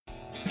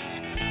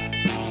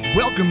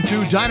Welcome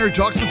to Diner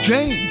Talks with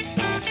James.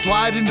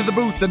 Slide into the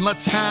booth and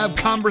let's have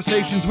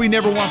conversations we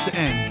never want to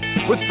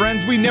end, with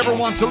friends we never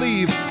want to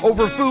leave,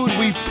 over food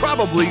we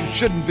probably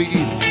shouldn't be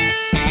eating.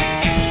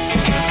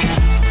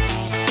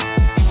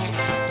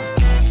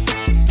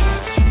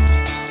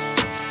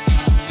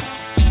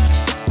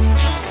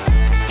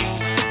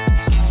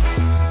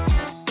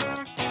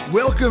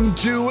 Welcome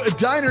to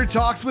Diner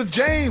Talks with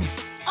James.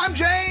 I'm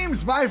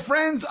James, my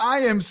friends.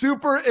 I am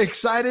super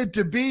excited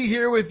to be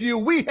here with you.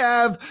 We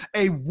have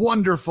a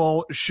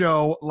wonderful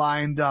show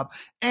lined up.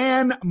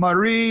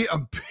 Anne-Marie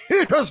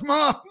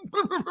Pietersma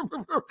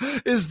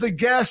is the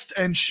guest,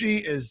 and she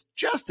is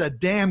just a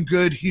damn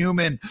good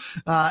human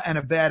and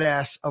a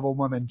badass of a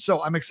woman.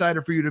 So I'm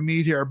excited for you to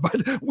meet her,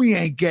 but we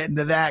ain't getting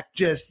to that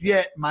just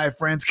yet, my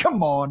friends.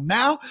 Come on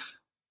now.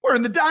 We're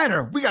in the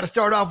diner. We got to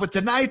start off with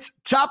tonight's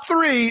top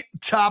three.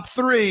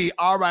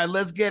 All right,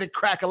 let's get it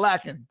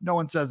crack-a-lackin'. No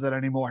one says that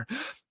anymore.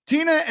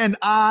 Tina and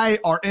I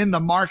are in the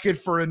market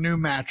for a new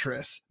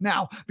mattress.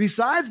 Now,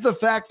 besides the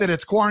fact that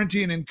it's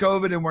quarantine and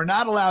COVID and we're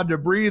not allowed to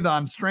breathe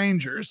on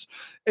strangers,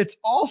 it's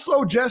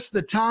also just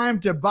the time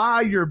to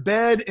buy your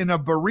bed in a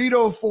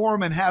burrito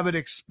form and have it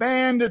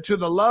expand to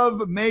the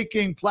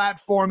love-making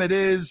platform it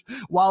is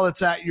while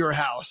it's at your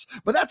house.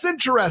 But that's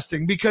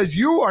interesting because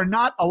you are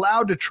not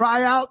allowed to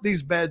try out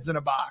these beds in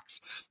a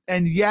box.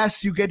 And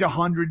yes, you get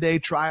 100-day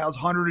trials,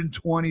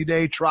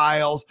 120-day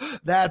trials.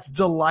 That's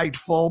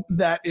delightful.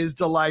 That is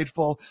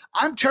delightful.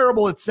 I'm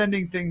terrible at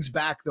sending things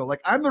back, though.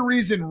 Like, I'm the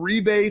reason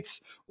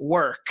rebates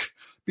work,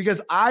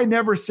 because I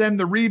never send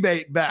the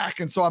rebate back.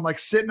 And so I'm like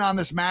sitting on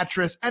this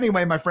mattress.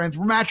 Anyway, my friends,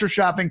 we're mattress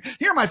shopping.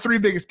 Here are my three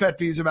biggest pet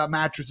peeves about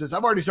mattresses.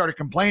 I've already started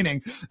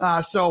complaining.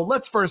 So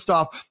let's first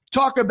off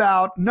talk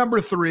about number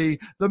three,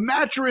 the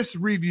mattress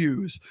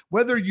reviews.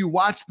 Whether you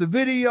watch the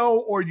video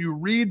or you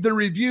read the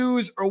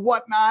reviews or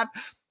whatnot,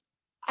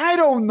 I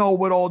don't know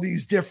what all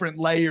these different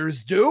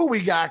layers do.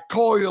 We got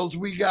coils.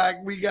 We got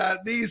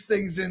these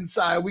things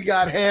inside. We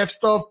got half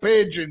stuffed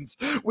pigeons.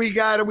 We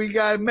got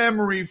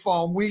memory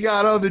foam. We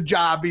got other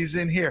jobbies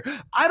in here.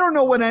 I don't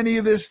know what any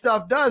of this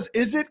stuff does.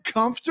 Is it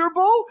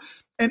comfortable?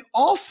 And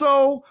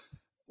also,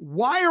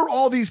 why are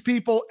all these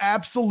people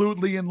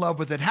absolutely in love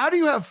with it? How do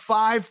you have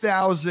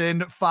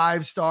 5,000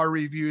 5-star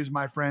reviews,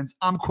 my friends?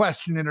 I'm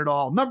questioning it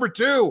all. Number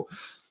two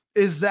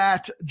is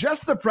that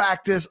just the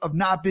practice of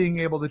not being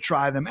able to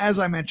try them, as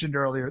I mentioned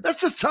earlier, that's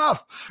just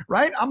tough,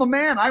 right? I'm a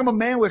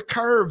man with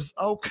curves.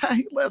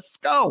 Okay, let's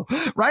go,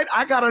 right?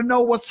 I got to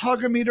know what's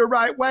hugging me the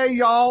right way,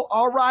 y'all.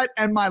 All right.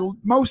 And my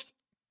most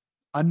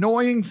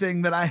annoying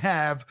thing that I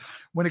have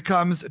when it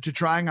comes to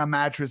trying on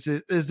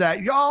mattresses is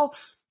that, y'all,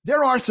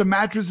 there are some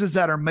mattresses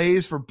that are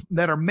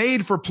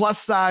made for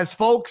plus size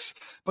folks,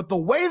 but the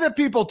way that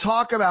people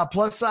talk about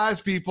plus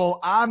size people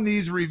on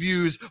these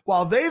reviews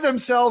while they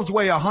themselves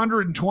weigh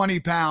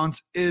 120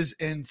 pounds is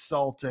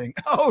insulting.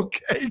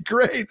 Okay,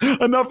 great.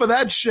 Enough of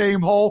that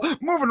shame hole.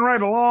 Moving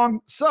right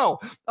along. So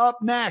up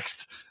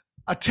next,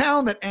 a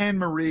town that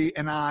Anne-Marie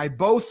and I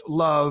both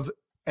love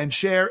and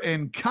share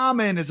in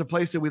common is a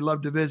place that we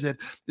love to visit.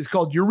 It's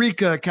called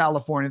Eureka,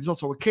 California. There's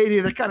also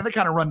Acadia. They kind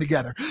of run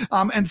together.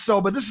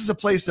 But this is a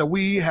place that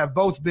we have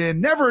both been,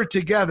 never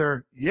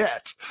together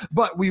yet,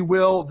 but we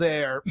will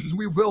there.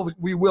 We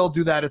will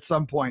do that at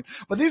some point.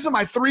 But these are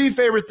my three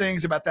favorite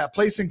things about that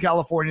place in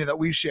California that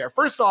we share.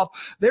 First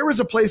off, there is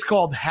a place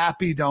called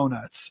Happy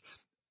Donuts.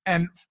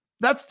 And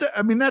that's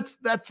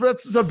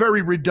a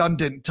very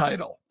redundant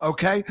title,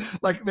 okay?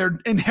 Like, they're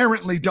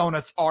inherently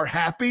donuts are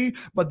happy,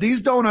 but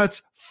these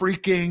donuts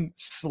freaking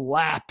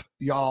slap,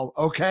 y'all,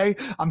 okay?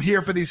 I'm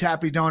here for these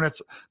Happy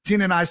Donuts.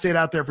 Tina and I stayed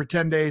out there for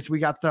 10 days. We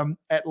got them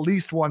at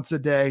least once a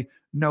day.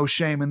 No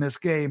shame in this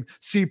game.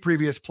 See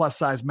previous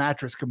plus-size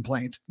mattress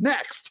complaint.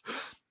 Next,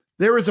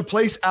 there is a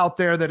place out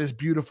there that is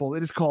beautiful.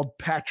 It is called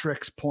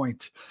Patrick's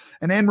Point.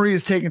 And Anne-Marie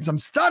has taken some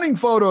stunning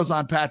photos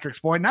on Patrick's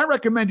Point, and I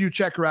recommend you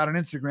check her out on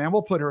Instagram.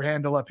 We'll put her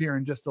handle up here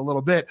in just a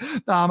little bit.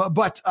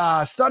 But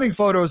stunning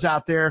photos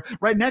out there.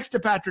 Right next to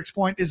Patrick's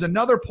Point is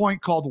another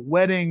point called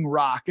Wedding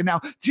Rock. And now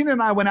Tina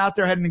and I went out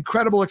there, had an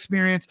incredible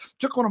experience,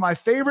 took one of my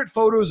favorite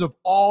photos of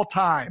all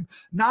time,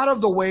 not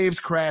of the waves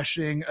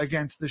crashing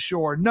against the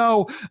shore.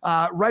 No,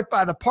 right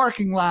by the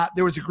parking lot,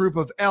 there was a group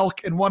of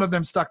elk, and one of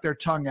them stuck their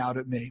tongue out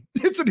at me.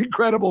 It's an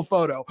incredible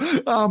photo.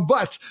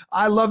 But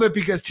I love it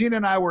because Tina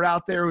and I were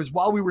out there. It was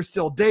while we were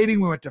still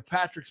dating. We went to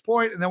Patrick's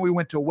Point, and then we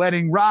went to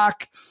Wedding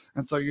Rock.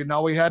 And so,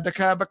 we had to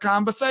have a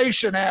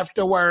conversation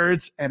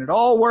afterwards, and it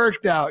all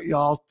worked out,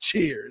 y'all.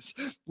 Cheers.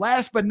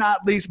 Last but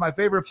not least, my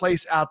favorite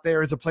place out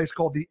there is a place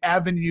called the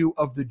Avenue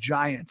of the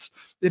Giants.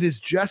 It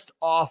is just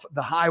off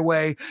the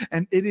highway,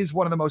 and it is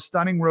one of the most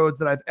stunning roads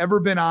that I've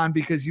ever been on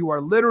because you are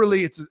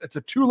literally, it's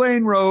a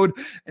 2-lane road,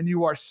 and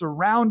you are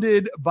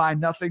surrounded by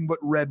nothing but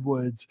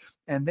redwoods.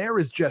 And there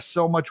is just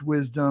so much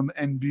wisdom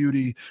and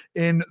beauty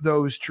in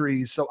those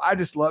trees. So I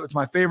just love it. It's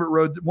my favorite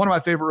road, one of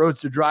my favorite roads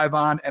to drive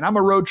on. And I'm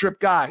a road trip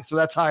guy. So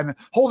that's how I'm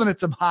holding it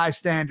some high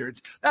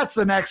standards. That's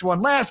the next one.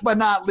 Last but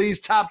not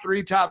least, top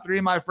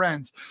three, my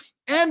friends.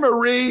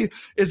 Anne-Marie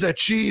is a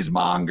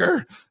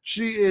cheesemonger.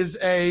 She is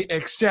a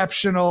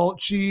exceptional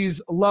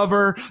cheese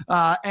lover.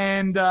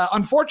 And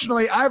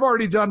unfortunately, I've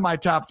already done my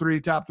top three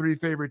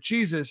favorite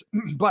cheeses.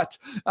 But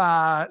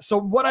so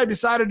what I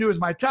decided to do is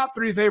my top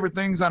three favorite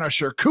things on a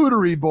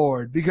charcuterie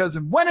board, because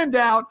when in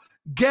doubt,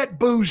 get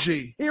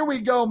bougie. Here we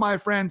go, my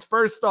friends.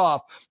 First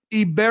off,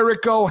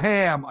 Iberico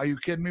ham. Are you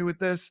kidding me with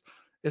this?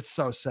 It's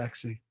so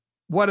sexy.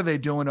 What are they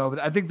doing over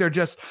there? I think they're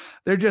just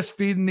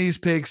feeding these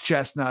pigs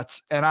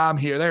chestnuts, and I'm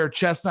here. There are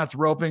chestnuts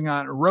roasting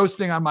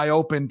on my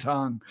open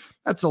tongue.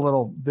 That's a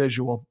little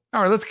visual.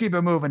 All right, let's keep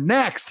it moving.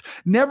 Next,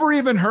 never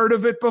even heard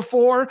of it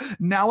before.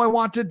 Now I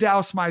want to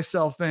douse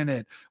myself in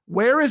it.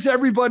 Where has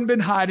everyone been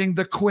hiding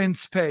the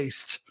quince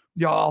paste?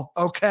 Y'all,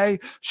 okay?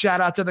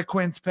 Shout out to the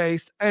quince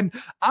paste. And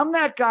I'm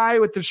that guy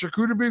with the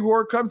charcuterie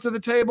board comes to the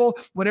table.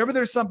 Whenever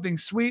there's something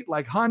sweet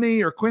like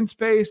honey or quince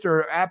paste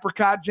or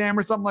apricot jam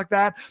or something like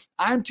that,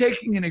 I'm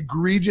taking an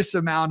egregious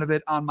amount of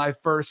it on my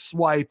first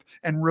swipe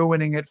and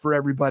ruining it for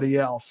everybody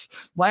else.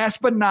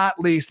 Last but not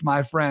least,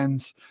 my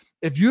friends,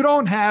 if you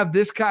don't have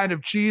this kind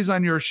of cheese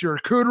on your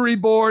charcuterie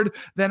board,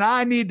 then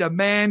I need to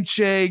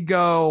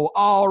manchego.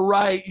 All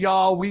right,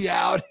 y'all, we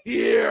out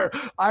here.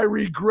 I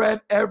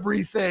regret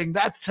everything.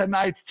 That's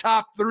tonight's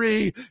top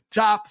three.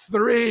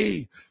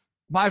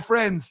 My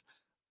friends,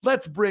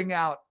 let's bring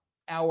out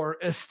our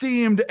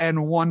esteemed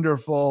and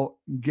wonderful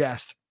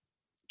guest.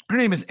 Her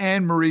name is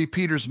Anne-Marie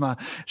Pietersma.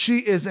 She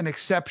is an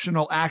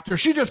exceptional actor.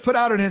 She just put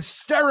out an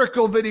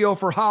hysterical video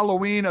for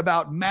Halloween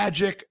about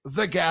Magic: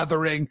 The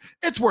Gathering.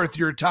 It's worth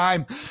your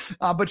time.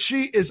 But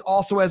she is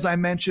also, as I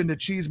mentioned, a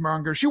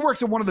cheesemonger. She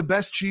works at one of the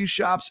best cheese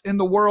shops in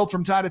the world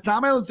from time to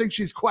time. I don't think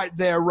she's quite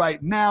there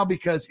right now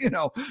because,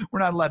 we're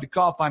not allowed to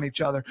cough on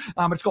each other.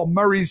 It's called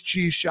Murray's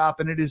Cheese Shop,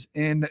 and it is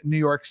in New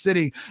York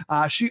City.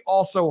 She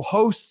also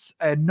hosts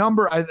at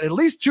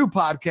least 2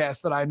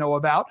 podcasts that I know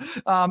about,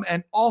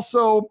 and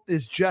also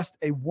is just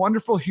a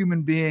wonderful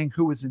human being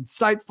who is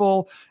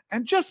insightful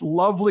and just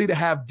lovely to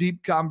have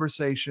deep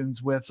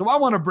conversations with. So I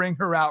want to bring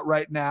her out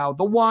right now.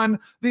 The one,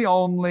 the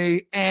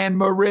only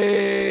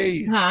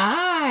Anne-Marie.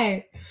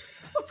 Hi.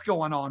 What's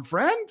going on,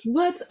 friend?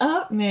 What's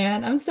up,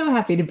 man? I'm so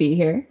happy to be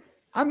here.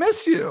 I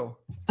miss you.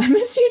 I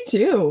miss you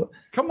too.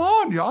 Come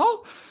on,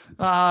 y'all.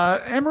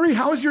 Anne-Marie,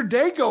 how is your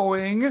day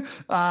going?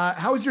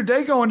 How is your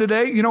day going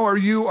today? Are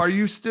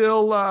you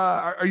still,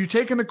 are you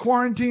taking the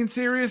quarantine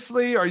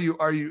seriously? Are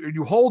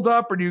you holed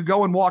up, or do you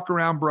go and walk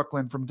around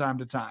Brooklyn from time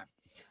to time?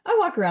 I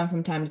walk around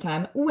from time to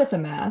time with a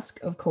mask,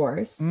 of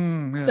course,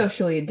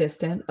 socially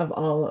distant of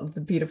all of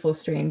the beautiful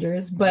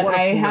strangers. But what a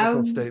I political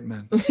have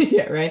statement.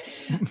 Yeah, right.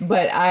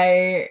 But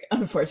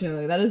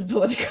unfortunately, that is a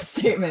political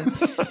statement.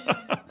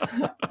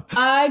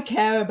 I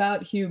care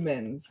about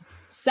humans.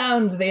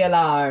 Sound the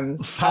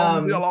alarms.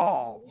 Sound the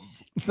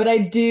alarms. But I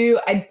did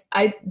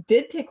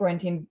take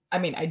quarantine. I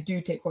mean, I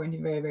do take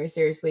quarantine very, very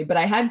seriously, but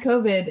I had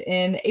COVID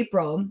in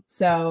April.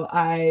 So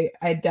I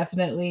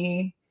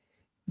definitely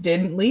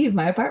didn't leave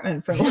my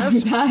apartment for a long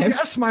time.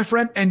 Yes, my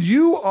friend. And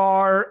you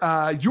were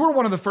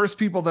one of the first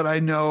people that I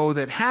know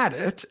that had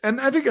it.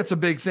 And I think that's a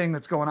big thing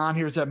that's going on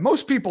here, is that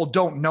most people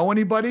don't know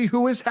anybody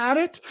who has had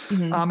it.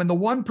 Mm-hmm. And the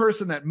one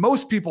person that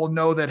most people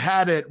know that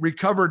had it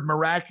recovered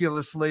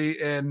miraculously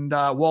in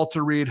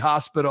Walter Reed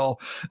Hospital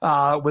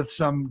with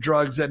some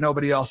drugs that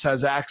nobody else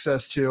has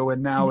access to,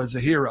 and now is a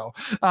hero.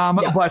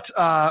 But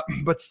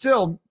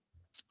still,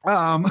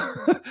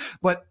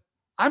 but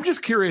I'm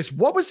just curious,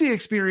 what was the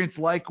experience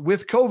like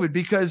with COVID?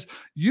 Because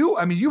you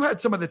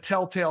had some of the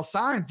telltale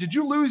signs. Did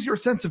you lose your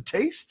sense of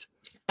taste?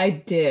 I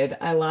did.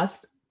 I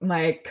lost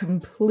my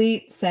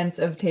complete sense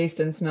of taste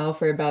and smell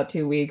for about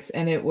 2 weeks.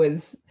 And it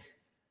was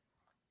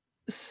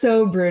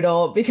so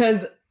brutal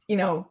because,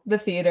 the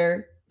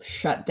theater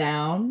shut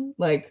down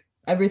like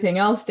everything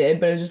else did.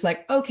 But it was just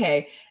like,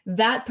 okay,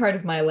 that part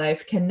of my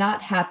life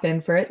cannot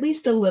happen for at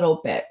least a little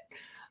bit.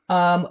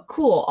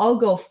 Cool. I'll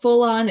go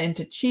full on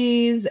into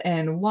cheese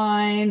and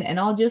wine, and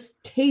I'll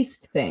just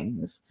taste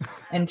things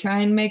and try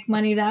and make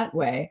money that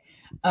way,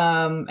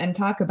 and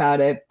talk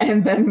about it.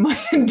 And then my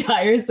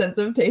entire sense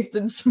of taste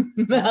and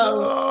smell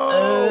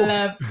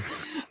left.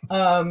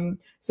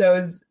 So it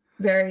was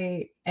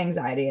very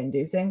anxiety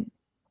inducing,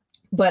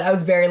 but I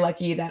was very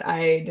lucky that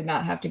I did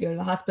not have to go to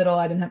the hospital.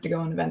 I didn't have to go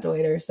on a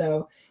ventilator.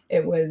 So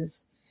it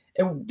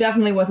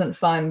definitely wasn't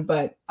fun,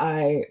 but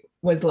I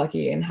was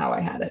lucky in how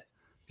I had it.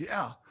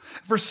 Yeah.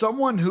 For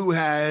someone who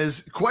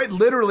has quite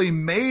literally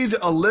made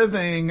a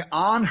living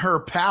on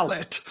her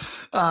palate,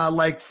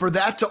 for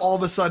that to all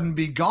of a sudden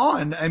be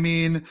gone, I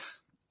mean,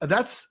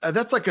 that's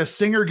like a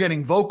singer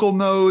getting vocal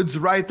nodes,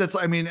 right?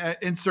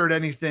 Insert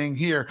anything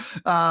here.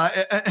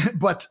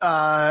 But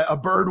a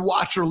bird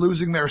watcher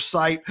losing their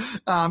sight.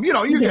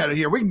 You get it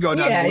here. We can go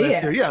down the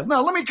list here. Yeah.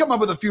 No, let me come up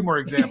with a few more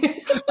examples.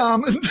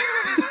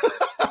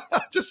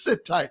 Just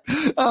sit tight.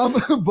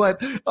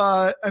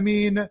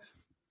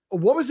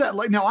 What was that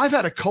like? Now, I've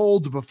had a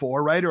cold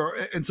before, right?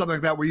 And something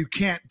like that where you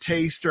can't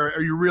taste or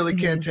you really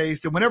can't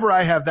taste. And whenever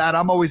I have that,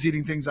 I'm always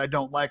eating things I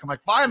don't like. I'm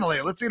like,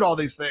 finally, let's eat all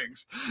these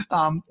things.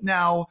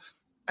 Now,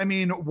 I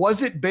mean,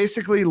 was it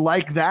basically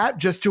like that,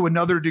 just to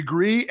another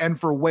degree and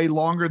for way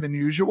longer than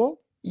usual?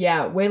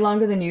 Yeah, way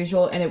longer than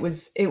usual. And it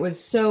was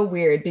so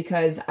weird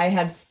because I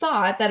had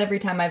thought that every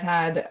time I've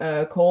had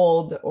a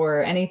cold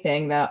or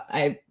anything that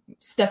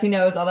stuffy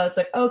nose, all that, it's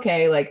like,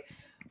 okay, like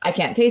I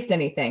can't taste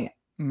anything.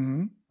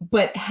 Mm-hmm.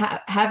 But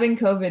having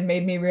COVID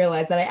made me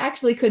realize that I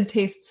actually could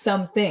taste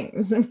some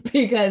things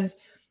because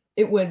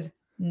it was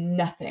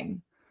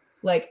nothing,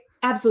 like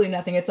absolutely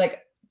nothing. It's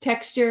like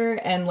texture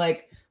and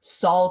like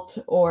salt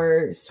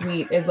or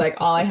sweet is like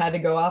all I had to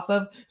go off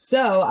of.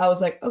 So I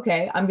was like,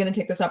 okay, I'm going to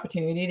take this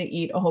opportunity to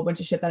eat a whole bunch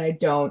of shit that I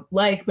don't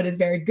like, but is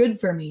very good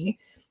for me.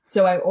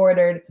 So I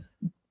ordered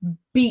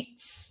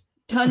beets,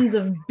 tons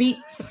of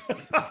beets,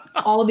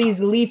 all these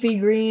leafy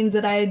greens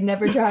that I had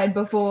never tried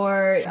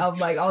before. I'm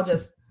like, I'll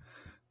just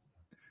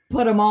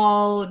put them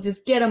all,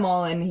 just get them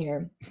all in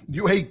here.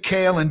 You ate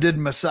kale and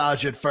didn't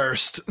massage it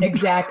first.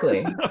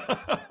 Exactly.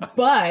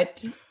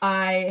 But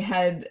I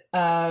had,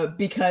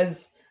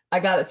 because I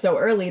got it so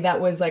early,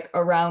 that was like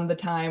around the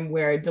time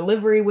where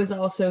delivery was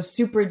also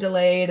super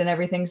delayed and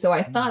everything. So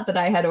I thought that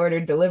I had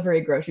ordered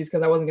delivery groceries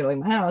because I wasn't going to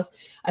leave my house.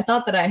 I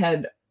thought that I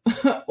had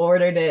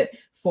ordered it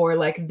for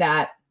like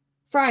that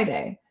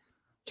Friday.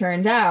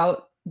 Turned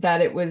out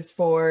that it was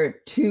for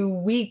 2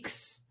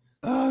 weeks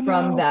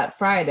from that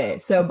Friday.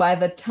 So by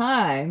the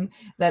time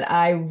that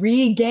I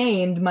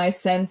regained my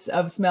sense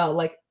of smell,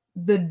 like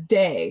the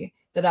day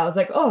that I was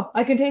like, oh,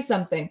 I can taste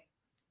something.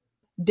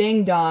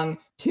 Ding dong,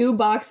 2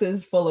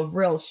 boxes full of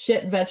real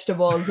shit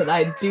vegetables that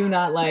I do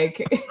not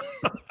like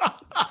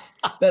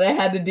that I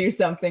had to do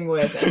something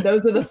with. And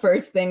those are the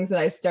first things that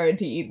I started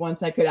to eat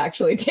once I could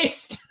actually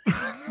taste.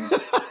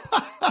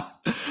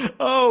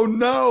 Oh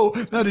no.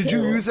 Now, did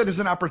you use it as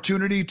an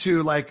opportunity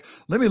to like,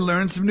 let me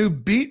learn some new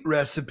beet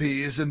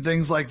recipes and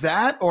things like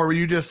that? Or were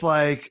you just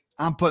like,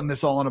 I'm putting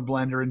this all in a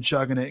blender and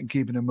chugging it and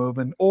keeping it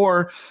moving?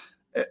 Or,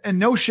 and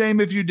no shame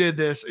if you did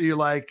this, are you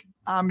like,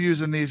 I'm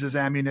using these as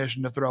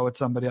ammunition to throw at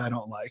somebody I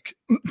don't like?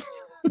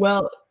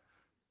 Well,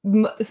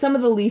 some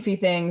of the leafy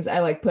things I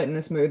like put in a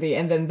smoothie.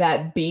 And then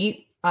that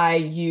beet I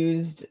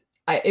used,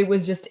 it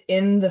was just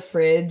in the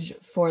fridge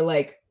for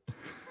like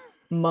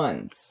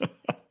months.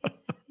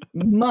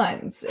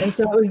 Months. And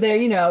so it was there,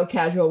 you know,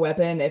 casual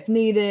weapon if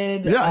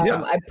needed. Yeah.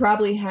 I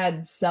probably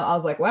had some, I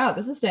was like, wow,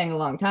 this is staying a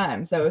long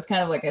time. So it was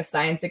kind of like a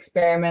science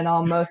experiment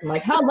almost. I'm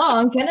like, how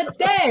long can it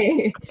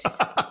stay?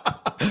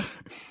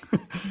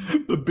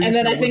 And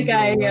then I think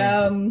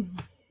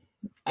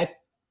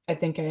I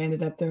think I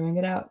ended up throwing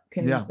it out.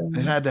 Yeah,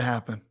 it had to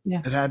happen.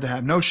 Yeah. It had to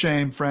happen. No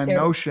shame, friend.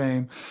 No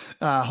shame.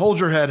 Hold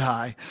your head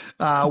high.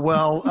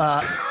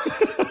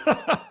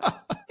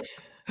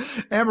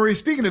 Anne-Marie,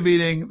 speaking of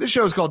eating, this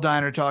show is called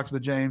Diner Talks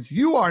with James.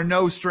 You are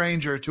no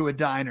stranger to a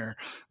diner,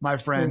 my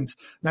friend.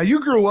 Mm-hmm. Now,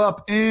 you grew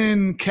up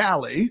in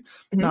Cali,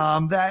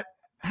 that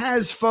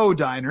has faux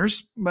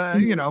diners,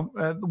 you know,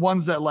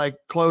 ones that like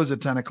close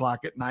at 10 o'clock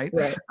at night.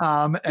 Right.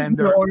 And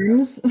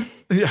norms.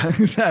 Yeah,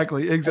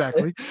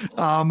 exactly.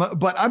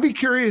 But I'd be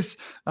curious.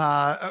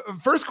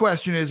 First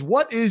question is,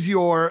 what is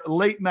your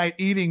late night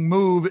eating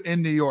move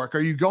in New York? Are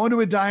you going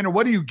to a diner?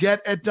 What do you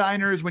get at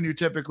diners when you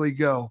typically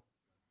go?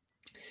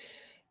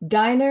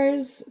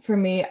 Diners, for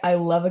me, I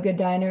love a good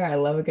diner. I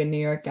love a good New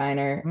York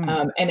diner.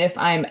 And if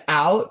I'm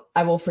out,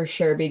 I will for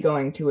sure be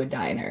going to a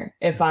diner.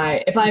 If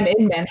I'm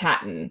in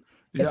Manhattan,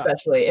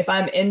 especially if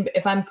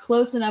I'm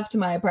close enough to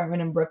my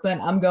apartment in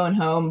Brooklyn, I'm going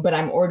home, but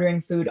I'm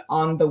ordering food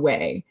on the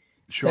way.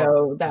 Sure.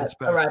 So that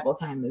arrival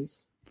time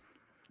is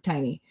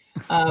tiny.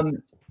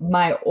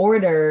 My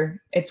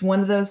order, it's one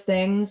of those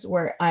things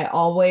where I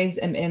always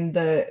am in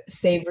the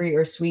savory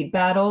or sweet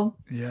battle.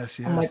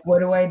 Yes. I'm like, what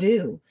do I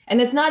do? And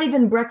it's not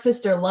even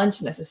breakfast or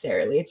lunch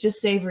necessarily. It's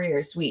just savory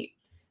or sweet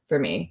for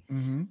me.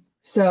 Mm-hmm.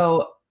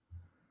 So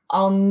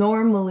I'll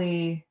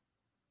normally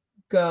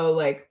go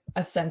like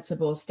a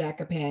sensible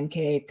stack of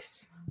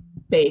pancakes,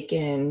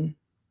 bacon,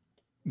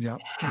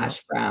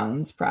 hash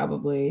browns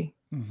probably.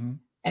 Mm-hmm.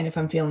 And if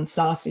I'm feeling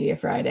saucy, a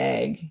fried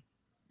egg.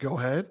 Go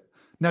ahead.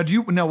 Now,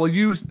 will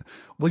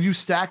you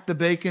stack the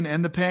bacon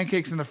and the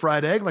pancakes and the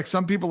fried egg? Like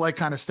some people like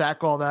kind of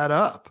stack all that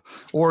up,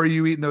 or are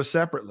you eating those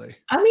separately?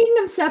 I'm eating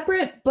them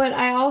separate, but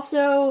I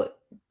also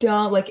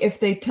don't like if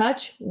they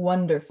touch,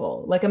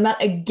 wonderful. Like I'm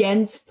not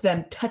against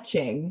them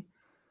touching,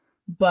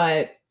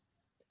 but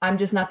I'm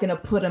just not going to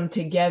put them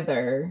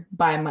together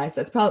by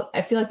myself.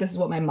 I feel like this is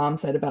what my mom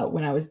said about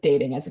when I was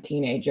dating as a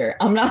teenager.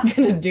 I'm not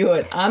going to do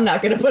it. I'm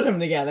not going to put them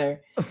together.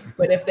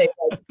 But if they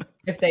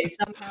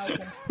somehow come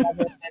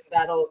together, then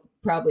that'll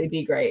probably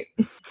be great.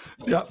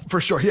 Yeah,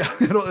 for sure. Yeah,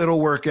 it'll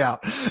work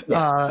out.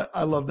 Yeah.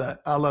 I love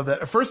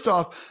that. First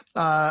off,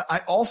 I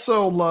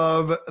also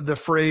love the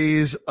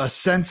phrase "a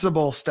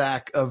sensible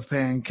stack of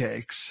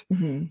pancakes."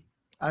 Mm-hmm.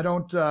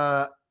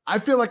 I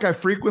feel like I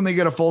frequently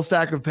get a full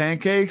stack of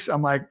pancakes.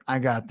 I'm like, I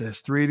got this.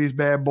 3 of these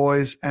bad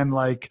boys. And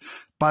like,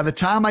 by the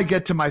time I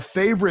get to my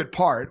favorite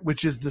part,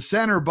 which is the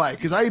center bite,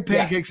 because I eat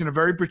pancakes in a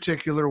very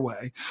particular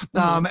way.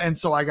 Mm-hmm. And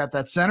so I got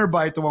that center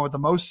bite, the one with the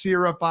most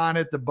syrup on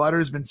it. The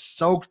butter's been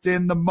soaked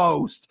in the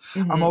most.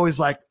 Mm-hmm. I'm always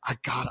like, I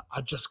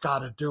just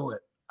gotta do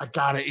it. I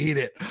gotta eat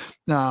it.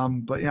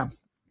 But yeah,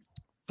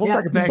 full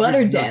stack of pancakes.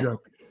 Butter No dent.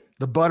 joke.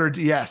 The butter,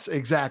 yes,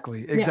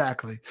 exactly. So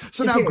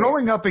Superior. now,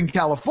 growing up in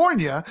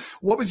California,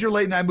 what was your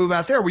late night move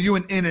out there? Were you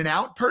an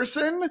In-N-Out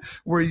person?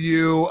 Were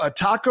you a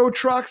taco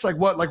trucks? Like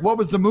what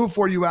was the move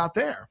for you out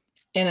there?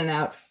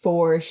 In-N-Out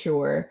for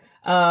sure.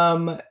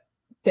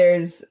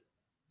 There's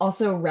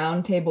also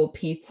Round Table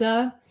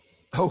Pizza.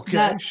 Okay,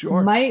 that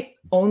sure. Might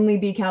only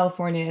be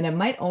California, and it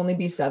might only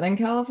be Southern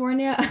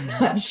California. I'm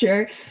not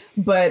sure.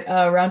 But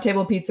Round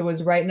Table Pizza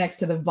was right next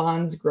to the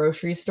Vons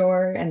grocery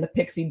store and the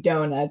Pixie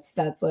Donuts.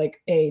 That's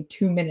like a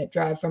 2-minute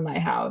drive from my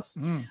house.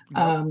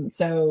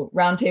 So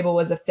Round Table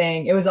was a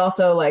thing. It was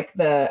also like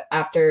the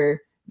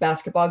after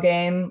basketball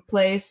game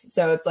place.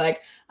 So it's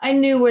like I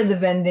knew where the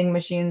vending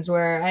machines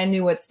were. I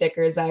knew what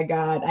stickers I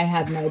got. I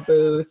had my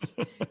booth,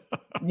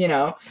 you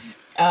know.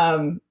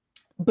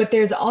 But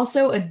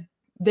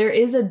there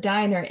is a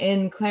diner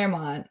in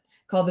Claremont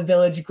called the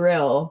Village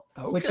Grill,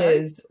 which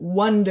is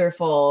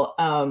wonderful.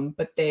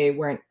 But they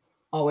weren't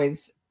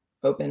always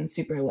open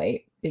super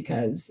late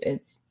because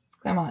it's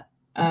Claremont.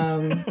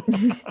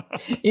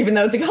 Even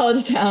though it's a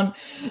college town.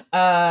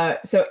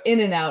 So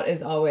In-N-Out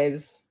is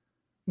always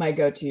my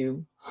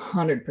go-to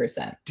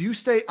 100%. Do you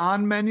stay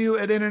on menu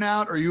at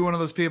In-N-Out, or are you one of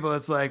those people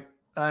that's like,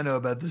 I know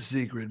about the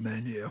secret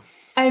menu?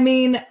 I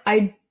mean,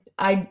 I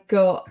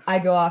go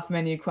off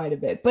menu quite a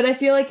bit, but I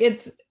feel like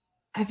if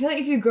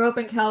you grow up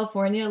in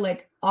California,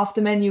 like off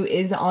the menu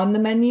is on the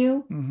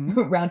menu. Mm-hmm.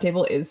 Round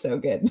Table is so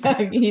good.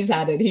 He's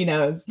had it. He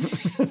knows.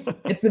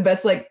 It's the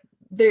best. Like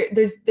there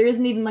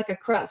isn't even like a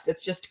crust.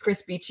 It's just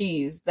crispy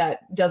cheese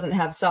that doesn't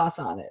have sauce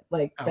on it.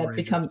 Like that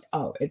becomes,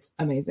 it's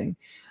amazing.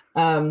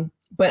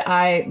 But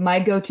my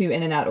go-to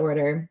In-N-Out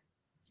order,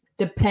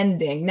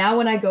 depending. Now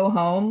when I go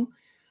home,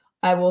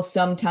 I will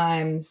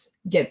sometimes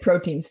get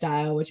protein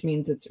style, which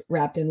means it's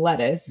wrapped in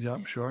lettuce.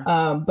 Yep, sure.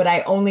 But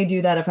I only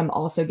do that if I'm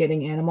also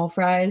getting animal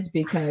fries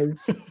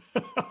because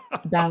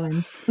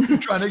balance. You're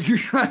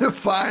trying to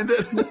find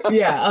it.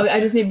 Yeah, I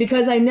just need,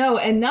 because I know,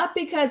 and not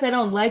because I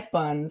don't like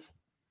buns.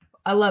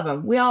 I love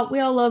them. We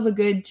all love a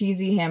good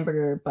cheesy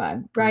hamburger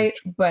bun, right?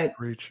 But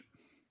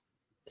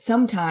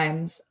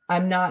sometimes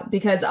I'm not,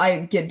 because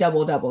I get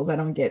doubles. I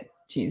don't get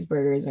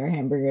cheeseburgers or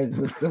hamburgers.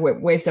 The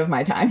waste of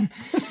my time.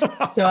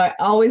 So I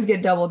always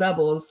get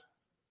doubles.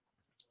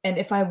 And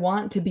if I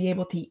want to be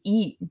able to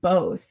eat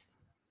both,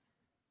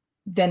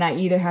 then I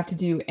either have to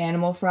do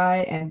animal fry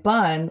and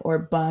bun or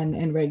bun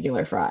and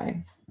regular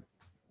fry.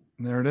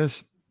 There it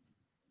is.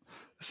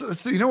 So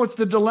it's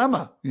the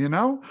dilemma, you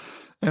know?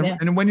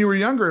 And when you were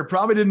younger, it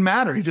probably didn't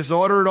matter. You just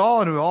order it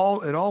all and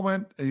it all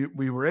went,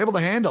 we were able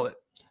to handle it.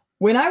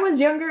 When I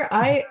was younger,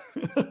 I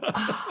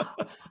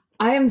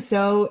am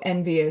so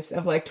envious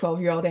of like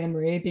 12-year-old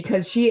Anne-Marie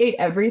because she ate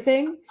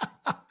everything.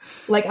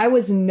 Like I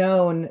was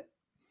known,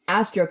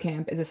 Astro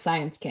Camp is a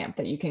science camp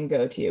that you can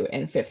go to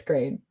in 5th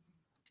grade.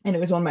 And it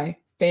was one of my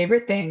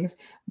favorite things,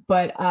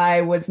 but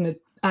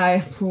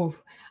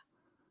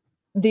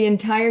the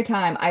entire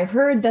time I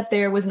heard that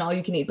there was an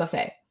all-you-can-eat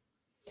buffet.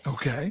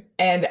 Okay.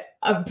 And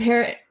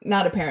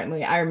not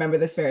apparently, I remember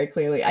this very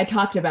clearly. I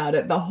talked about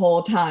it the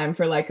whole time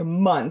for like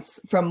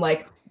months, from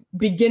like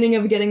beginning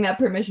of getting that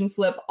permission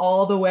slip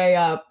all the way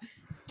up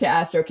to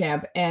Astro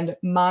Camp. And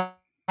my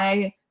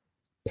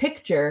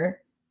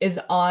picture is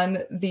on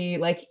the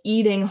like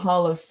eating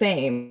Hall of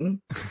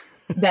Fame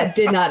that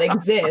did not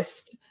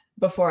exist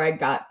before I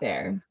got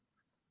there.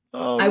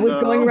 Oh, I was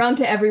going around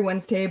to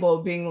everyone's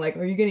table being like,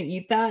 are you going to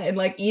eat that? And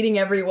like eating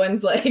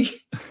everyone's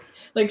like,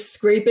 like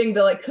scraping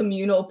the like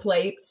communal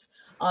plates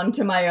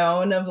onto my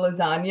own of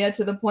lasagna,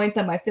 to the point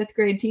that my 5th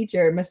grade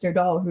teacher, Mr.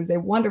 Dahl, who's a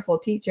wonderful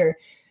teacher,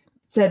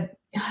 said,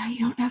 you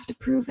don't have to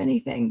prove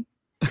anything.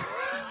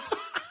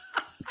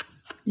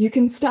 You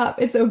can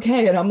stop. It's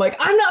okay. And I'm like,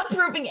 I'm not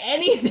proving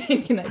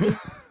anything. And I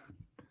just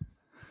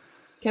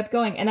kept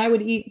going. And I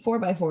would eat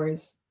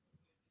 4x4s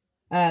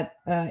at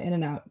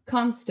In-N-Out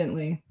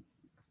constantly.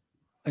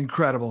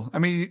 Incredible. I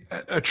mean,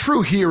 a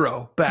true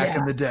hero back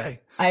in the day.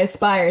 I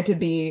aspire to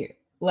be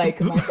like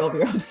my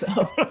 12-year-old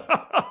self.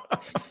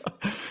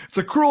 It's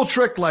a cruel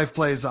trick life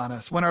plays on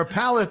us. When our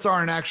palates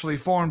aren't actually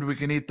formed, we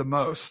can eat the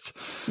most.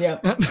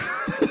 Yep.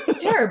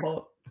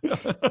 Terrible.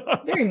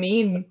 Very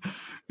mean.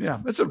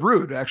 Yeah, it's a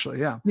rude, actually.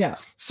 Yeah. Yeah.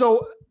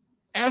 So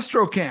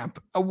Astro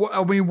Camp, what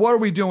are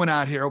we doing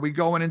out here? Are we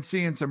going and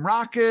seeing some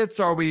rockets?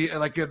 Are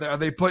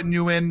they putting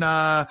you in,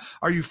 are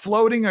you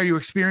floating? Are you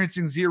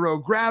experiencing zero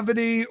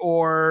gravity,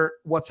 or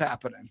what's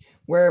happening?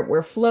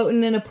 We're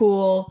floating in a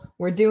pool.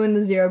 We're doing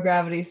the zero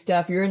gravity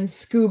stuff. You're in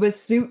scuba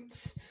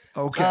suits.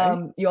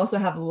 Okay. You also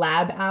have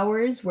lab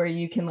hours where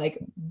you can like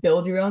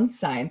build your own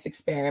science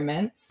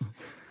experiments.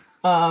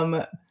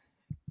 And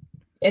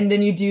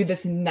then you do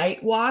this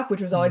night walk,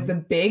 which was always the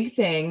big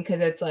thing,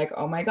 because it's like,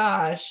 oh my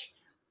gosh,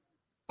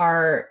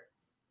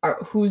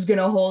 who's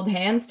gonna hold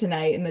hands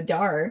tonight in the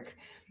dark?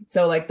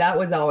 So like that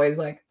was always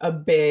like a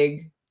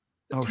big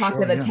talk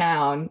of the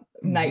town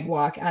night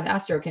walk at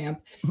Astro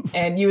Camp.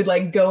 And you would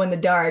like go in the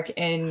dark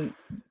and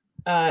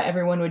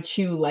everyone would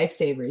chew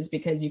lifesavers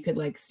because you could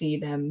like see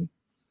them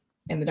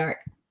in the dark.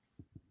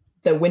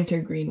 the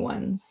wintergreen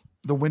ones.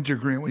 The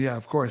wintergreen. Yeah,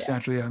 of course. Yeah.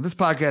 Naturally. Yeah. This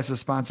podcast is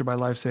sponsored by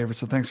Lifesaver.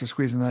 So thanks for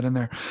squeezing that in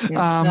there.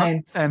 Yeah,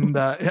 science. And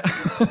yeah,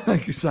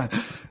 thank you, son.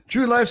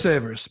 True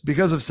Lifesavers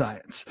because of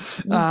science.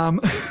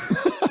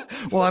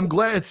 Well, I'm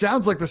glad. It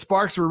sounds like the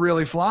sparks were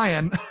really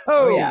flying.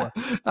 Yeah.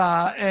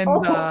 Now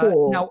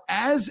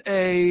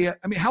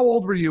how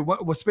old were you?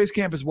 What Space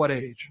Camp is what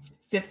age?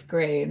 5th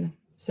grade.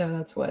 So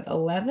that's what,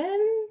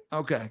 11?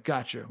 Okay,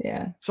 got you.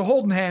 Yeah. So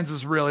holding hands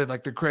is really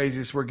like the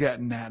craziest we're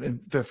getting at in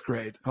 5th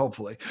grade,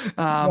 hopefully.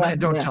 And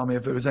don't tell me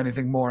if it was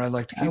anything more. I'd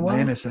like to keep my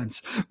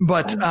innocence.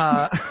 But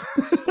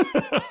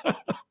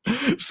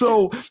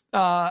so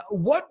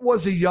what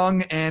was a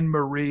young Anne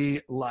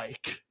Marie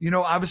like?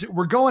 Obviously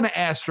we're going to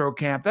Astro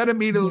Camp. That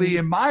immediately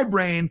in my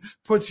brain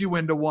puts you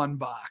into one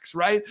box,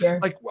 right? Yeah.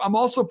 Like I'm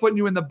also putting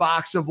you in the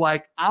box of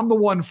like, I'm the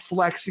one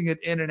flexing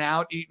it in and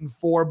out, eating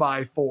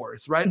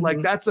 4x4s, right? Mm-hmm.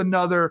 Like that's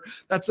another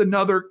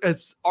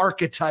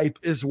archetype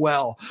as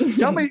well.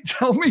 Tell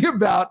me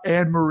about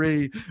Anne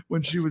Marie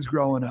when she was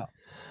growing up.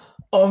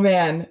 Oh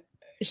man,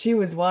 she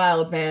was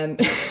wild, man.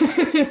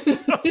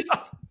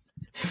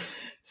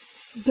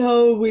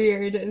 So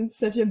weird in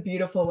such a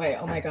beautiful way.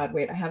 Oh my God,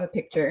 wait, I have a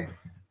picture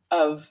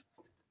of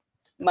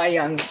my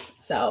young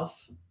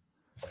self.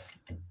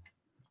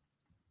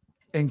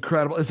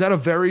 Incredible. Is that a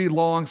very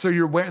long, so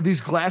you're wearing,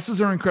 these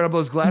glasses are incredible.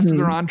 Those glasses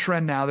are on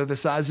trend now. They're the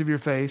size of your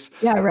face.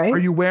 Yeah, right. Are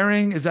you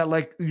wearing, is that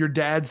like your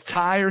dad's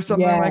tie or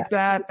something like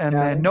that? And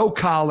then no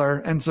collar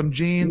and some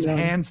jeans,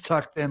 hands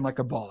tucked in like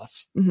a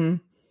boss. Mm-hmm.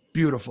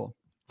 Beautiful.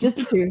 Just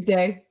a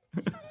Tuesday.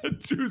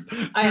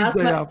 I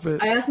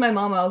outfit. asked my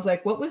mom, I was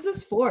like, what was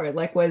this for?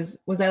 Like, was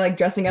I like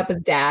dressing up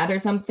as dad or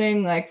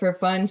something, like for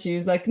fun? She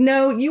was like,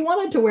 no, you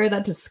wanted to wear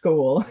that to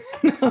school.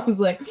 I was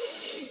like,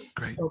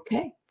 great.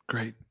 Okay.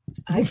 Great.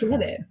 I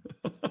get it.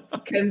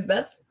 Because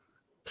that's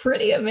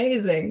pretty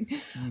amazing.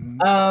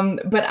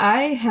 Mm-hmm. But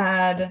I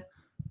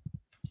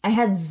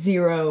had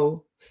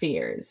zero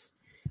fears.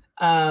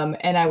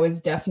 And I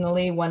was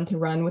definitely one to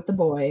run with the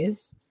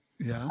boys.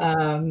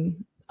 Yeah.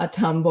 A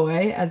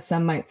tomboy, as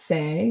some might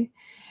say.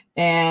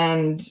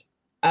 And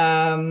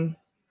I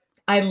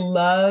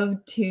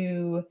loved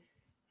to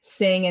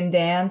sing and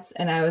dance,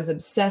 and I was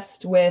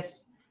obsessed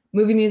with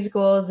movie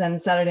musicals and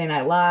Saturday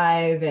Night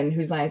Live and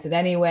Whose Line Is It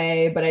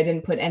Anyway, but I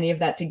didn't put any of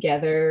that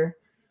together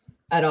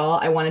at all.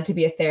 I wanted to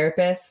be a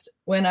therapist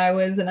when I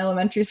was in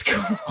elementary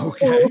school.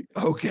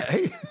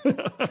 Okay.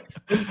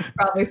 Which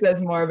probably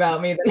says more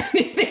about me than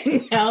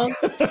anything else.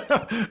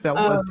 That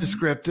was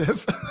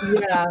descriptive.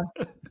 Yeah.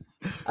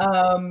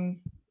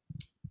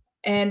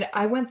 And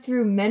I went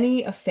through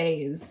many a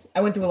phase. I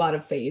went through a lot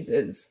of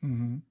phases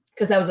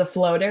because I was a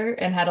floater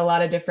and had a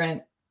lot of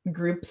different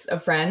groups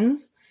of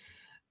friends.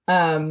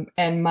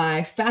 And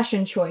my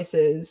fashion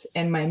choices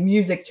and my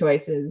music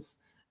choices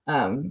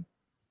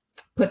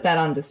put that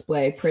on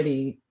display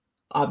pretty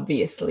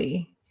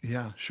obviously.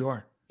 Yeah,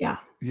 sure. Yeah.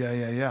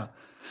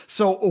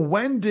 So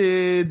when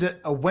did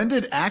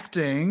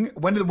acting,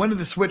 when did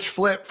the switch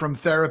flip from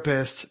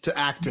therapist to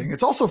acting?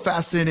 It's also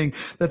fascinating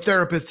that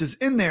therapist is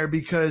in there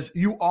because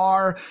you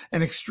are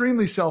an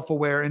extremely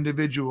self-aware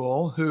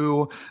individual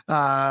who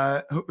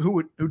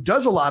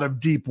does a lot of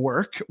deep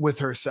work with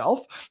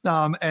herself.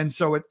 And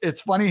so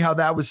it's funny how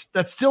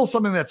that's still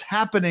something that's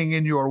happening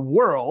in your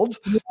world.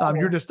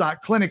 You're just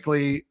not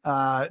clinically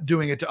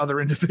doing it to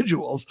other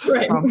individuals.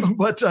 Right.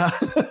 But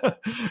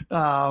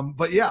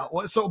yeah.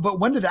 But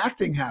when did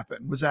acting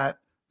happen? Was it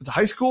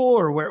high school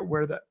or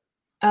where that?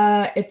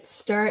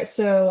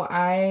 So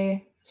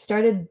I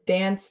started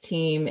dance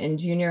team in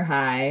junior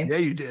high. Yeah,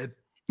 you did.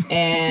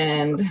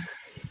 And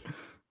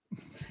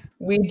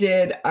we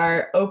did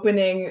our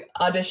opening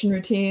audition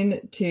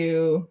routine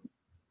to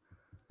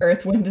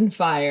Earth, Wind and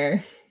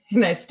Fire.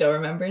 And I still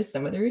remember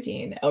some of the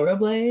routine. El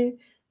Roble,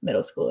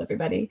 middle school,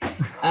 everybody.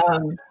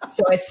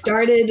 So I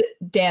started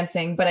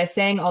dancing, but I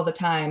sang all the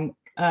time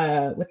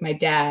with my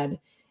dad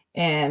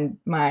and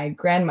my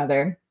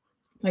grandmother.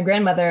 My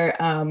grandmother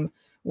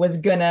was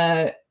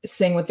gonna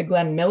sing with the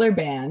Glenn Miller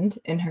Band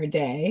in her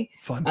day.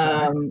 Fun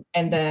time.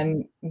 And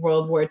then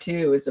World War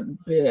II was a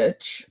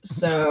bitch.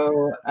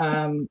 So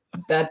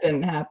that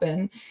didn't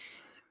happen.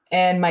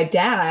 And my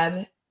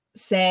dad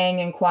sang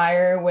in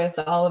choir with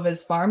all of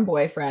his farm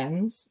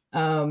boyfriends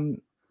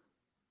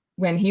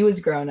when he was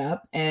grown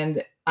up.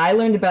 And I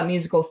learned about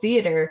musical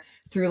theater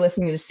through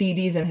listening to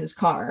CDs in his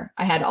car.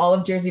 I had all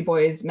of Jersey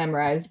Boys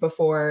memorized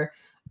before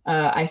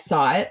I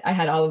saw it. I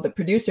had all of the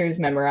producers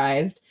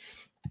memorized.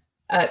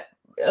 A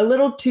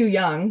little too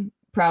young,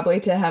 probably,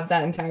 to have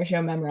that entire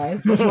show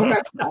memorized before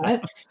I saw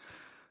it.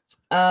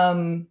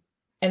 And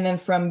then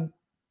from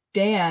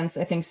dance,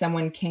 I think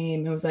someone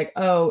came and was like,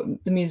 oh,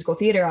 the musical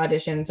theater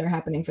auditions are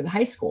happening for the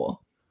high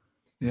school.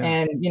 Yeah.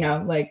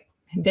 And, like,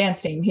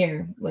 dance team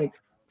here, like,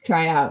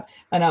 try out.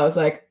 And I was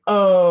like,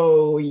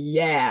 oh,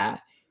 yeah,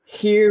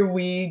 here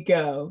we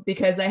go.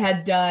 Because I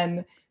had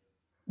done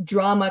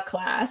drama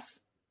class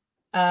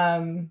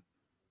in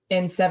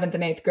 7th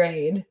and 8th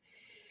grade.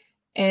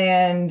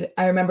 And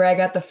I remember I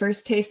got the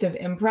first taste of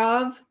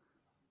improv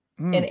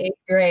in 8th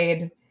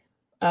grade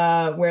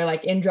where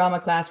like in drama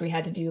class we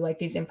had to do like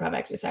these improv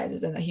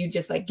exercises, and he would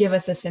just like give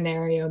us a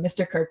scenario.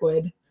 Mr.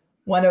 Kirkwood,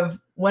 one of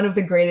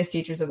the greatest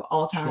teachers of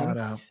all time.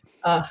 Shout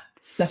out.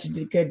 Such a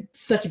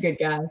good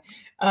guy.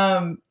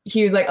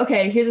 He was like,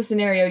 okay, here's a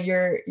scenario.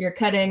 You're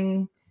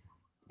cutting,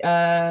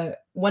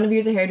 one of you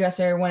is a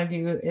hairdresser, one of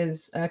you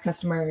is a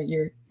customer,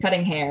 you're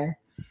cutting hair.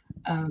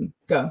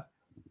 Go.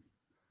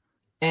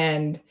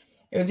 And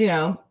it was,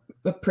 a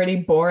pretty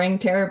boring,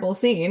 terrible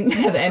scene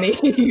that any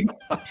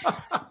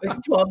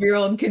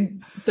 12-year-old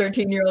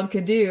 13-year-old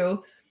could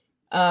do.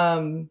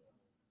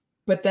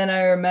 But then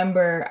I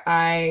remember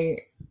I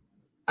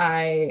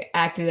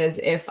acted as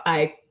if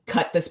I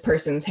cut this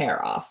person's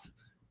hair off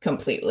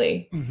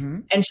completely. Mm-hmm.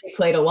 And she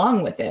played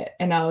along with it.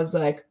 And I was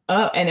like,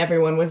 oh, and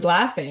everyone was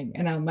laughing.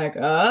 And I'm like,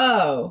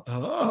 oh.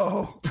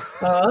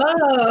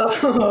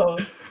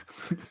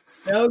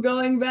 No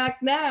going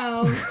back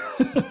now.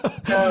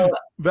 So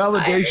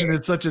validation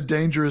is such a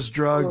dangerous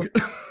drug.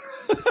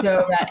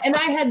 So bad. And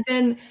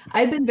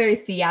I'd been very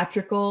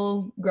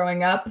theatrical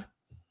growing up.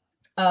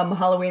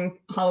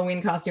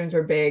 Halloween costumes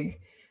were big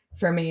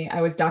for me.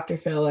 I was Dr.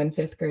 Phil in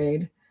 5th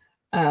grade.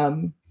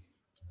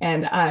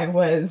 And I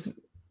was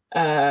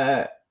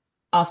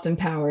Austin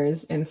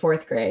Powers in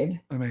 4th grade.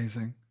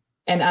 Amazing.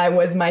 And I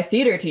was my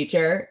theater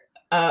teacher,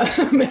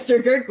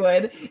 Mr.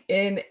 Kirkwood,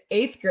 in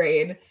 8th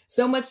grade.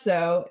 So much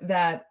so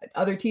that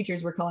other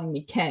teachers were calling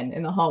me Ken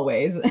in the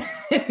hallways.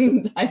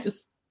 And I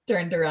just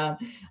turned around.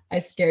 I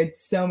scared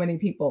so many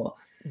people.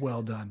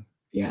 Well done.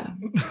 Yeah.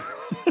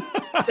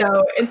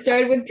 So it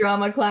started with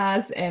drama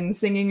class and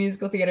singing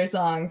musical theater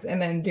songs,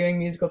 and then doing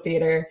musical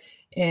theater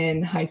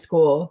in high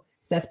school.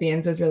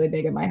 Thespians was really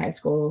big at my high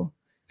school.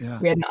 Yeah.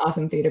 We had an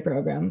awesome theater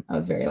program. I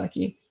was very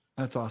lucky.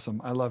 That's awesome.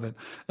 I love it.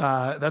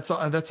 That's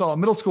all.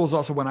 Middle school is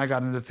also when I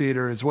got into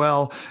theater as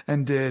well,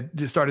 and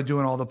started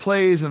doing all the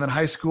plays. And then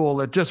high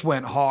school, it just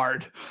went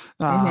hard,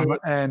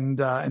 and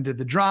did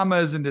the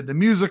dramas, and did the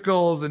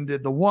musicals, and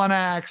did the one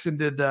acts, and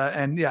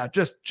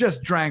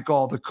just drank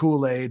all the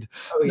Kool-Aid.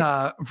 Oh,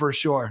 yeah. For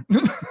sure.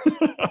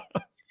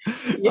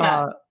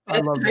 Yeah, I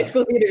love high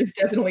school theater is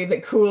definitely the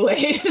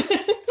Kool-Aid.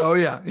 Oh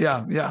yeah.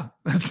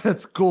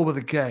 That's cool with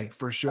a K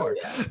for sure.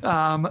 Oh,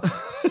 yeah.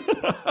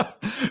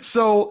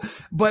 So,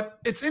 but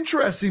it's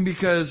interesting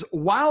because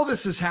while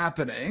this is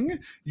happening,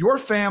 your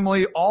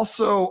family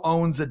also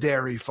owns a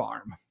dairy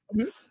farm.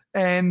 Mm-hmm.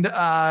 And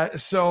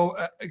so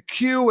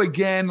Q,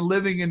 again,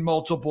 living in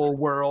multiple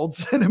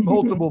worlds and in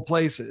multiple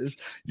places.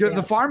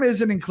 The farm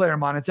isn't in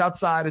Claremont. It's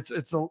outside.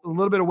 It's a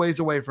little bit of ways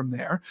away from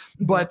there.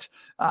 Mm-hmm. But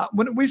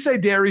when we say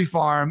dairy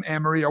farm,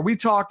 Anne-Marie, are we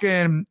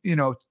talking,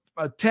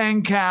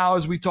 10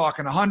 cows? Are we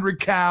talking 100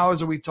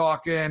 cows? Are we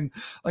talking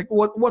like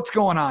what's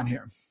going on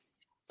here?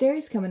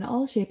 Dairies come in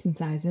all shapes and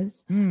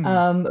sizes.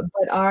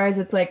 But ours,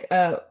 it's like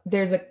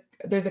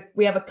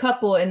we have a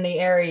couple in the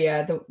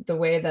area. The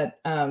way that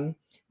the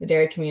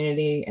dairy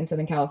community in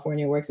Southern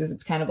California works is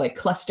it's kind of like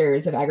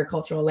clusters of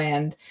agricultural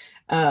land.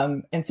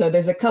 And so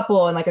there's a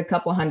couple and like a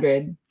couple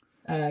hundred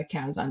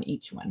cows on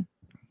each one.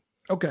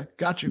 Okay.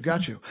 Got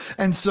you.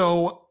 And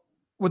so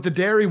with the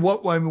dairy,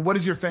 what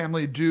does your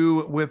family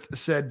do with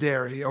said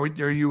dairy? Are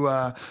you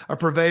a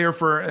purveyor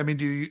for?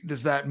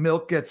 Does that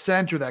milk get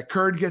sent or that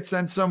curd get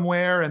sent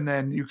somewhere, and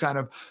then you kind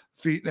of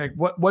feed? Like,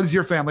 what does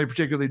your family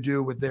particularly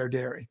do with their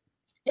dairy?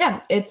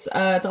 Yeah, it's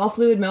all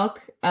fluid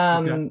milk.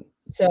 Okay.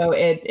 So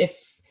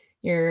if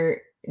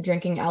you're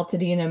drinking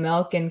Altadena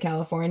milk in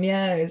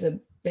California, there's a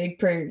big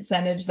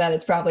percentage that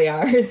it's probably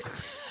ours.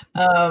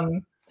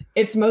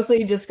 It's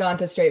mostly just gone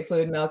to straight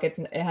fluid milk. It's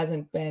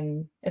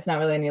not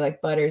really any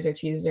like butters or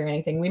cheeses or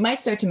anything. We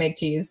might start to make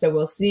cheese, so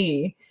we'll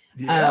see.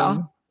 Yeah.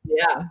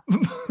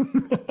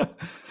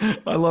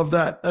 I love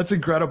that. That's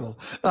incredible.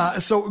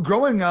 So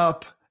growing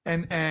up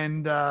and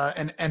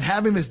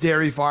having this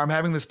dairy farm,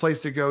 having this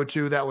place to go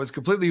to that was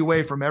completely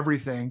away from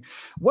everything.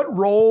 What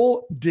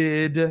role,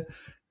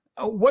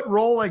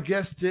 I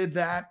guess, did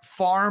that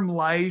farm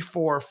life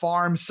or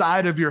farm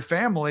side of your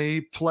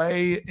family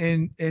play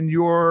in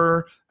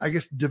your, I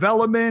guess,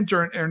 development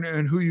or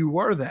in who you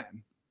were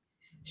then?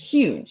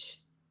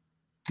 Huge.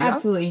 Yeah?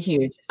 Absolutely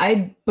huge.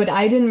 But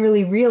I didn't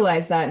really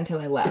realize that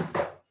until I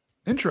left.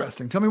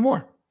 Interesting. Tell me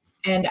more.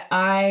 And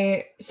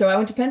I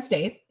went to Penn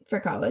State for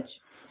college.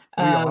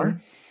 We are.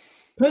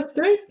 Penn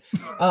State?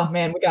 Oh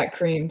man, we got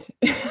creamed.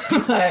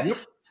 And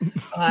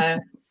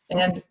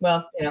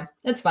well,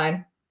 that's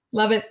fine.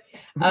 Love it.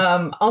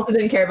 Also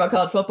didn't care about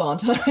college football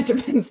until I went to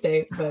Penn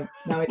State, but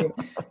now I do.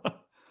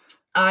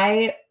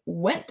 I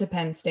went to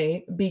Penn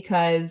State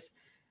because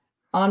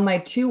on my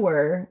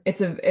tour, it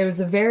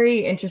was a very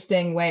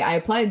interesting way. I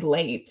applied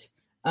late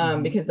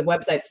because the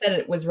website said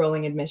it was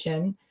rolling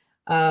admission,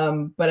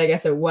 but I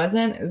guess it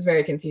wasn't. I was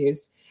very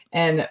confused.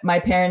 And my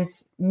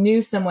parents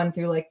knew someone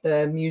through like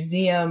the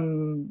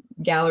museum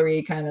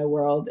gallery kind of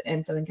world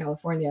in Southern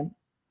California,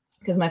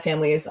 because my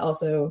family is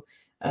also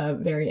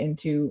very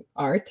into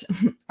art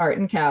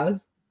and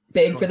cows,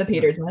 big for the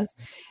Petersmas.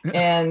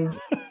 And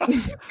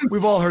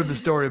we've all heard the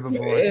story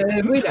before.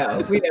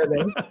 we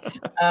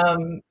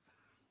know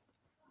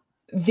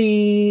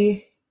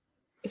this.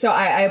 So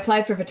I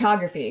applied for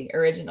photography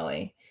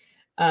originally,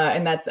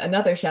 and that's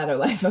another shadow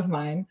life of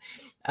mine.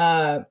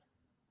 And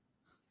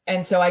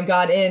so I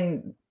got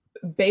in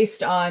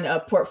based on a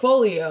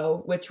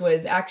portfolio, which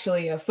was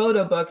actually a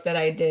photo book that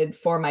I did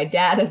for my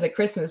dad as a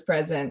Christmas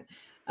present,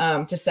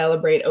 to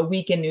celebrate a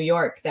week in New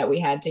York that we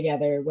had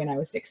together when I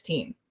was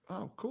 16.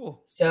 Oh,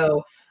 cool.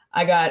 So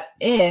I got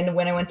in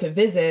when I went to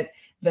visit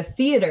the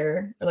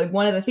theater, or like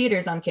one of the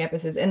theaters on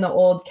campus is in the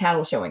old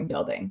cattle showing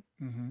building.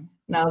 Mm-hmm.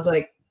 And I was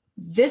like,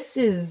 this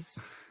is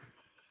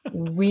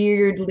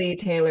weirdly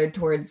tailored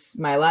towards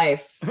my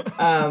life.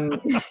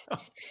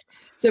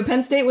 So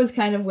Penn State was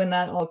kind of when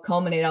that all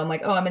culminated. I'm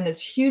like, oh, I'm in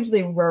this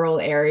hugely rural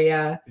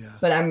area,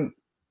 but I'm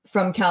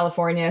from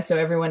California, so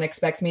everyone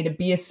expects me to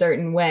be a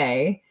certain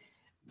way.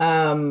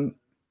 And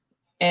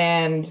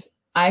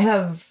I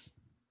have,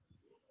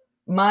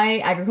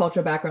 my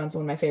agricultural background is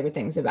one of my favorite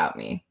things about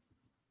me,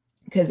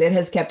 because it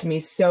has kept me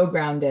so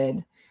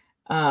grounded,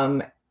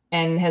 and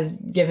has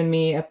given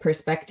me a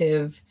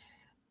perspective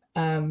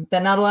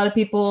that not a lot of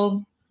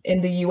people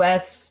in the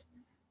US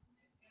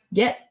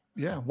get.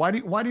 Yeah. Why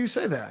do you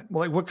say that?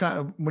 Well, like what kind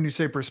of, when you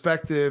say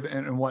perspective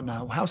and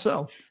whatnot, how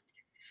so?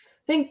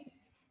 I think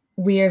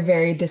we are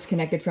very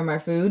disconnected from our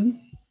food,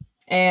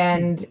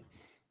 and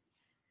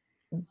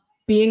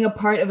being a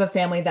part of a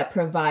family that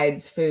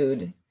provides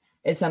food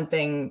is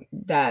something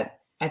that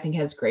I think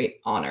has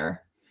great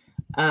honor.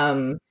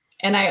 And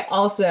I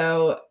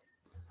also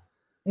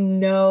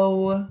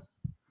know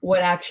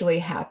what actually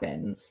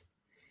happens.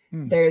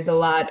 There's a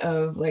lot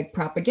of like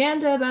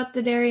propaganda about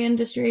the dairy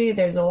industry.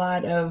 There's a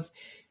lot of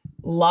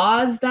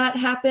laws that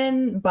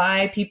happen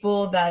by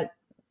people that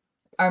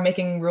are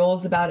making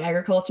rules about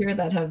agriculture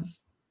that have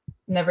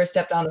never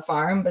stepped on a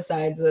farm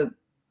besides a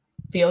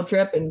field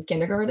trip in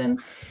kindergarten.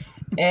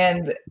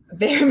 And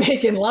they're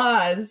making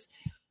laws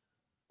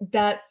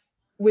that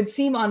would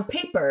seem on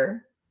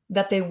paper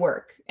that they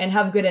work and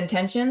have good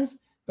intentions,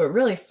 but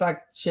really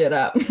fuck shit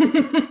up.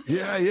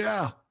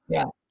 Yeah.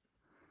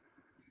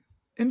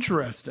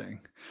 Interesting.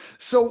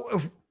 So,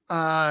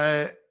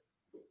 that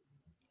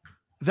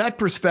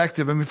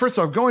perspective, I mean, first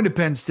of all, going to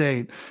Penn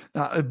State,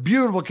 a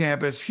beautiful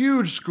campus,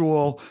 huge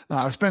school.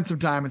 I spent some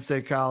time at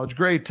State College,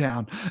 great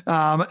town.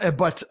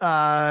 But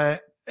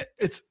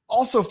it's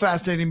also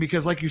fascinating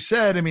because, like you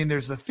said, I mean,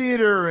 there's the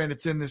theater and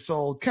it's in this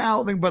old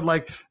cow thing, but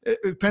like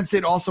Penn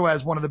State also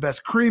has one of the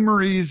best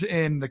creameries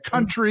in the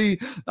country.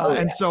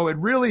 And so it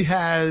really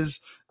has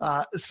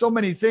so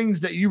many things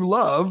that you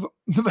love.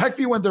 The fact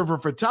that you went there for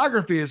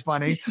photography is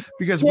funny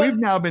because we've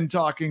now been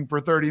talking for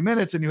 30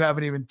 minutes and you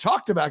haven't even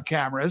talked about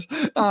cameras.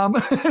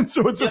 And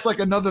so it's just like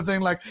another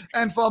thing like,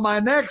 and for my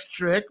next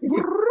trick,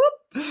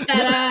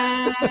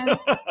 I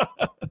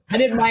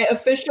did my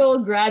official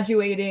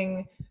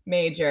graduating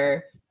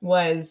major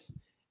was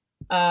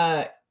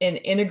in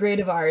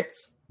integrative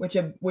arts, which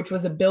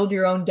was a build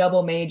your own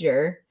double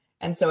major.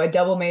 And so I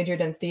double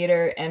majored in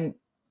theater and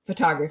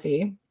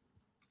photography.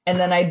 And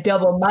then I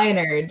double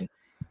minored.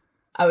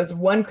 I was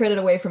one credit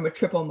away from a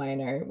triple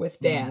minor with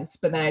dance,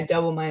 but then I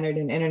double minored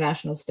in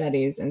international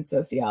studies and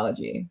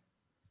sociology.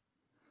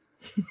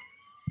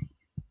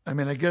 I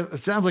mean, I guess it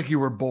sounds like you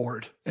were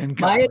bored in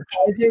college. My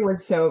advisor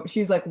was she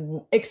was like,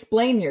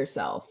 explain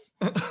yourself.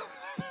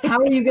 How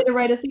are you going to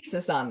write a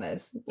thesis on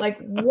this? Like,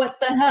 what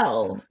the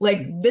hell?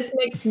 Like, this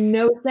makes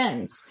no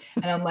sense.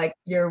 And I'm like,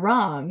 you're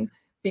wrong,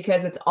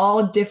 because it's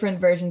all different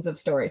versions of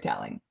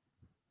storytelling.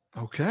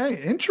 Okay,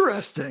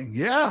 interesting.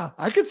 Yeah,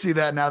 I could see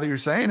that now that you're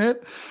saying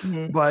it,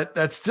 but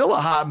that's still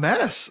a hot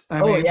mess.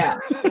 I mean, yeah,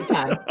 big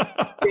time.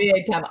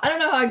 Big time. I don't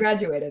know how I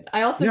graduated.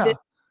 I also did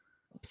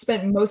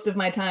spend most of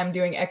my time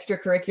doing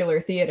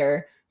extracurricular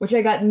theater, which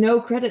I got no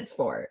credits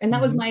for. And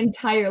that was my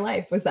entire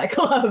life, was that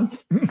club.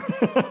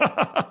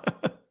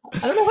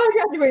 I don't know how I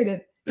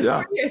graduated in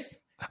 4 years.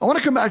 I want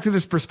to come back to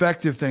this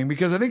perspective thing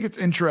because I think it's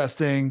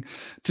interesting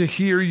to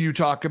hear you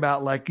talk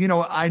about, like, you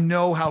know, I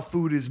know how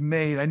food is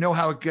made. I know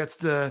how it gets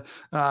to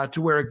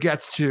where it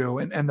gets to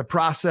and the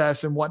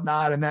process and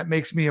whatnot. And that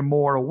makes me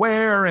more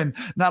aware. And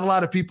not a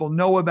lot of people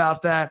know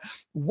about that.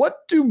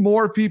 What do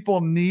more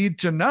people need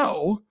to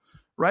know?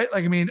 Right?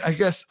 Like, I mean, I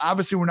guess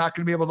obviously we're not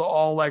going to be able to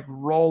all like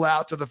roll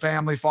out to the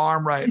family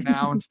farm right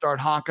now and start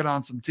honking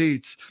on some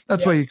teats.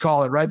 That's what you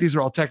call it, right? These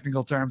are all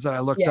technical terms that I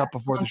looked up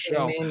before the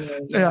show.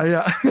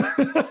 Yeah.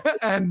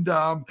 And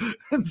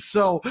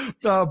so,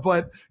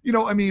 but you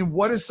know, I mean,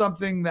 what is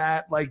something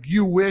that like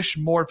you wish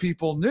more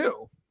people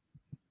knew?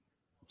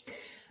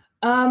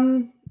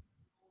 I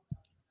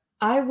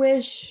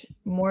wish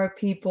more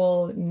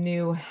people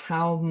knew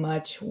how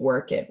much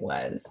work it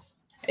was.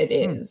 It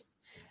is.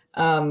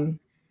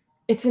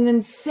 It's an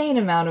insane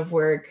amount of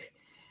work.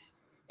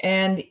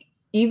 And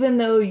even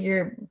though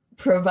you're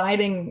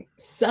providing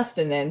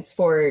sustenance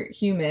for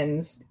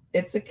humans,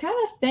 it's a kind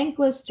of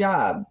thankless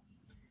job.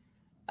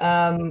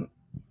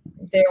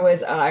 There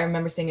was, I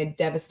remember seeing a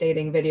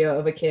devastating video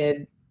of a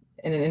kid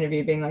in an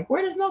interview being like,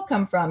 where does milk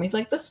come from? He's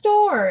like, the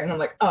store. And I'm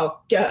like, oh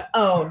no.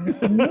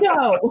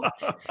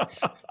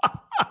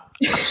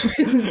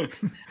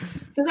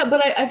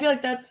 But I feel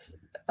like that's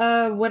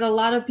what a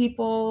lot of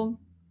people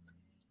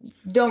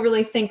don't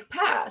really think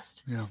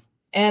past. Yeah.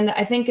 And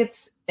I think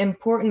it's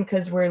important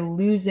because we're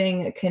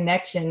losing a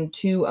connection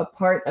to a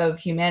part of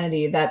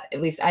humanity that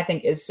at least I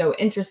think is so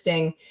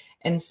interesting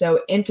and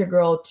so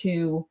integral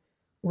to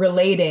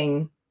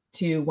relating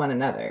to one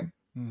another.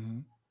 Mm-hmm.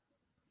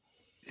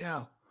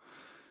 Yeah.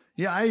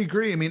 Yeah, I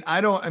agree. I mean,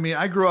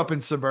 I grew up in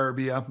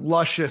suburbia,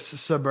 luscious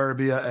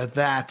suburbia at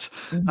that.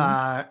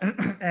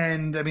 Mm-hmm.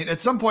 And I mean,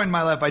 at some point in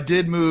my life, I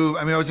did move.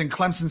 I mean, I was in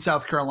Clemson,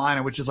 South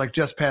Carolina, which is like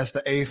just past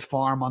the 8th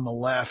farm on the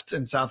left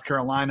in South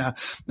Carolina.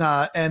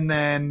 And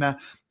then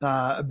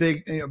a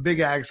big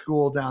ag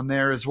school down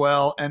there as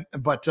well.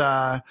 But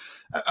I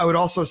would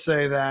also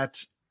say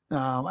that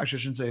actually, I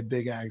shouldn't say a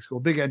big ag school,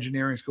 big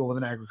engineering school with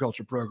an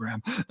agriculture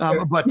program.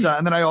 Sure. But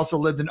and then I also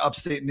lived in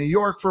upstate New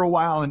York for a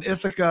while in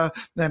Ithaca,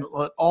 then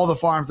all the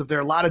farms up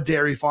there, a lot of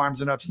dairy farms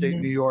in upstate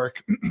New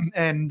York.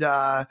 And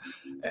I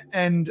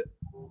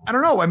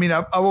don't know. I mean,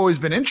 I've always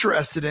been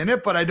interested in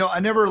it, but I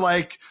never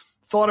like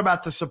thought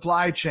about the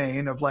supply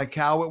chain of like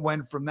how it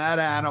went from that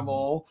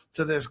animal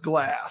to this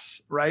glass,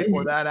 right?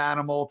 Or that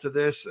animal to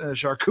this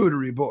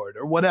charcuterie board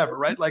or whatever,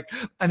 right? Like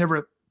I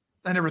never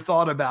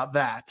thought about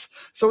that.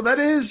 So that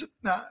is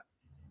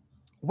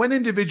when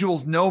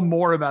individuals know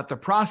more about the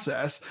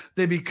process,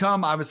 they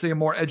become obviously a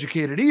more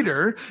educated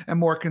eater and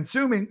more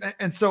consuming.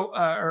 And so,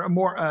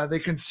 they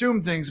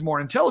consume things more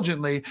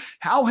intelligently.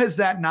 How has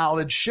that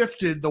knowledge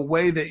shifted the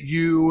way that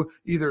you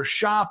either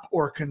shop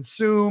or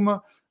consume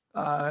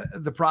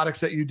the products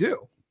that you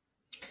do?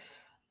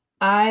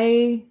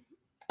 I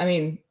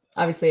mean,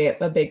 obviously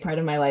a big part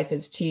of my life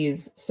is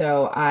cheese.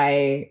 So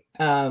I,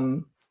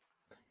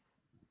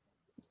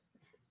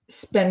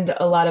 spend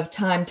a lot of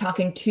time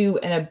talking to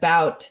and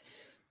about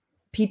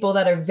people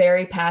that are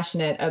very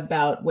passionate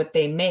about what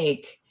they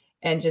make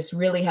and just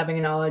really having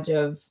a knowledge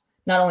of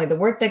not only the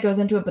work that goes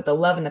into it, but the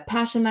love and the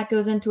passion that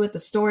goes into it, the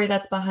story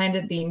that's behind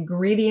it, the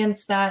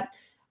ingredients that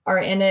are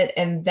in it.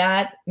 And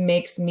that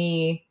makes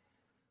me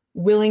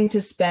willing to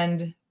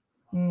spend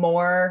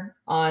more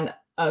on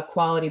a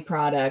quality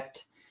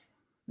product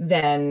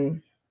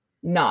than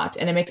not.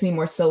 And it makes me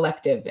more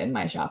selective in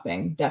my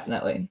shopping,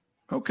 definitely.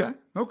 Okay.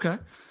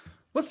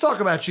 Let's talk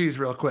about cheese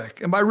real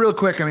quick. And by real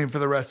quick, I mean for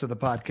the rest of the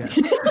podcast.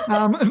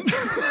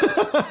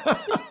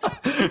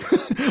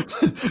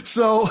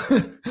 So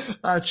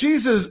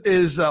cheese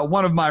is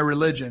one of my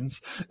religions,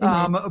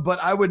 but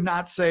I would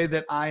not say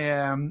that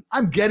I'm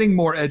getting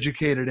more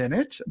educated in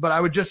it, but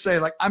I would just say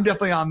like I'm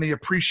definitely on the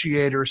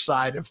appreciator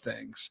side of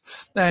things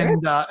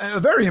and a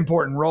very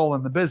important role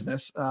in the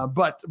business.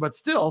 But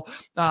still,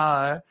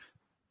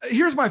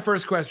 here's my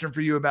first question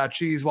for you about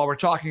cheese while we're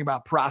talking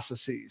about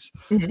processes.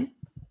 Mm-hmm.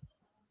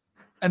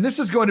 And this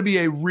is going to be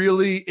a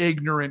really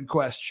ignorant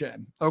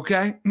question.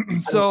 Okay.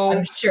 So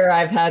I'm sure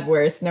I've had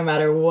worse no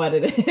matter what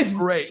it is.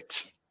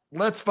 Great.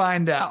 Let's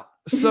find out.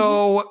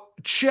 So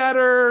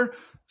cheddar,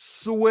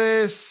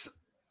 Swiss,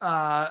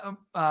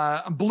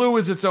 blue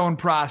is its own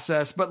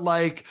process, but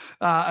like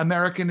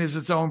American is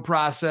its own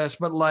process,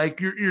 but like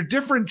your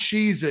different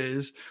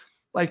cheeses,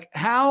 like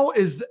how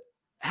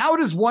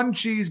does one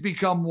cheese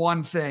become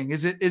one thing?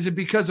 Is it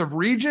because of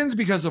regions,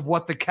 because of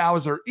what the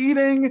cows are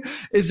eating?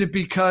 Is it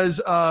because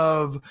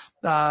of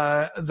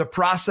the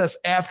process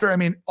after? I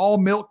mean, all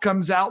milk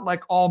comes out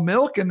like all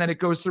milk, and then it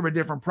goes through a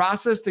different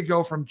process to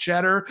go from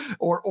cheddar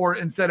or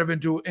instead of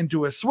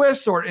into a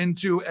Swiss or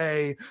into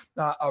a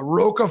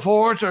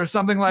Roquefort or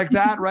something like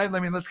that, right? I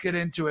mean, let's get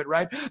into it,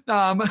 right?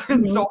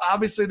 And so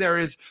obviously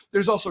there's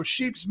also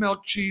sheep's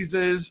milk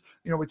cheeses.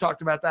 You know, we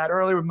talked about that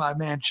earlier with my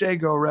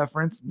Manchego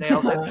reference.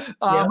 Nailed it.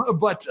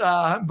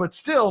 But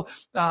still,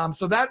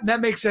 so that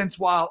makes sense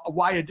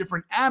why a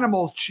different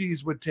animal's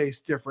cheese would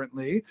taste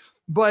differently.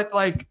 But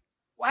like,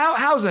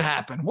 how's it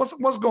happen? What's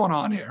going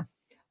on here?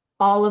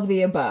 All of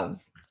the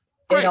above.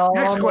 Great.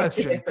 Next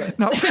question.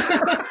 No.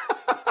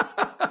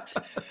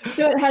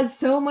 So it has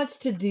so much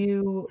to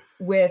do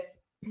with,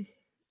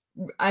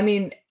 I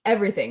mean,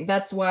 everything.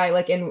 That's why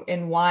like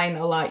in wine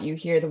a lot you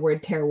hear the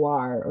word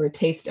terroir or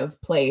taste of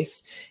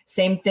place.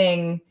 Same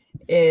thing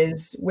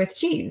is with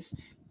cheese.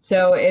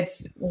 So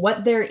it's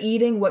what they're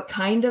eating, what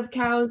kind of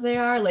cows they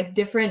are. Like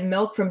different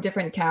milk from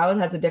different cows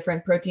has a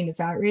different protein to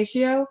fat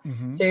ratio.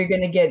 Mm-hmm. So you're going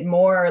to get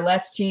more or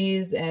less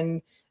cheese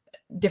and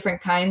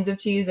different kinds of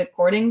cheese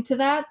according to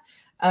that.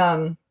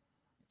 And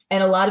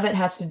a lot of it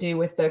has to do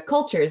with the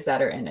cultures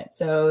that are in it.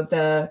 So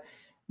I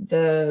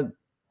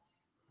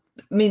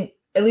mean,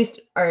 at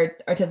least our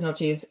artisanal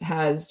cheese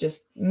has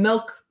just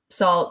milk,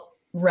 salt,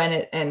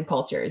 rennet, and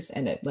cultures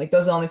in it. Like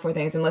those are the only 4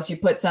 things, unless you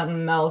put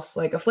something else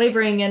like a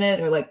flavoring in it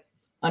or like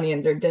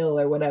onions or dill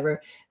or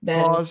whatever.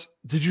 Then pause.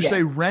 Did you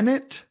say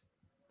rennet?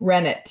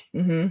 Rennet.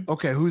 Mm-hmm.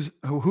 Okay, who's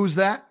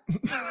that?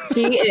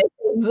 She is.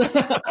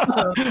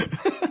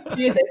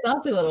 She is a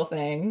saucy little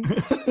thing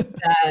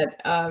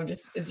that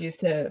just is used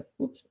to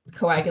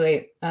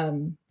coagulate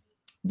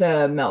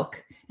the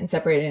milk and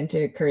separate it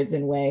into curds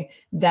and whey.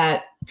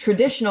 That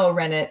traditional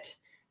rennet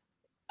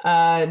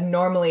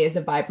normally is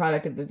a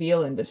byproduct of the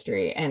veal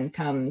industry and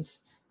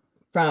comes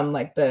from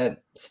like the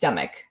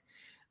stomach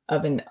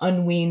of an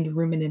unweaned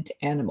ruminant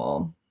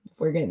animal. If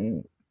we're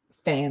getting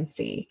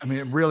fancy. I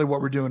mean, really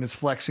what we're doing is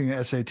flexing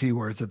SAT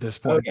words at this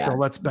point. Oh, yeah. So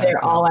let's back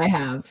They're up. all I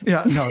have.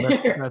 Yeah, no,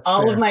 that's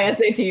all fair. of my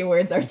SAT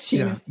words are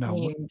cheese no.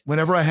 themed.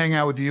 Whenever I hang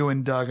out with you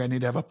and Doug, I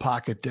need to have a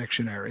pocket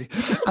dictionary.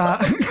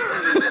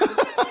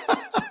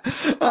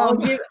 I'll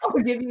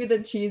give you the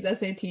cheese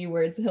SAT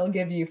words. He'll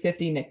give you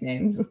 50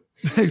 nicknames.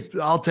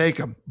 I'll take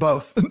them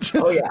both.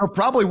 Oh, yeah. They'll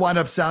probably wind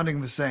up sounding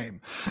the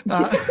same.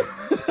 That's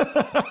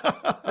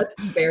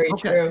very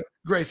true.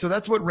 Great. So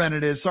that's what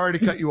rennet is. Sorry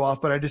to cut you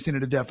off, but I just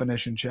needed a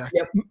definition check.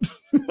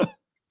 Yep.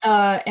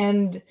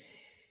 And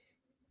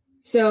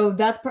so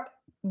that's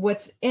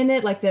what's in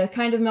it, like the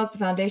kind of milk, the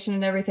foundation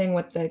and everything,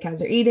 what the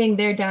cows are eating,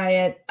 their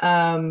diet,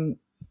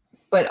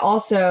 but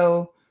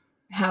also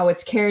how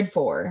it's cared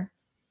for.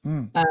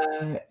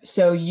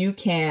 So you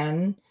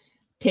can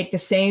take the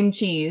same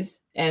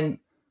cheese and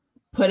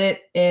put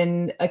it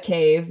in a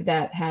cave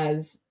that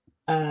has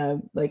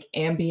like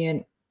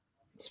ambient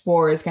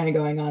spores kind of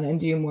going on and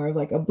do more of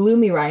like a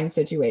bloomy rind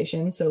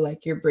situation. So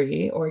like your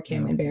brie or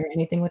camembert,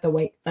 anything with a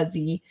white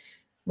fuzzy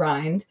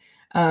rind.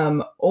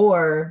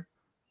 Or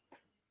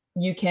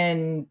you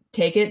can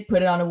take it,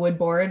 put it on a wood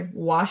board,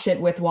 wash it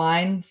with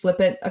wine,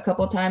 flip it a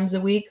couple times a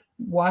week,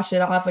 wash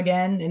it off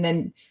again. And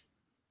then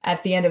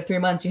at the end of 3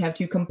 months, you have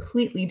 2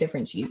 completely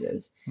different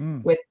cheeses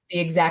with the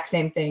exact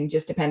same thing,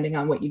 just depending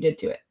on what you did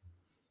to it.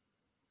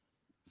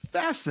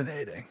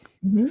 Fascinating.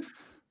 Mm-hmm.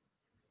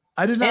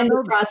 I did not know. And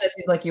the process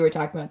is like you were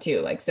talking about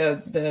too. Like,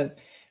 so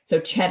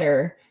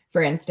cheddar,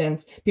 for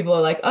instance, people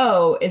are like,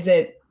 oh, is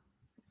it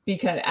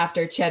because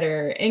after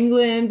cheddar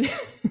England?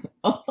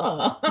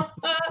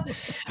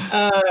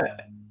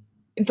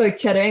 Like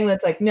cheddar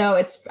England's like, no,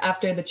 it's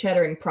after the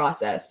cheddaring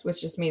process,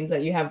 which just means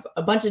that you have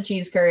a bunch of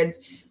cheese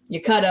curds,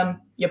 you cut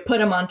them, you put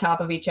them on top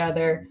of each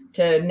other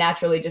to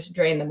naturally just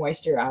drain the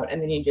moisture out.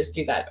 And then you just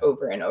do that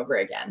over and over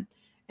again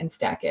and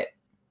stack it.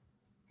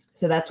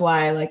 So that's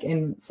why, like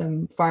in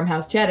some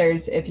farmhouse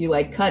cheddars, if you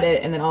like cut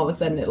it and then all of a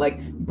sudden it like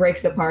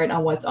breaks apart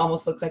on what's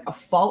almost looks like a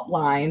fault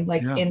line,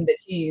 like in the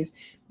cheese,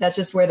 that's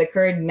just where the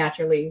curd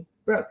naturally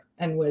broke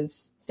and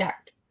was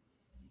stacked.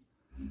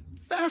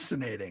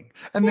 Fascinating.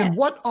 And then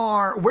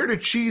where do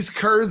cheese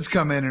curds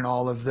come in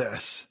all of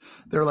this?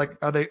 They're like,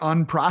 are they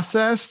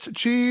unprocessed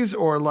cheese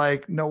or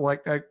like, no,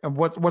 like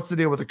what's the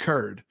deal with the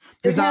curd?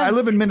 Because I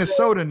live in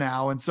Minnesota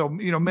now. And so,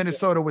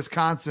 Minnesota,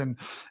 Wisconsin,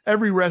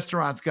 every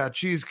restaurant's got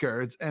cheese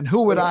curds. And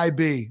who would I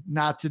be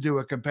not to do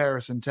a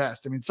comparison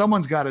test? I mean,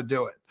 someone's got to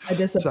do it. A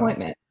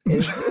disappointment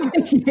is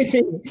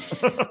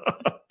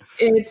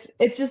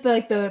it's just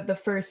like the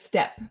first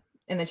step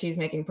in the cheese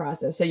making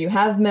process. So you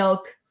have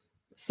milk,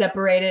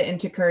 separate it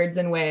into curds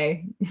and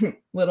whey.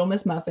 Little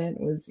Miss Muffet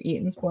was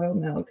eating spoiled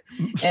milk.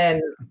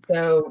 And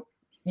so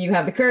you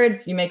have the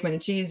curds, you make them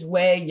into cheese,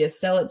 whey, you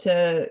sell it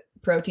to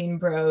protein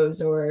bros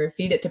or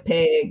feed it to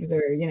pigs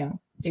or,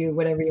 do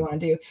whatever you want to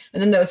do.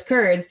 And then those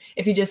curds,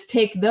 if you just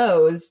take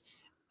those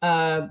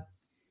are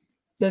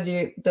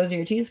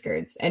your cheese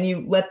curds and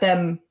you let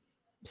them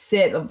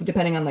sit,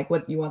 depending on like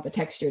what you want the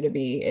texture to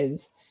be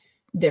is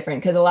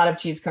different. Cause a lot of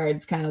cheese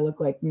curds kind of look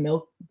like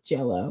milk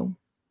jello.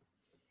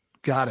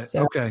 Got it.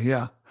 So, okay.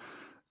 Yeah.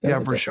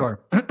 Yeah, for sure.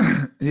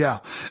 Yeah.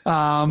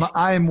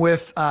 I'm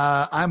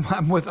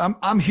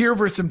here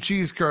for some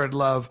cheese curd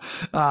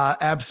love.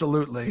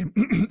 Absolutely.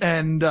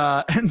 And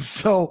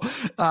so,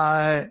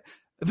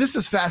 this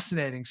is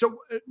fascinating. So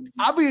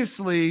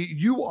obviously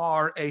you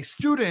are a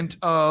student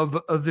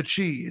of the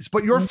cheese,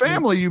 but your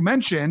family, you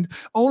mentioned,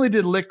 only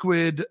did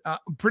liquid,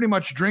 pretty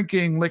much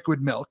drinking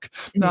liquid milk.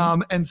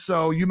 And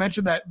so you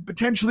mentioned that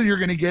potentially you're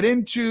going to get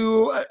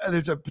into,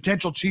 there's a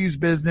potential cheese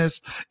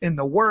business in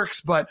the works,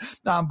 but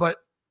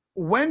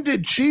when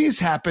did cheese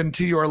happen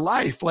to your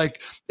life? Like,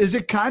 is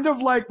it kind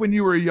of like when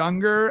you were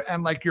younger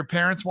and like your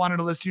parents wanted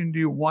to listen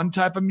to one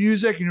type of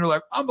music and you're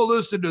like, I'm gonna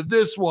listen to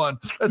this one.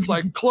 It's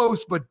like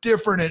close, but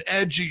different and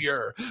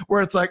edgier,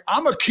 where it's like,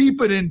 I'm gonna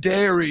keep it in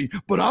dairy,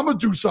 but I'm gonna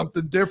do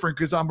something different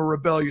because I'm a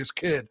rebellious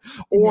kid.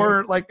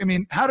 Or like, I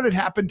mean, how did it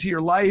happen to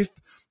your life?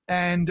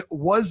 And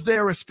was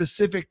there a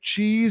specific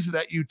cheese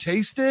that you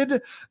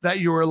tasted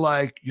that you were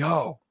like,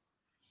 yo,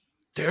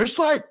 there's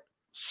like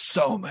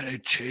so many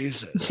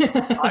cheeses.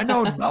 I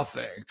know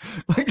nothing.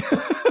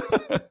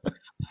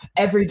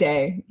 Every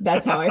day,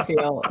 that's how I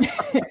feel.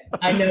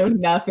 I know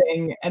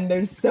nothing, and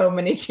there's so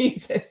many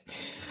cheeses.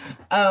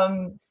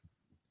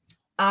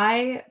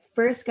 I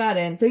first got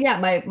in. So yeah,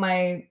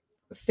 my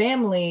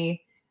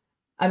family.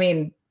 I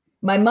mean,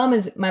 my mom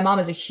is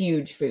a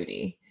huge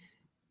foodie.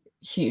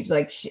 Huge.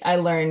 Like I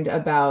learned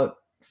about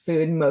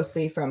food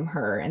mostly from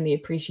her and the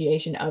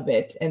appreciation of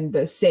it and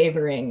the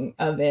savoring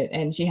of it.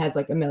 And she has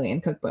like a million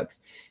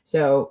cookbooks.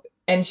 So,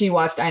 and she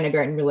watched Ina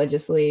Garten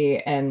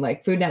religiously and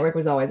like Food Network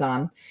was always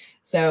on.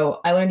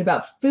 So I learned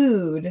about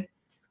food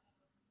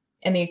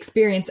and the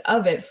experience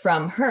of it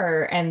from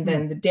her. And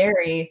then the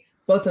dairy,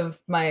 both of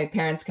my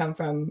parents come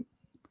from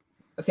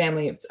a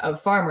family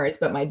of farmers,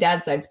 but my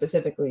dad's side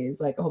specifically is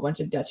like a whole bunch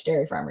of Dutch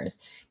dairy farmers.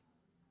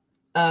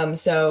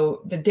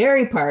 So the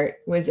dairy part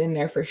was in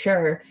there for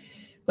sure.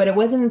 But it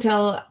wasn't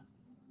until,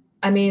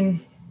 I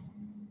mean,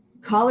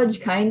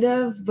 college kind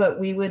of, but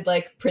we would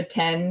like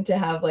pretend to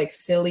have like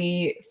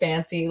silly,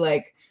 fancy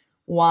like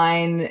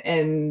wine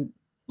and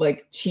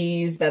like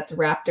cheese that's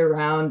wrapped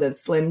around a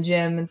Slim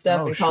Jim and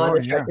stuff, and call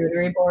it a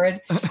charcuterie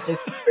board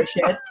just for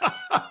shits.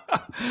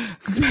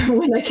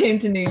 When I came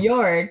to New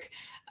York,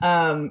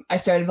 I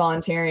started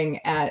volunteering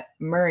at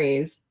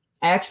Murray's.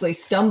 I actually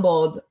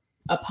stumbled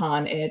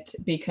upon it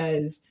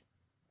because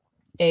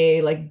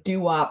a like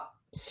doo-wop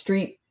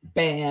street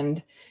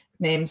band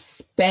named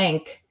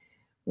Spank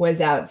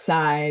was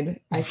outside.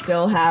 I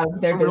still have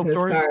their business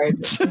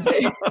card.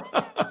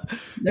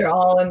 They're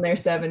all in their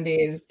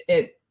 70s.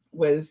 It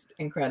was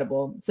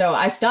incredible. So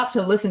I stopped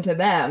to listen to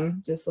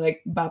them, just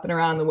like bopping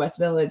around the West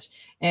Village.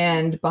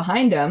 And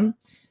behind them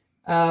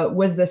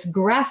was this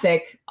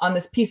graphic on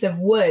this piece of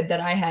wood that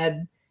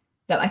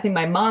I think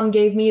my mom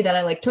gave me, that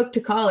I like took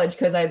to college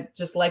because I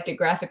just liked it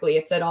graphically.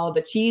 It said all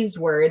the cheese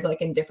words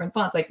like in different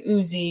fonts, like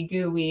oozy,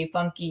 gooey,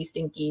 funky,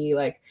 stinky,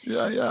 like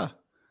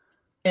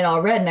in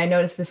all red. And I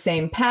noticed the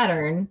same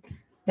pattern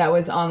that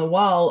was on the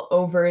wall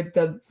over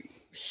the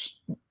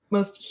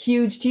most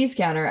huge cheese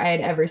counter I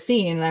had ever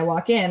seen. And I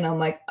walk in and I'm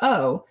like,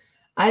 oh,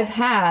 I've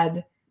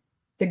had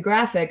the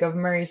graphic of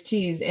Murray's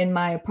Cheese in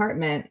my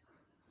apartment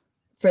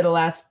for the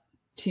last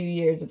 2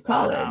 years of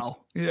college. Wow.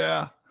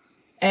 Yeah.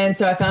 And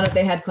so I found out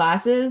they had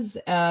classes,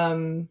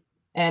 and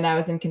I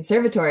was in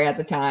conservatory at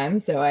the time,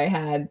 so I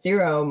had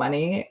zero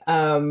money.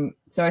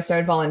 So I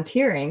started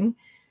volunteering,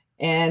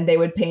 and they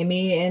would pay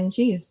me in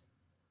cheese.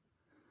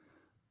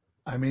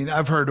 I mean,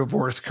 I've heard of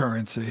worse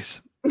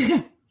currencies.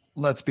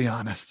 Let's be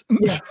honest.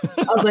 Yeah.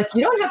 I was like,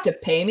 you don't have to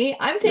pay me.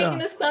 I'm taking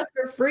this class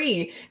for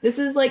free. This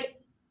is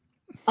like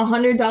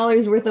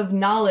 $100 worth of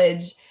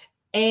knowledge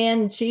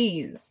and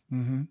cheese.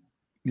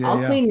 Mm-hmm.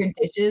 I'll clean your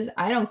dishes.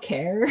 I don't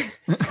care.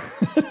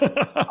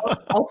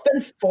 I'll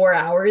spend 4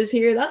 hours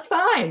here. That's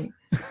fine.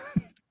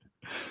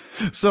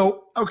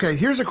 So, okay,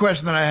 here's a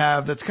question that I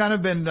have that's kind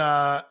of been,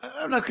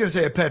 I'm not going to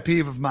say a pet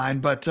peeve of mine,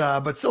 but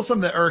still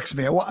something that irks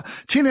me.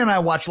 Tina and I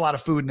watch a lot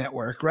of Food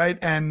Network, right?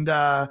 And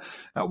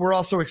we're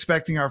also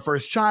expecting our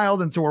first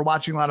child. And so we're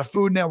watching a lot of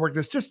Food Network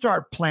that's just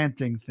start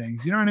planting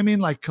things. You know what I mean?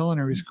 Like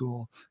culinary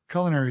school,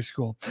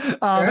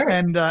 Sure.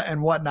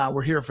 and whatnot.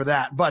 We're here for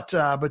that.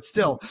 But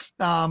still,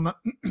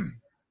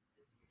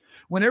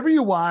 whenever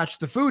you watch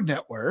the Food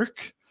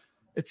Network,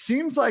 it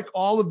seems like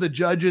all of the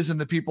judges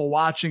and the people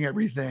watching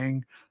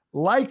everything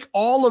like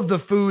all of the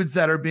foods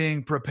that are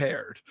being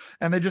prepared.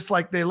 And they just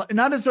like, they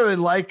not necessarily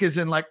like as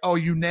in like, oh,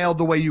 you nailed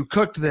the way you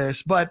cooked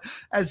this, but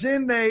as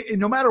in they,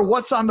 no matter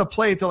what's on the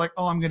plate, they're like,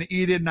 oh, I'm going to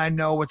eat it and I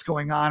know what's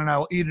going on and I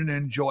will eat it and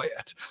enjoy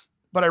it.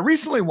 But I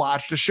recently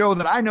watched a show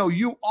that I know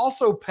you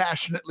also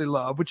passionately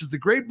love, which is the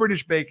Great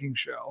British Baking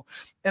Show.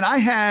 And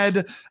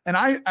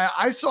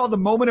I saw the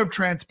moment of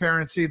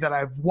transparency that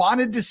I've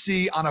wanted to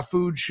see on a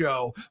food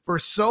show for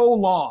so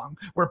long,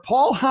 where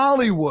Paul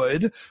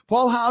Hollywood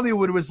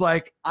was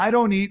like, I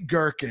don't eat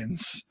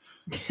gherkins.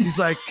 He's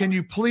like, can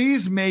you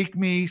please make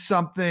me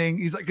something?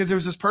 He's like, because there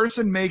was this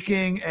person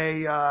making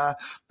it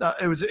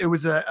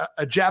was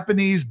a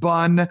Japanese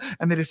bun,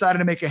 and they decided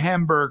to make a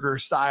hamburger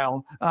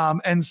style.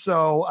 And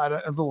so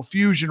a little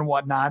fusion and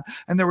whatnot,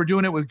 and they were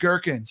doing it with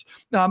gherkins.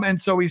 And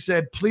so he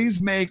said,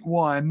 please make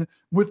one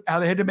with,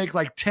 they had to make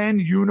like 10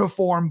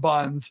 uniform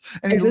buns.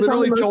 And he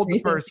literally told the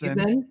person,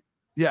 season?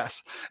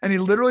 Yes. And he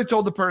literally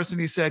told the person,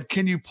 he said,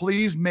 can you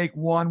please make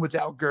one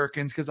without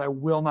gherkins? Because I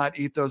will not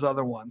eat those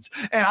other ones.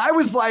 And I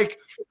was like,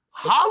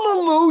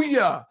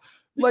 hallelujah.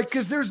 Like,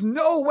 because there's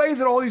no way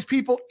that all these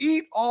people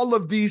eat all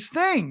of these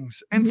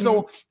things. And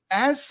so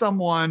as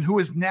someone who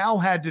has now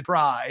had to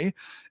try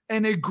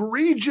an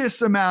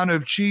egregious amount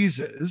of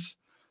cheeses,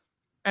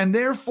 and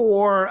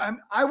therefore,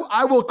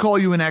 I will call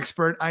you an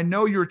expert. I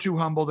know you're too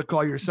humble to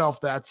call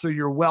yourself that, so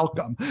you're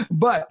welcome.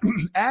 But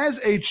as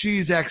a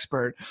cheese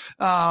expert,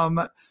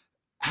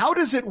 how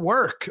does it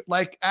work?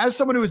 Like, as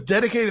someone who is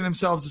dedicating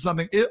themselves to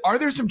something, are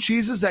there some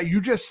cheeses that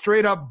you just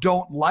straight up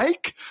don't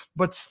like,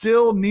 but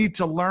still need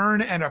to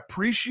learn and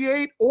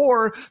appreciate?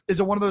 Or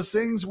is it one of those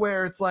things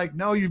where it's like,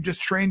 no, you've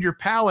just trained your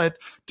palate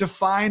to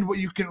find what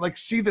you can, like,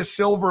 see the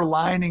silver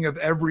lining of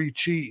every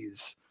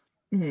cheese?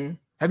 Mm-hmm.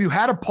 Have you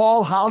had a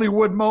Paul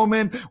Hollywood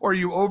moment, or are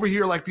you over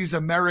here like these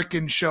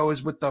American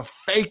shows with the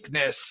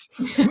fakeness?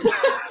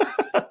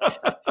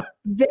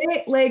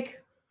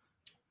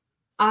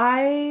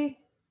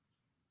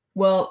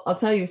 I'll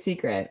tell you a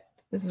secret.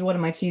 This is one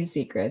of my cheese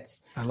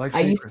secrets. I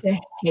used to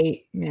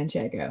hate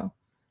Manchego.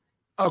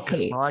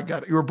 Okay, well, I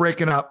got it. You were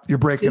breaking up. You're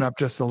breaking up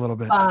just a little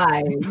bit.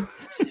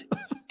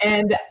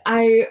 And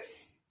I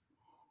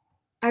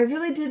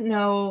really didn't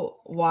know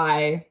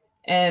why.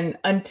 And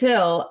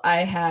until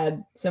I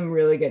had some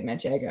really good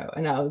Manchego,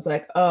 and I was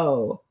like,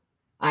 oh,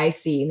 I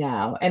see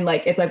now. And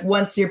like, it's like,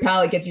 once your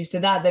palate gets used to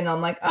that, then I'm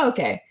like, oh,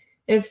 okay,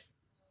 if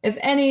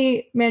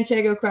any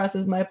Manchego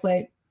crosses my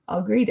plate,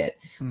 I'll greet it.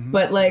 Mm-hmm.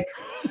 But like,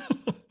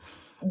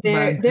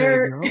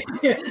 they're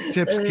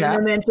tips cap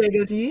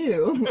Manchego to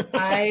you.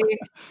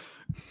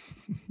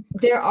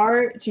 There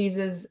are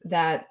cheeses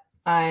that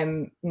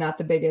I'm not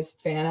the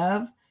biggest fan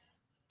of.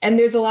 And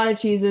there's a lot of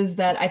cheeses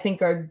that I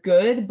think are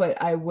good, but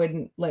I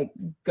wouldn't like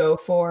go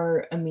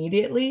for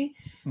immediately.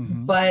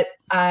 Mm-hmm. But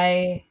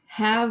I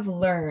have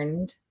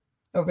learned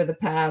over the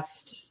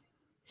past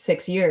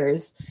 6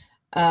 years,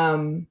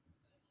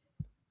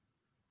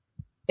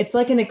 it's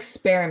like an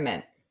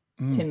experiment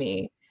to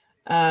me.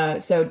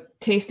 So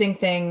tasting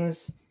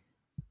things,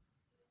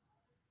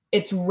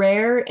 it's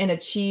rare in a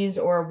cheese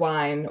or a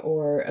wine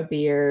or a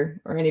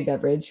beer or any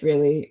beverage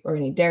really, or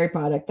any dairy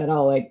product that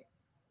I'll like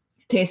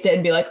taste it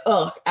and be like,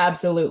 oh,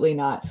 absolutely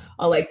not.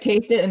 I'll like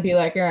taste it and be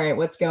like, all right,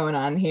 what's going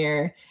on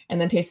here? And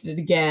then taste it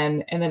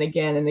again and then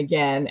again and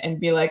again and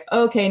be like,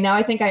 okay, now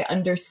I think I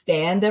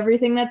understand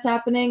everything that's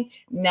happening.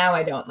 Now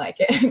I don't like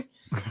it.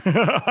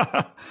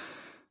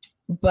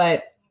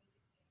 But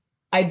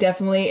I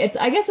definitely,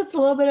 I guess it's a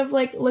little bit of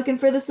like looking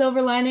for the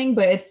silver lining,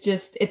 but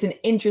it's an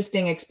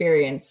interesting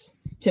experience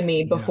to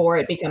me before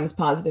it becomes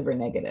positive or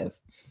negative.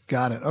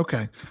 Got it.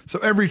 Okay. So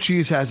every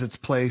cheese has its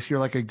place. You're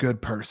like a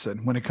good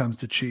person when it comes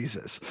to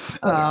cheeses.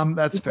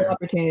 That's Equal fair.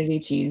 Opportunity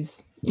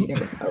cheese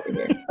eater over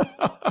here.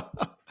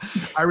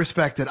 I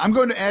respect it. I'm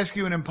going to ask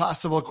you an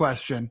impossible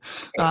question,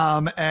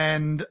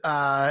 and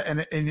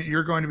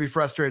you're going to be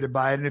frustrated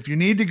by it. And if you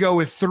need to go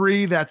with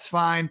 3, that's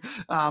fine.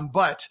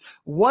 But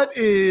what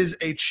is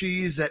a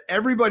cheese that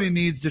everybody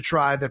needs to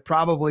try that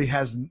probably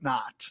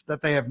that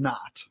they have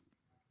not?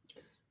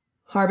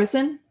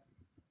 Harbison,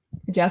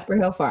 Jasper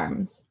Hill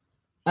Farms.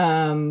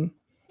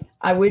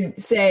 I would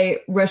say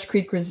Rush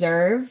Creek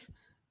Reserve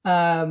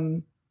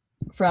from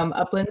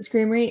Uplands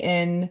Creamery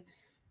in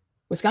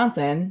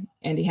Wisconsin.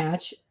 Andy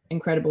Hatch,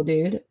 incredible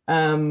dude,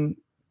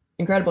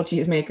 incredible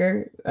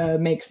cheesemaker,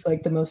 makes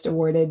like the most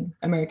awarded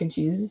American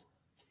cheese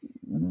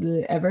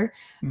ever.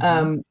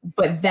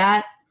 But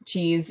that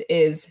cheese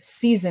is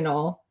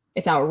seasonal.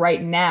 It's out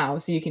right now,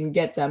 so you can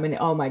get some. And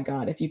oh my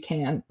God, if you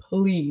can,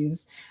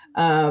 please.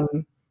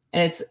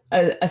 And it's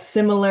a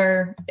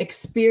similar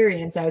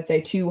experience, I would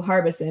say, to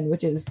Harbison,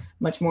 which is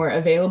much more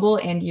available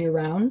and year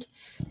round.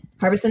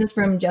 Harbison is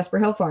from Jasper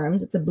Hill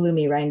Farms. It's a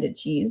bloomy rinded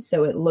cheese,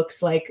 so it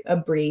looks like a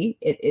brie.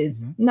 It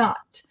is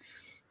not.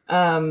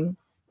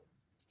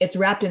 It's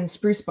wrapped in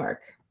spruce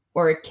bark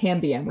or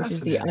cambium, which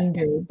is the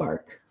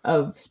underbark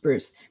of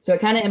spruce. So it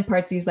kind of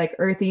imparts these like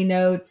earthy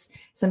notes.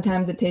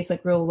 Sometimes it tastes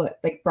like real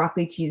like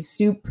broccoli cheese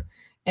soup,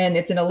 and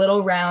it's in a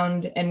little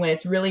round. And when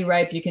it's really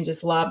ripe, you can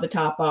just lob the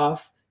top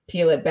off,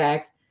 peel it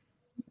back,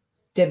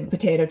 dip a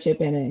potato chip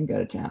in it, and go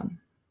to town.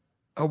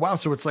 Oh, wow.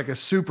 So it's like a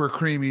super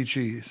creamy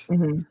cheese.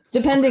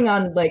 Depending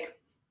on like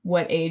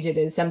what age it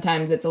is.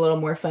 Sometimes it's a little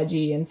more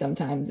fudgy and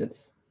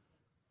sometimes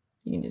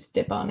you can just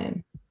dip on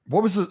in.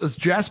 What was it's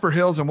Jasper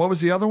Hills and what was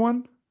the other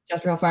one?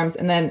 Jasper Hill Farms.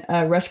 And then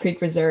Rush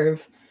Creek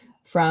Reserve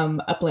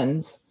from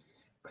Uplands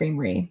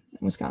Creamery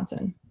in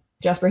Wisconsin.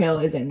 Jasper Hill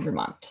is in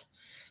Vermont.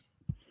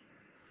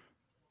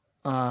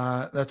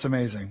 That's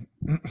amazing.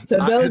 So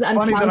those it's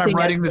funny that I'm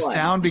writing this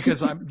down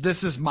because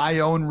this is my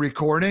own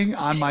recording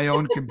on my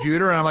own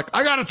computer, and I'm like,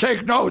 I gotta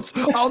take notes.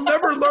 I'll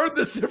never learn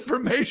this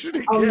information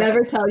again. I'll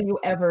never tell you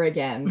ever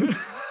again.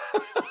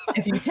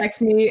 If you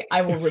text me,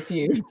 I will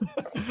refuse.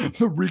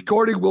 The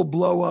recording will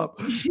blow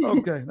up.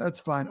 Okay, that's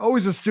fine.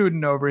 Always a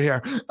student over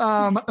here.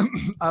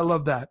 I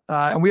love that.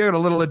 And we got a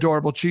little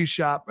adorable cheese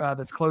shop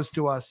that's close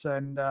to us,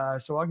 and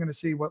so I'm going to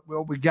see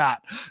what we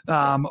got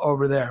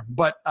over there.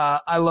 But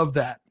I love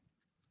that.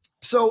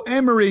 So,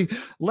 Anne-Marie,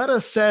 let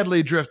us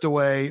sadly drift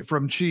away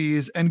from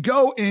cheese and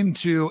go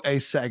into a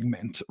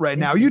segment right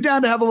now. Are you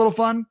down to have a little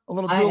fun? A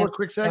little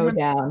quick segment?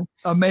 Down.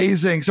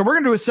 Amazing. So we're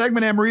going to do a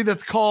segment, Anne-Marie,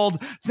 that's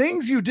called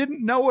Things You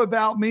Didn't Know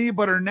About Me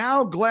But Are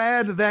Now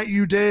Glad That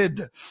You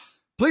Did.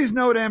 Please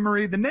note,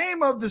 Anne-Marie, the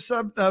name of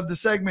the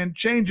segment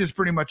changes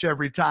pretty much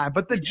every time,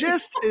 but the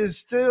gist is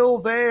still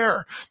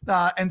there.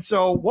 And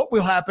so what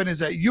will happen is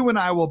that you and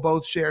I will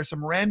both share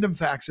some random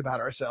facts about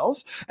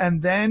ourselves,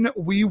 and then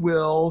we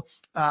will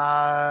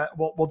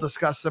we'll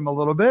discuss them a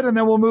little bit, and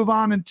then we'll move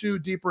on into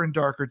deeper and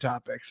darker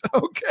topics.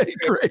 Okay,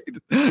 great.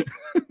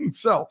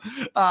 So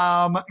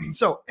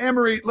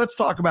Anne-Marie, let's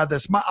talk about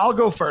this. I'll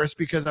go first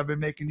because I've been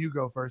making you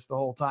go first the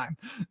whole time,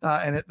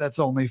 and that's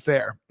only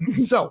fair.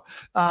 So,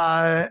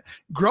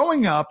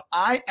 growing up,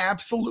 I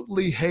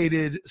absolutely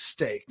hated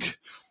steak.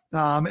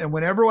 And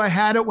whenever I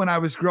had it when I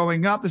was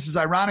growing up, this is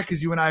ironic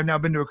because you and I have now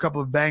been to a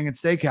couple of banging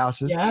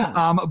steakhouses.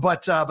 Yeah.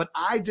 But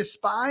I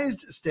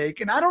despised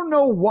steak, and I don't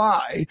know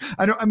why.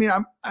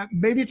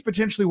 Maybe it's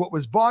potentially what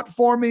was bought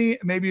for me.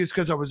 Maybe it's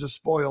because I was a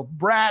spoiled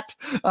brat.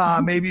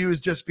 Maybe it was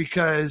just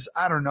because,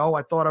 I don't know,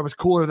 I thought I was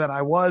cooler than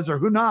I was, or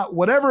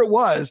whatever it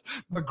was.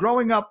 But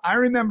growing up, I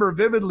remember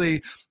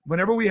vividly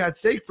whenever we had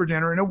steak for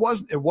dinner, and it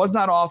was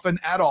not often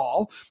at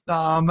all.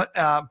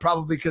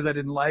 Probably because I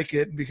didn't like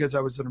it and because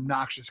I was an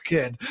obnoxious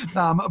kid.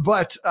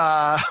 But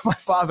my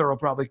father will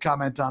probably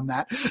comment on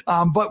that.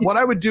 But what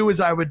I would do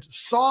is I would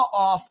saw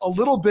off a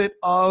little bit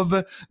of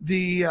the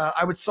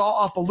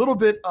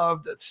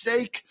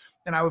steak,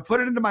 and I would put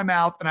it into my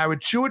mouth, and I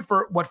would chew it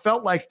for what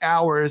felt like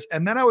hours.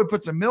 And then I would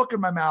put some milk in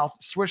my mouth,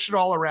 swish it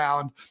all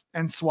around,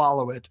 and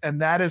swallow it. And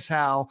that is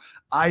how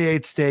I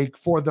ate steak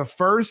for the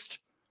first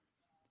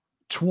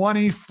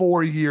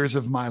 24 years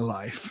of my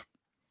life.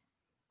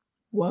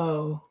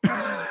 Whoa.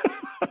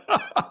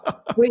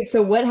 Wait,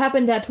 so what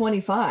happened at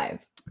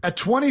 25? At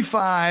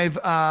 25,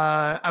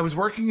 I was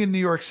working in New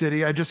York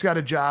City. I just got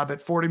a job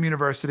at Fordham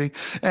University,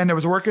 and I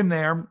was working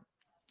there.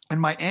 And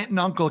my aunt and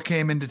uncle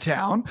came into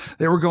town.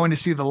 They were going to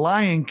see The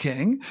Lion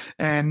King,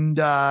 and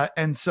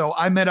so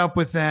I met up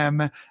with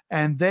them.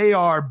 And they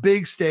are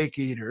big steak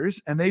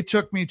eaters, and they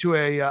took me to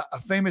a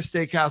famous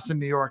steakhouse in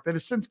New York that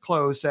has since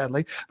closed,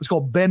 sadly. It was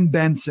called Ben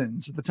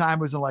Benson's. At the time,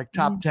 it was in like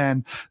top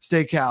 10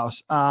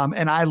 steakhouse,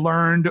 and I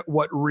learned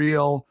what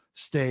real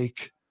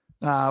steak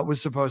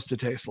was supposed to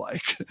taste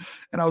like.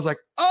 And I was like,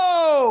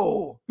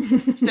 oh,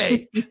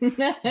 steak.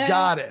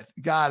 Got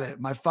it.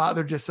 My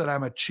father just said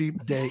I'm a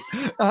cheap date.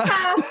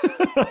 I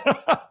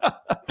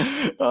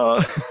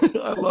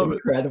love it.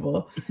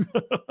 Incredible.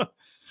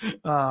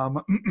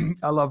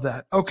 I love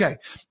that. Okay.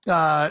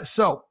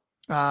 So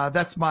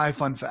that's my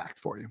fun fact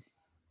for you.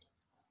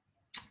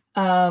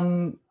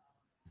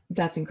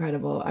 That's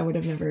incredible. I would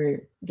have never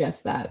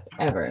guessed that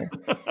ever.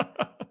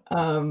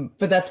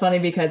 But that's funny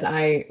because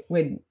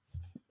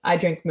I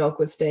drink milk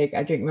with steak.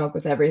 I drink milk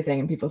with everything,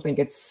 and people think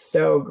it's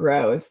so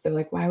gross. They're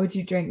like, "Why would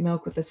you drink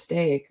milk with a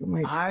steak?" I'm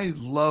like, I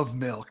love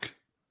milk.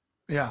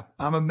 Yeah,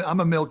 I'm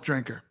a milk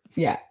drinker.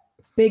 Yeah,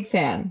 big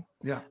fan.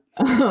 Yeah.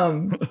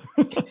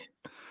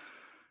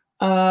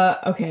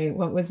 Okay,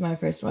 what was my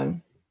first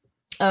one?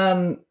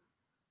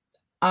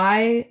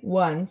 I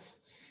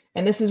once,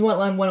 and this is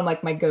one of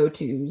like my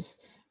go-tos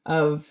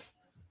of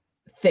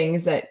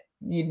things that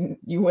you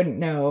wouldn't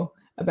know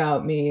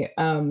about me.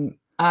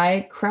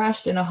 I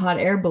crashed in a hot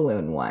air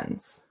balloon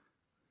once.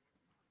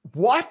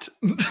 What?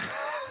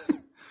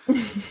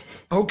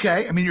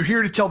 Okay. I mean, you're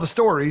here to tell the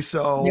story.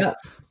 So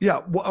yeah.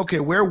 Okay.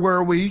 Where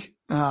were we?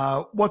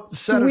 What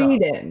set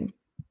Sweden. It up?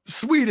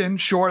 Sweden.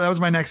 Sure. That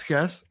was my next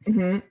guess.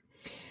 Mm-hmm.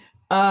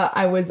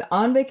 I was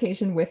on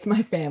vacation with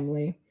my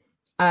family.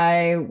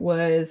 I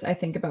was, I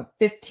think, about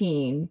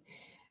 15.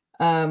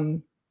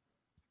 And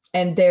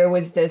there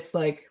was this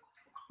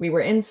we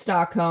were in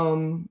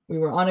Stockholm, we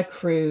were on a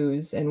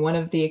cruise, and one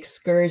of the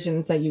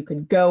excursions that you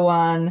could go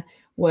on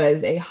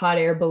was a hot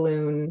air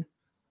balloon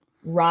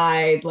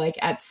ride,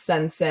 at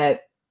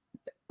sunset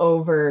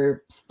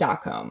over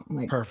Stockholm.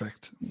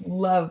 Perfect.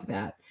 Love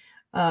that.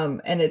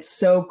 And it's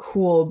so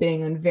cool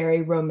being in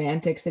very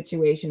romantic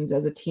situations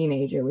as a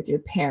teenager with your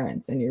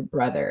parents and your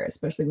brother,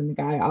 especially when the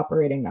guy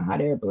operating the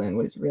hot air balloon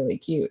was really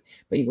cute,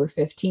 but you were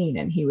 15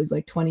 and he was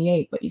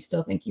 28, but you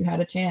still think you had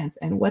a chance.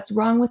 And what's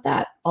wrong with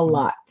that? A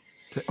lot.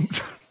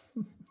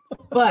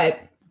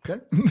 But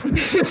okay.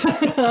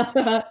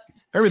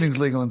 Everything's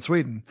legal in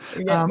Sweden.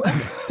 Yeah.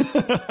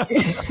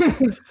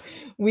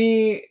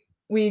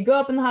 We go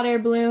up in the hot air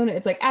balloon.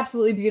 It's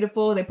absolutely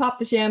beautiful. They pop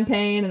the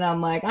champagne, and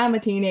I'm like, I'm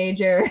a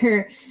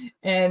teenager.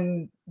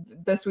 And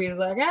the Swede was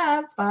like,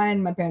 that's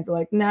fine. My parents are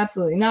like, no,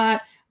 absolutely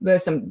not.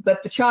 But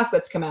the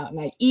chocolates come out, and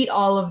I eat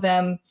all of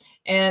them.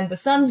 And the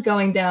sun's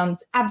going down.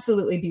 It's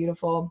absolutely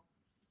beautiful.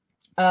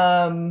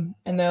 And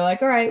they're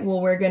like, all right,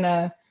 well, we're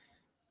gonna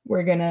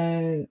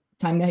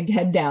time to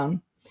head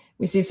down.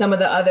 We see some of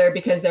the other,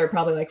 because there were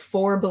probably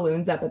 4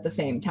 balloons up at the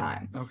same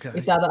time. Okay.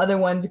 We saw the other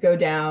ones go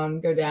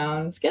down.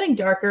 It's getting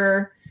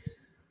darker.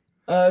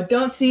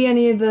 Don't see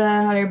any of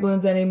the hot air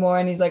balloons anymore.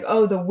 And he's like,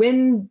 oh, the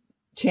wind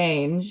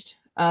changed.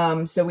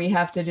 So we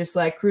have to just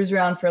cruise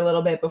around for a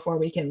little bit before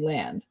we can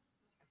land.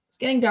 It's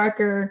getting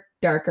darker.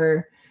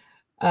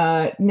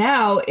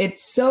 Now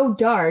it's so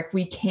dark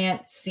we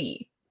can't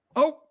see.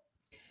 Oh.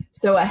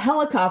 So a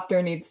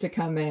helicopter needs to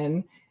come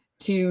in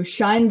to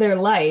shine their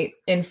light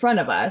in front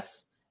of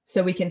us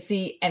so we can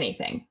see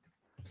anything.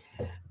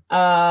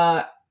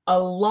 A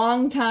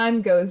long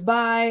time goes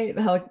by.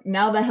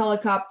 Now the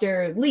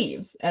helicopter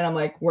leaves. And I'm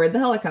like, where'd the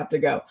helicopter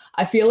go?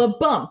 I feel a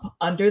bump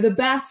under the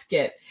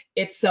basket.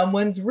 It's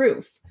someone's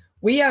roof.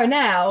 We are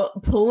now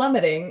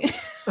plummeting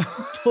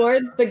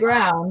towards the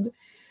ground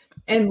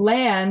and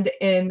land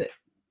in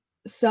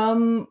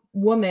some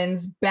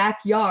woman's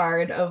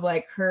backyard of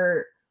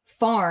her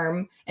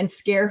farm and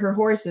scare her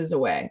horses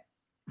away.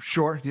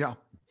 Sure. Yeah.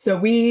 So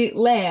we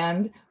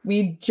land,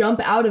 we jump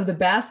out of the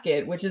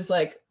basket, which is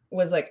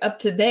was up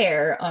to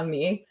there on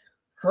me,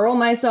 hurl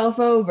myself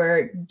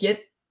over,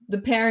 get the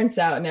parents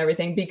out and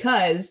everything,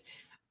 because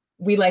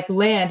we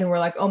land and we're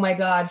like, oh my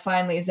God,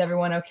 finally, is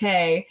everyone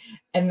okay?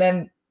 And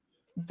then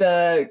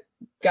the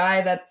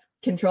guy that's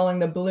controlling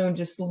the balloon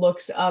just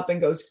looks up and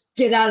goes,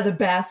 get out of the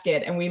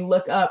basket. And we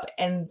look up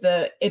and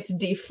it's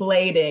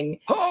deflating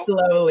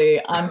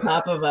slowly on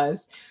top of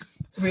us.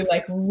 So we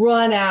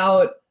run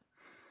out,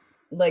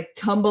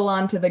 tumble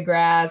onto the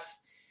grass.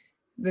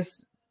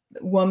 This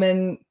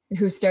woman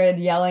who started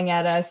yelling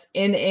at us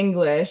in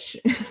English,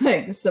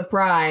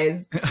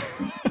 surprise.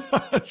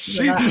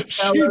 she knew.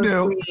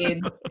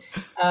 Swedes.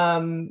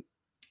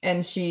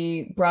 And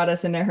she brought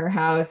us into her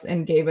house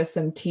and gave us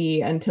some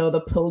tea until the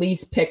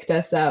police picked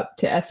us up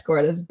to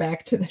escort us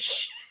back to the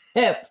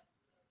ship.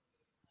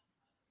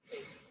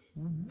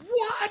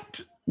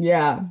 What?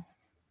 Yeah.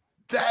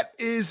 That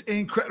is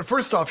incredible.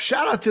 First off,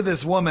 shout out to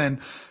this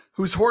woman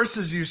whose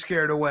horses you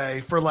scared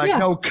away for like, Yeah.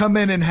 no, come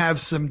in and have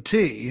some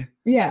tea.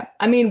 Yeah.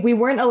 I mean, we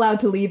weren't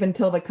allowed to leave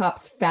until the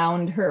cops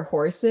found her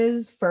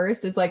horses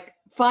first. It's like,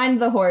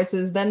 find the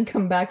horses, then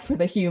come back for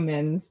the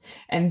humans,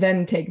 and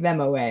then take them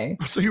away.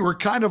 So you were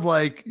kind of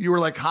like, you were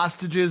like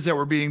hostages that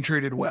were being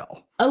treated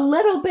well. A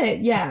little bit,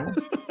 yeah.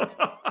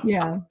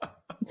 Yeah.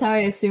 That's how I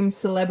assume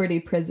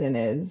celebrity prison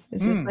is.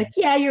 It's just like,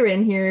 yeah, you're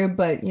in here,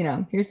 but you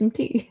know, here's some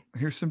tea.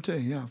 Here's some tea.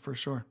 Yeah, for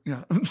sure.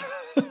 Yeah.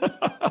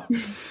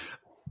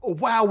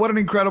 Wow, what an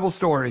incredible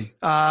story.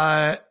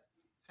 And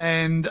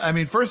I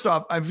mean, first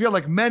off, I feel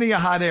like many a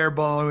hot air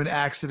balloon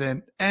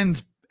accident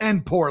ends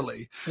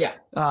poorly. Yeah.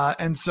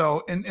 And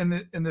so in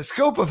the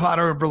scope of hot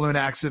air balloon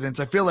accidents,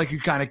 I feel like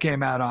you kind of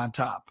came out on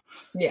top.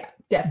 Yeah,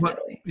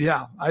 definitely. But,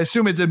 yeah. I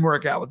assume it didn't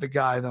work out with the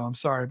guy though. I'm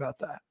sorry about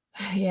that.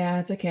 Yeah,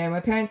 it's okay. My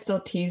parents still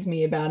tease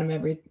me about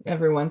him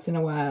every once in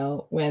a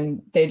while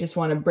when they just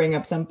want to bring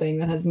up something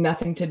that has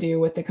nothing to do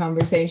with the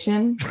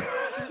conversation.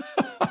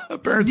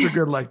 Parents are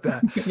good like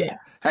that. Yeah.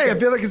 Hey, I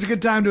feel like it's a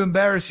good time to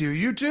embarrass you.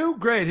 You too?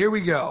 Great. Here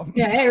we go.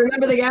 Yeah. Hey,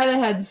 remember the guy that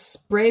had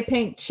spray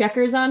paint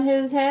checkers on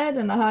his head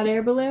and the hot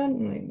air balloon?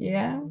 I'm like,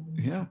 yeah.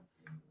 Yeah.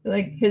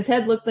 Like his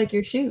head looked like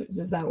your shoes.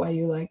 Is that why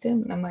you liked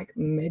him? And I'm like,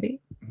 maybe.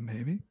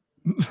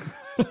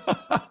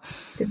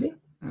 Could be.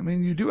 I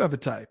mean, you do have a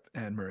type,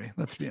 Anne Marie.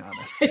 Let's be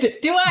honest.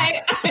 Do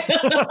I?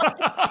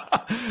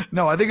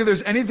 No, I think if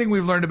there's anything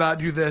we've learned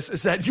about you, this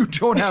is that you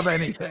don't have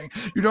anything.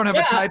 You don't have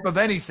a type of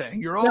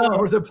anything. You're all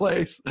over the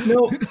place.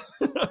 Nope.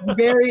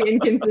 Very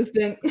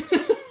inconsistent.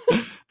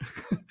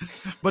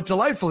 But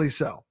delightfully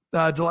so.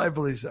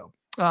 Delightfully so.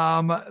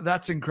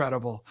 That's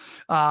incredible.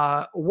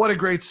 What a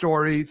great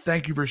story.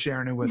 Thank you for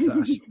sharing it with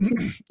us.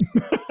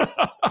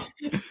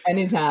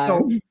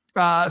 Anytime.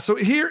 So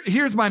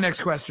here's my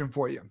next question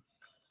for you.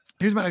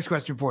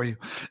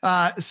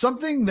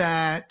 Something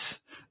that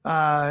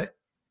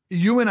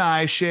you and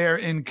I share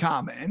in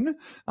common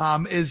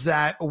is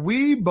that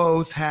we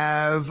both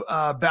have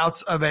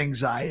bouts of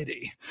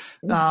anxiety,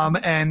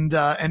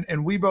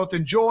 and we both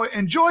enjoy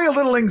a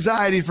little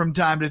anxiety from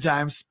time to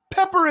time.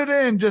 Pepper it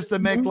in just to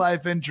make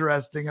life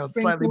interesting and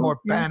slightly more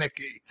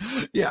panicky.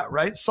 Yeah,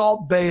 right.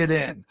 Salt Bay it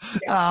in.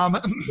 Yeah.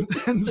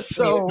 And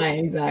so my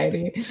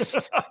anxiety.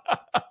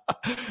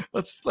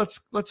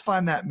 let's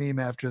find that meme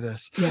after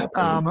this. Yeah.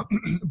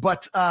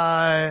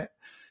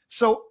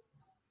 So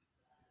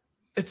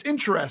it's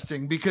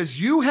interesting because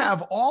you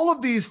have all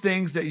of these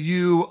things that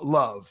you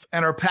love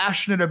and are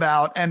passionate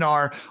about and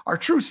are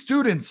true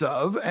students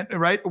of, and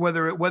right,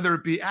 whether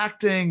it be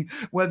acting,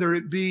 whether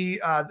it be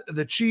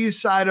the cheese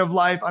side of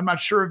life. I'm not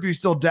sure if you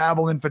still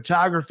dabble in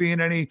photography in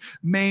any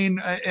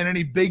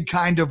big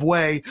kind of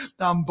way,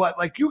 but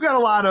like you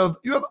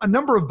have a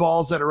number of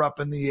balls that are up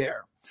in the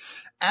air.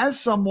 As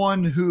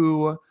someone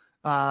who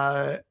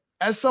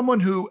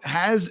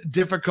has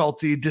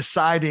difficulty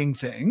deciding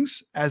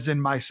things, as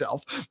in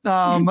myself,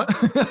 that's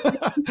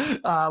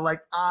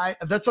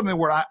something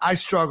where I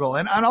struggle,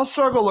 and I'll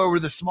struggle over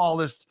the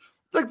smallest,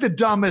 like the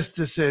dumbest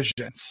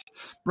decisions,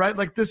 right?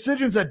 Like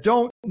decisions that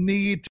don't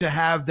need to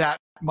have that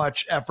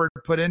much effort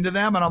put into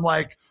them. And I'm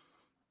like,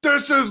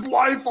 this is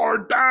life or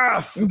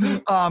death.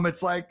 Mm-hmm.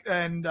 It's like,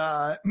 and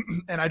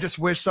I just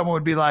wish someone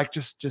would be like,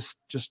 just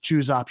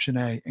choose option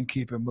A and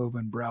keep it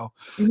moving, bro.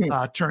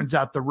 Mm-hmm. Turns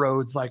out the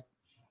roads like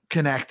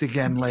connect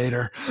again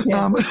later.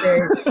 Yeah,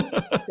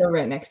 they're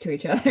right next to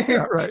each other.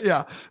 Yeah, right.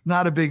 Yeah.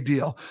 Not a big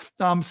deal.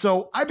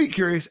 So I'd be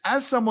curious,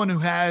 as someone who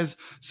has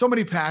so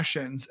many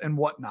passions and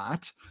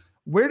whatnot,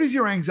 where does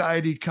your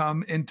anxiety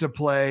come into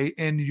play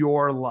in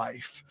your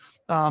life?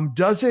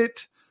 Does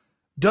it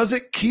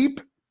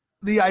keep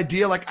the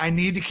idea like I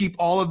need to keep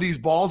all of these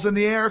balls in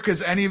the air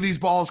because any of these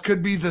balls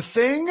could be the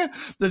thing?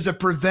 Does it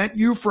prevent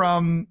you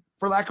from,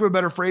 for lack of a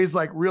better phrase,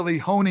 like really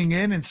honing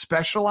in and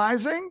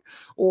specializing?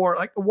 Or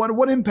like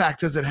what impact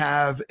does it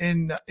have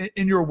in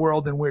your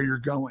world and where you're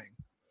going?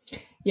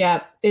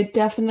 Yeah, it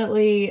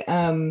definitely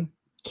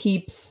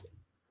keeps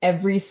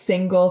every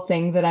single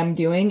thing that I'm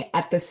doing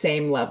at the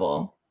same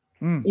level.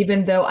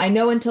 Even though I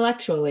know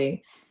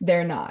intellectually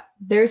they're not.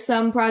 There's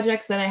some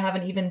projects that I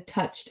haven't even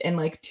touched in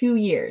like 2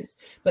 years,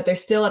 but they're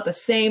still at the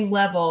same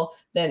level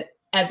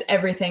as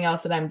everything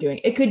else that I'm doing.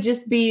 It could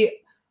just be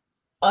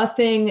a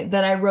thing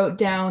that I wrote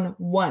down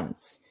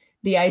once.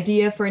 The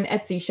idea for an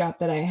Etsy shop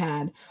that I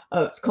had.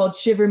 It's called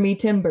Shiver Me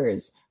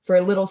Timbers,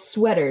 for little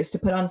sweaters to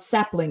put on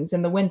saplings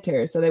in the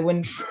winter so they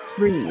wouldn't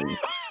freeze.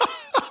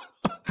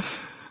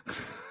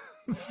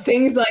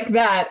 Things like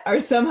that are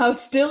somehow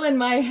still in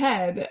my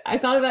head. I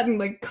thought of that in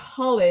like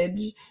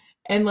college,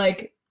 and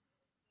like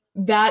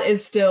that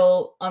is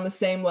still on the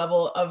same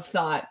level of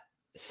thought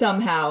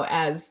somehow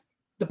as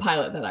the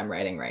pilot that I'm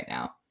writing right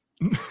now.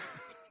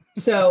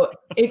 So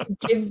it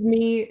gives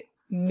me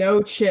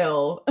no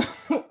chill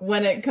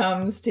when it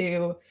comes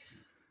to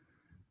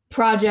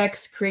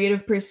projects,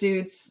 creative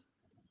pursuits,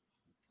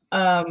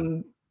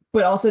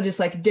 but also just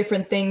like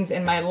different things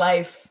in my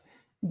life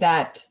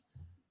that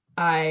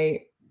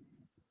I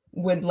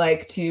would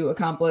like to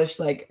accomplish,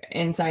 like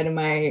inside of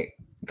my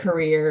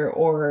career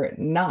or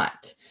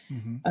not.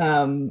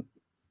 Mm-hmm.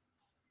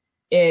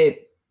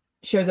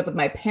 shows up with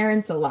my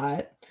parents a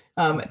lot.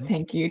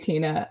 Thank you,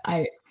 Tina.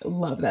 I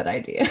love that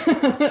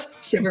idea.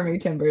 Shiver Me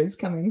Timbers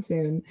coming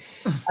soon.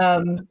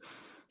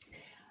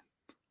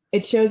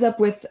 It shows up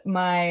with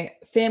my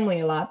family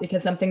a lot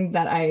because something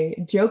that I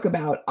joke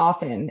about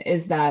often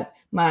is that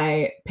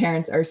my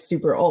parents are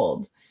super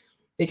old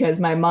because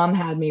my mom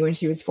had me when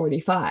she was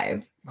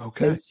 45. Okay.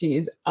 Because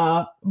she's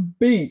a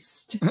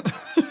beast.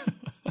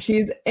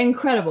 She's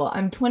incredible.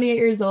 I'm 28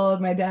 years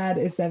old. My dad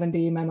is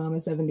 70. My mom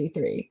is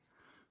 73.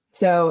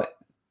 So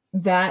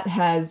that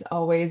has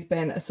always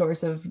been a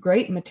source of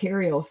great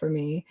material for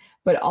me,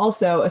 but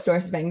also a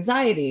source of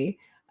anxiety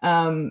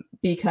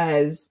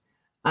because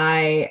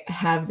I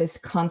have this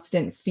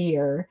constant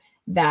fear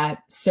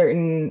that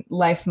certain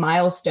life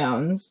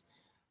milestones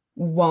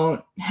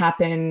won't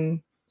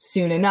happen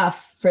soon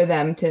enough for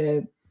them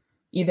to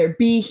either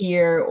be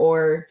here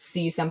or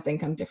see something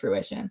come to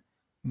fruition.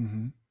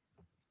 Mm-hmm.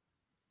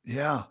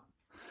 Yeah.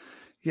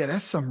 Yeah,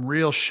 that's some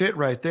real shit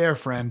right there,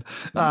 friend.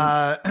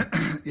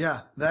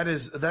 Yeah,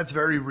 that's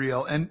very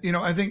real. And, you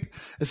know, I think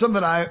it's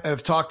something I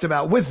have talked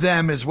about with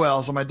them as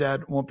well. So my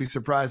dad won't be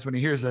surprised when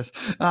he hears this,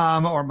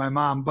 or my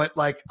mom, but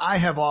like I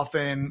have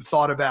often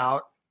thought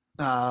about,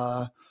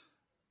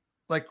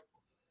 like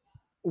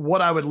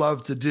what I would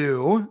love to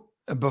do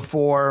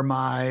before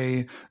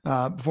my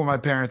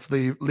parents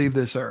leave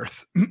this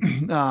earth.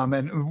 And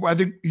I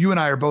think you and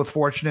I are both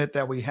fortunate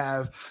that we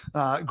have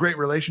great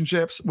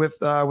relationships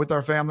with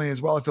our family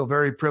as well. I feel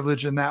very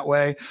privileged in that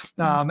way.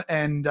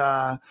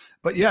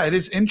 But yeah, it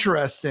is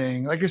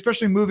interesting, like,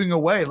 especially moving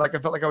away. Like I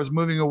felt like I was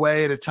moving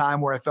away at a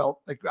time where I felt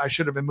like I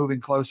should have been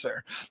moving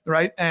closer.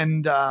 Right.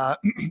 And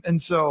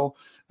so,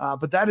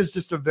 but that is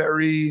just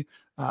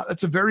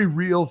that's a very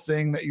real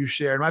thing that you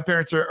shared. My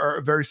parents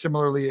are very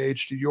similarly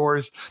aged to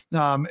yours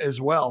as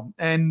well.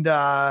 And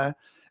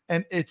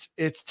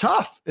it's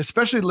tough,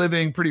 especially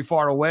living pretty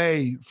far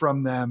away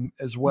from them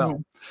as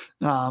well.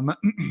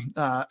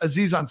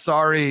 Aziz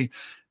Ansari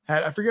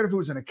I forget if it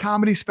was in a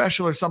comedy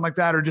special or something like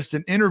that, or just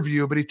an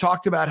interview, but he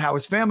talked about how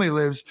his family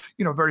lives,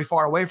 you know, very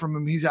far away from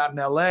him. He's out in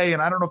LA,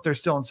 and I don't know if they're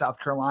still in South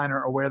Carolina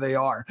or where they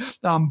are.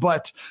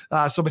 But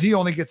he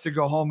only gets to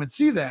go home and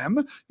see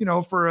them, you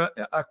know, for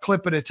a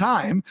clip at a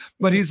time.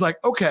 But he's like,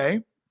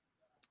 okay.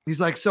 He's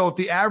like, so if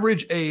the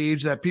average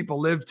age that people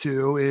live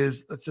to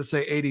is, let's just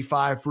say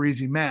 85 for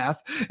easy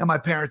math, and my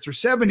parents are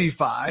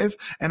 75,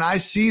 and I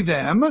see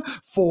them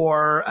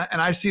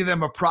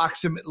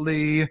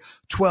approximately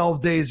 12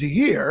 days a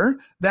year,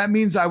 that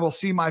means I will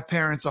see my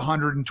parents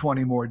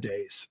 120 more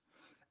days.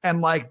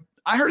 And like,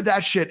 I heard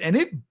that shit and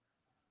it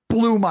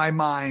blew my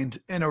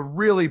mind in a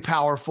really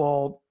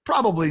powerful,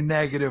 probably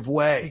negative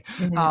way.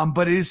 Mm-hmm.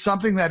 But it is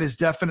something that is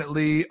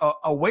definitely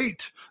a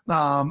weight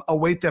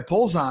that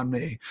pulls on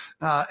me.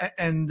 You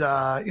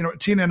know,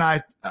 Tina and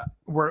I,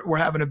 we're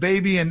having a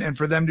baby, and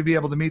for them to be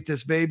able to meet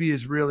this baby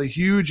is really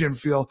huge, and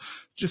feel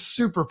just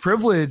super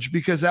privileged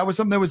because that was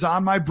something that was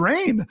on my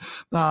brain.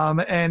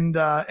 And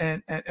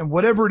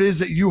whatever it is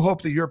that you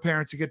hope that your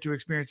parents get to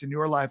experience in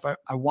your life,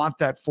 I want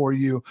that for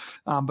you.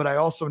 But I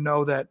also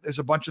know that there's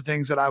a bunch of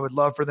things that I would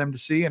love for them to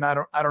see, and I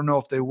don't know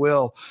if they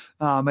will.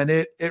 And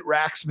it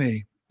racks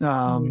me,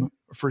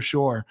 for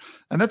sure.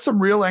 And that's some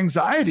real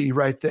anxiety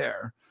right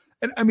there.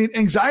 And I mean,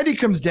 anxiety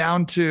comes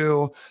down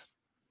to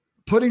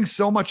putting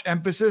so much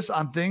emphasis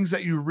on things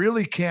that you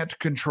really can't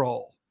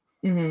control.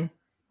 Mm-hmm.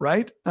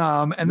 Right.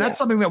 And that's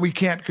something that we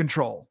can't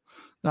control.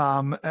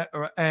 And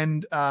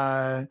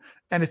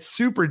it's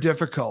super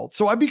difficult.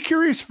 So I'd be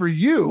curious for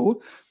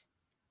you.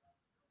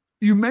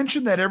 You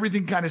mentioned that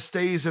everything kind of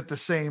stays at the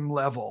same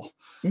level.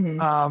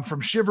 Mm-hmm.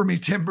 From Shiver Me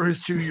Timbers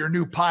to your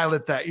new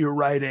pilot that you're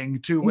writing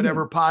to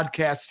whatever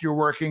podcasts you're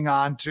working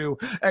on to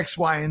X,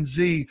 Y, and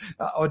Z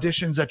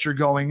auditions that you're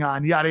going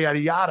on, yada, yada,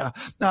 yada.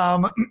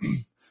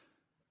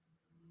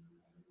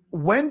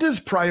 When does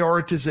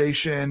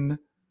prioritization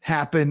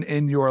happen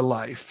in your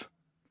life?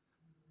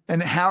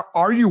 And how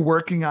are you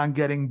working on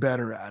getting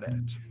better at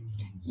it?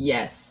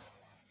 Yes,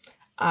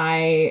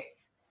 I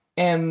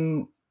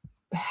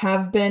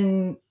have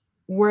been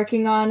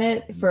working on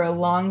it for a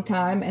long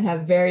time and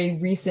have very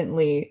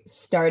recently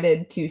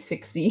started to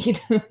succeed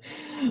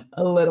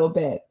a little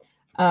bit.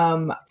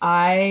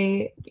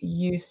 I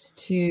used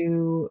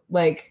to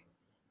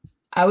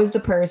I was the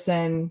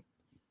person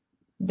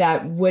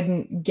that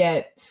wouldn't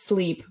get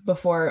sleep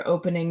before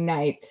opening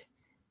night,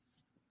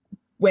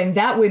 when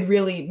that would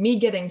really, me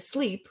getting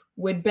sleep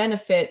would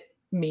benefit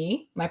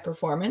me, my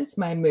performance,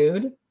 my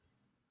mood,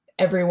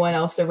 everyone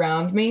else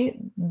around me,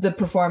 the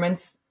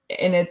performance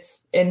in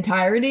its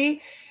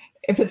entirety,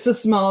 if it's a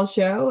small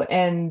show.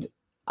 And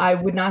I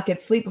would not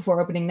get sleep before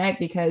opening night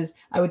because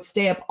I would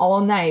stay up all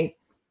night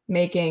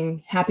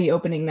making happy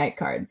opening night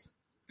cards.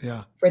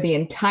 Yeah. For the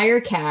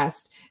entire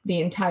cast, the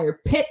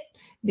entire pit,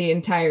 the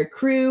entire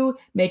crew,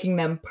 making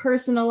them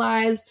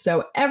personalized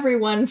so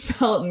everyone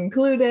felt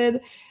included,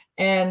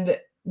 and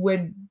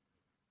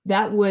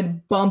that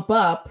would bump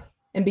up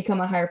and become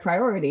a higher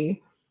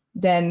priority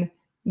than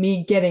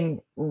me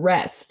getting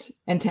rest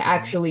and to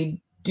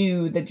actually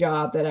do the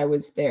job that I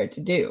was there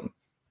to do.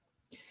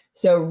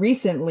 So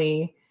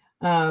recently,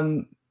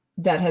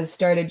 that has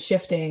started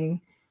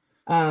shifting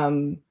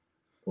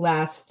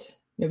last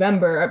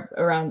November,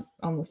 around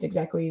almost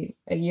exactly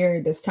a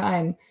year this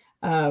time.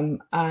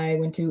 I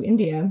went to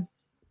India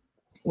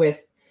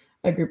with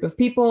a group of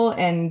people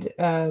and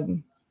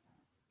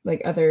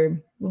like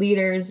other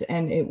leaders,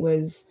 and it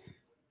was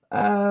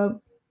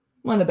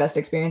one of the best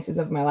experiences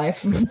of my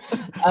life.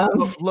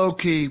 Low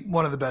key,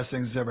 one of the best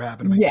things that's ever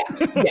happened to me.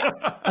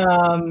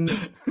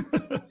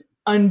 Yeah.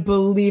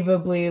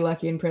 Unbelievably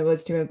lucky and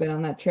privileged to have been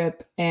on that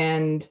trip.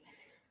 And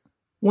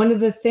one of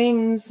the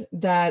things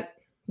that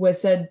was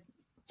said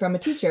from a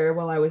teacher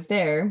while I was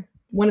there,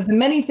 one of the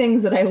many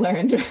things that I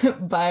learned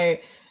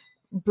by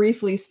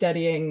briefly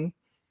studying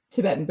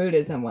Tibetan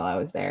Buddhism while I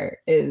was there,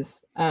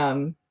 is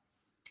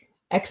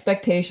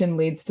expectation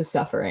leads to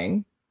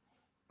suffering.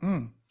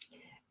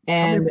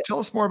 And tell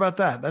us more about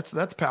that.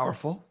 That's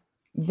powerful.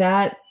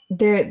 That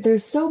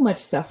there's so much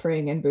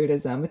suffering in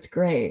Buddhism. It's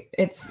great.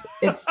 It's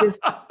just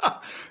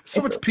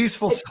so much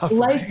peaceful suffering.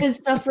 Life is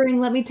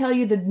suffering. Let me tell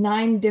you the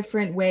 9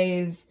 different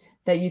ways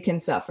that you can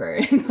suffer.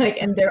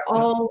 And they're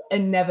all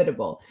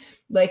inevitable.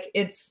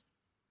 It's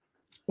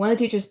one of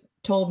the teachers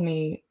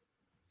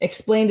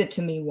explained it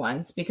to me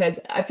once, because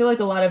I feel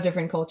like a lot of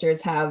different cultures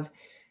have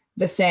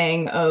the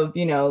saying of,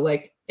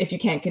 if you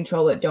can't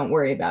control it, don't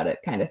worry about it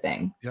kind of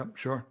thing. Yep,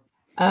 sure.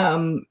 I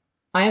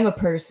am a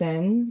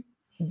person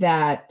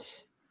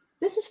that,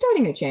 this is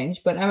starting to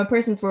change, but I'm a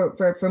person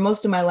for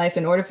most of my life,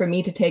 in order for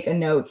me to take a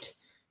note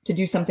to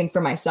do something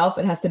for myself,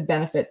 it has to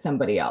benefit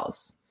somebody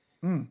else.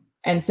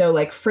 And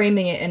so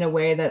framing it in a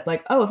way that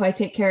if I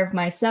take care of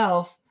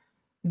myself,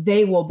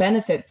 they will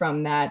benefit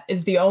from that,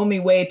 is the only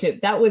way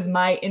that was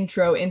my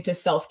intro into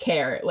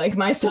self-care.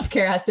 My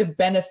self-care has to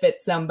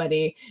benefit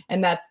somebody.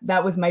 And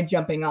that was my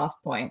jumping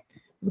off point.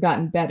 I've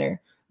gotten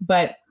better.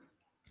 But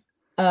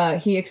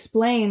he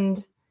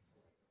explained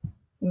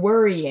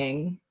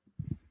worrying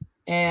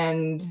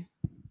and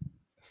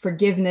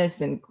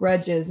forgiveness and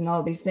grudges and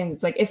all these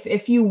things. It's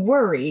if you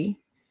worry,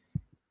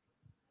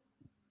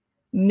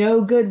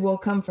 no good will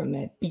come from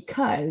it,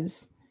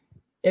 because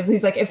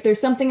if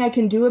there's something I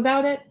can do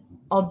about it,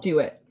 I'll do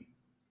it.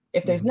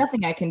 If there's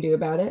nothing I can do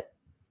about it,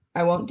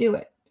 I won't do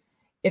it.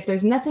 If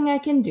there's nothing I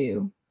can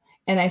do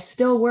and I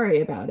still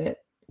worry about it,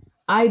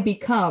 I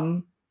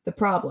become the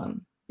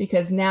problem,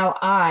 because now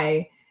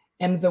I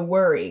am the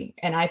worry,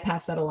 and I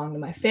pass that along to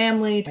my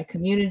family, to my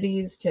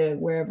communities, to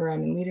wherever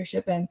I'm in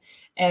leadership in.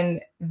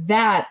 And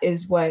that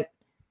is what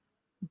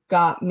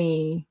got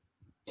me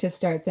to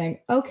start saying,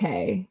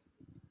 okay,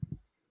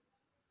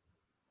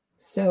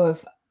 so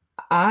if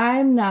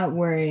I'm not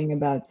worrying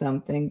about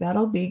something,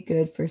 that'll be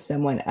good for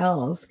someone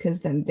else,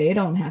 because then they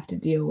don't have to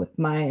deal with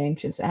my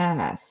anxious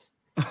ass.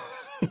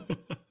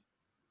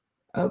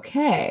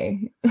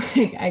 Okay,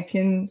 I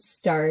can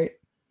start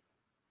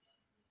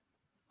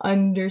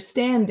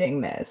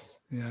understanding this.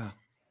 Yeah.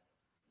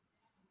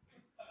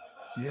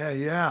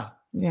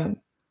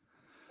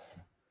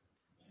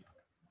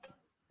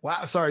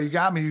 Wow. Sorry, you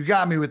got me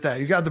with that.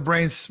 You got the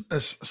brain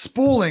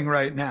spooling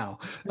right now.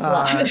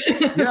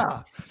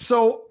 Yeah.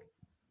 So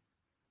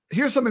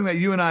here's something that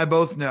you and I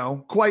both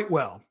know quite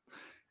well.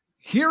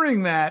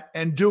 Hearing that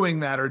and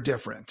doing that are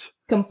different.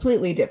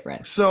 Completely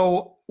different.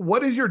 So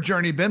what has your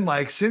journey been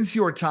like since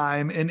your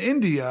time in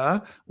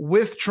India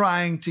with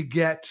trying to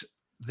get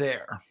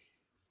there?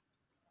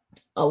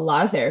 A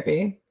lot of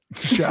therapy.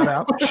 Shout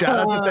out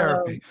to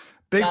therapy.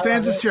 Big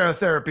fans of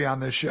therapy on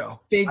this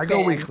show. I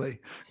go weekly.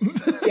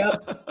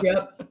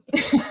 Yep.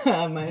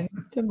 Mine's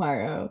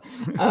tomorrow.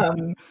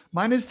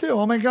 Mine is too.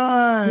 Oh my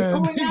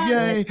God.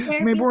 Yay.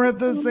 Maybe we're at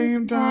the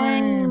same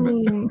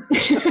time.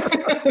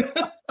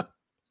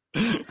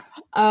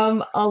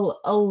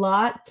 A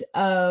lot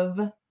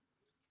of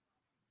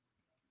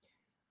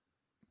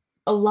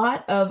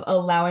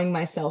allowing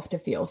myself to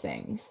feel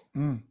things.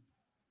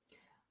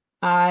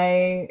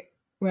 I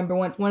remember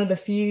one of the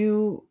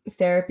few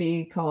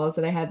therapy calls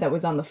that I had that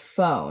was on the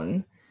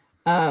phone,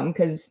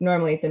 because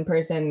normally it's in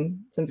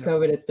person. Since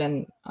COVID, it's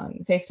been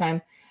on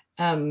FaceTime.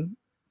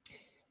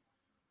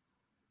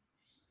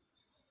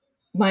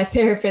 My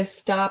therapist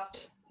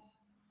stopped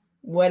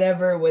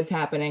whatever was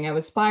happening. I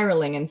was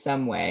spiraling in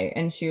some way,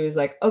 and she was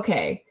like,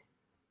 okay,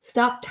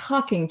 stop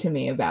talking to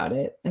me about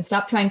it and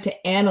stop trying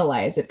to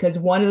analyze it. Because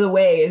one of the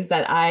ways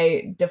that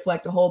I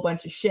deflect a whole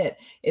bunch of shit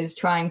is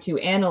trying to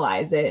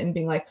analyze it and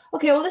being like,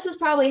 okay, well, this is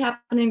probably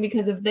happening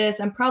because of this.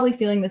 I'm probably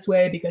feeling this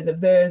way because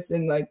of this.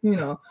 And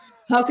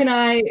how can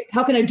I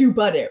do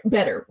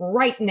better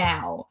right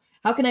now?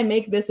 How can I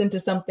make this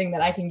into something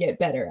that I can get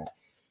better at?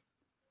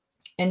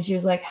 And she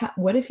was like,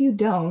 what if you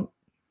don't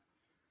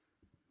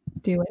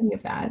do any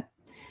of that?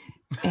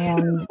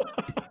 And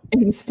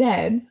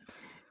instead,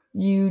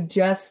 you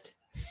just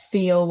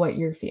feel what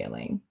you're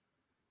feeling.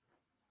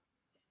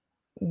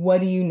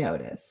 What do you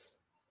notice?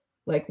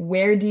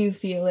 Where do you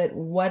feel it?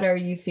 What are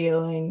you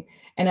feeling?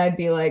 And I'd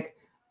be like,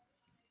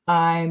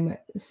 I'm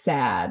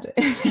sad.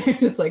 And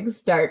just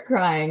start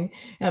crying.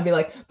 And I'd be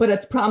like,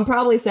 but I'm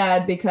probably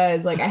sad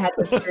because I had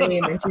this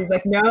dream. And she's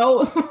like,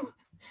 no,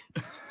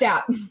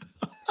 stop.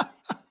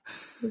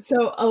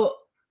 So,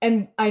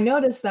 and I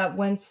noticed that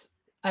once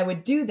I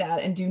would do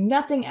that and do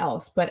nothing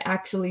else but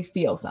actually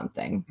feel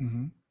something,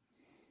 Mm-hmm.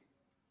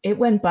 it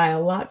went by a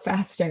lot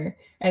faster.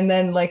 And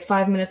then like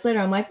 5 minutes later,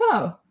 I'm like,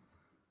 oh,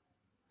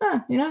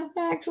 I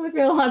actually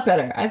feel a lot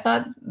better. I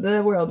thought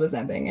the world was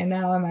ending and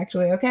now I'm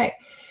actually okay.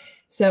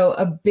 So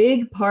a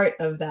big part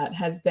of that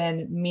has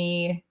been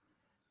me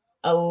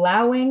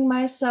allowing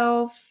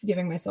myself,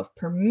 giving myself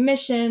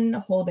permission,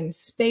 holding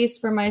space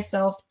for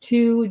myself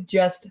to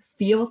just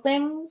feel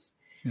things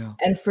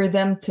and for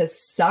them to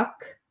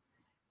suck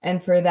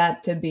and for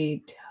that to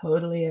be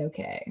totally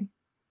okay.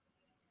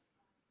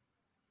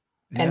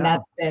 Yeah. And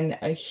that's been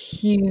a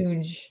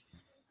huge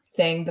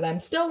thing that I'm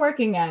still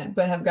working at,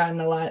 but have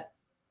gotten a lot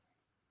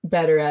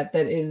better at,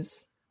 that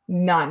is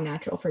not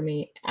natural for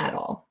me at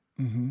all.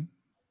 Mm-hmm.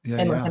 Yeah,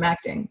 and with I'm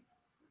acting.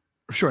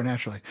 Sure,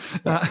 naturally.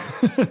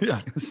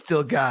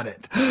 Still got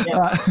it.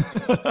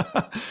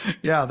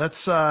 Yeah,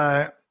 that's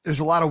there's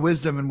a lot of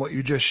wisdom in what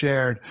you just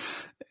shared.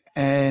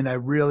 And I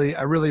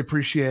really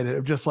appreciate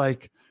it. Just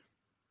like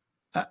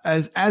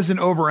as an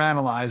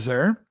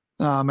overanalyzer,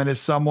 and as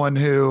someone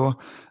who,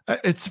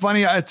 it's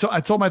funny, I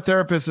told my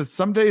therapist that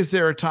some days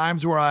there are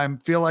times where I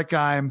feel like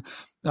I'm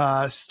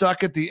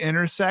stuck at the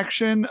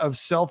intersection of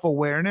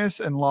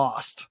self-awareness and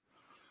lost.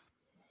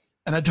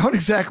 And I don't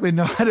exactly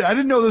know. I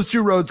didn't know those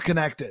two roads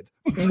connected,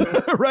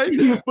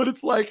 right? But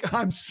it's like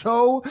I'm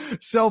so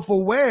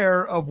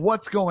self-aware of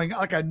what's going on.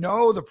 Like I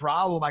know the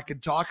problem. I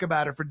could talk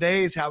about it for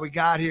days, how we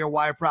got here,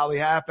 why it probably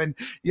happened,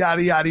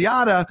 yada, yada,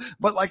 yada.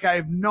 But like I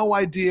have no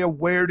idea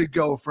where to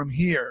go from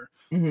here.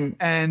 Mm-hmm.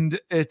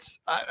 And it's,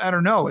 I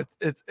don't know.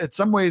 It's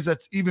some ways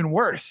that's even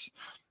worse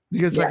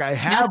because like I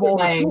have that's all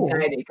my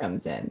anxiety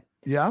comes in.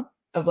 Yeah.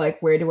 Of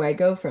like, where do I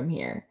go from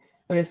here?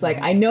 I'm just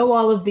like, I know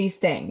all of these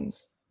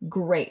things.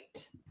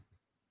 Great.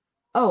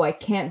 Oh, I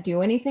can't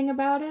do anything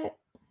about it?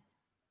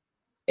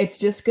 It's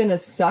just gonna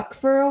suck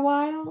for a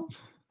while?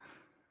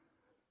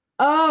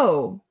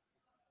 Oh.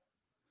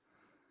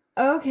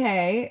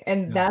 Okay.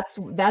 And that's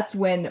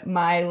when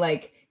my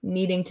like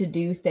needing to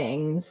do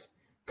things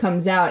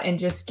comes out and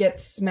just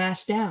gets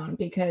smashed down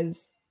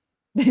because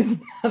there's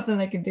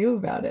nothing I can do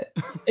about it.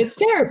 It's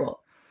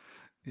terrible.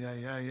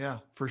 Yeah,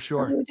 for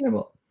sure. It's really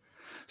terrible.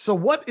 So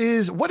what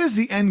is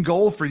the end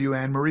goal for you,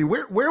 Anne-Marie?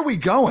 Where are we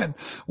going?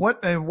 What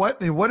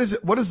is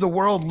it? What does the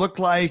world look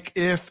like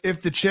if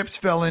the chips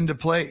fell into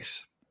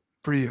place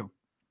for you?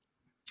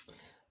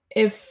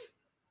 If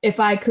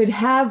I could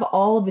have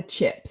all the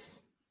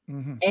chips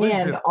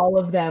and all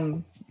of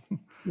them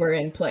were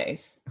in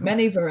place,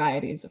 many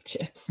varieties of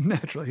chips.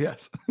 Naturally,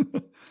 yes.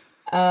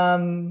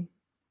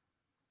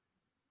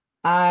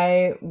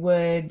 I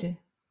would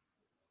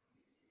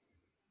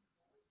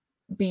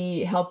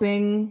be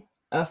helping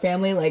a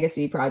family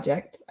legacy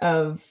project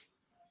of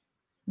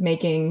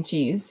making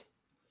cheese.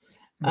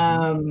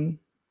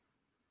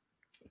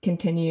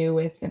 Continue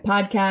with a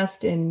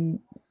podcast and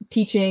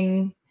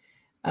teaching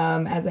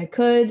as I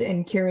could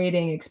and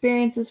curating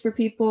experiences for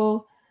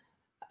people,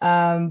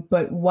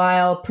 but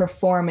while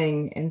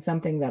performing in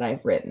something that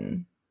I've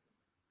written,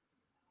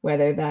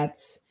 whether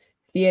that's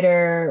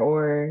theater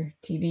or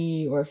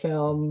TV or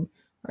film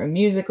or a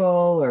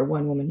musical or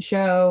one-woman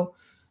show,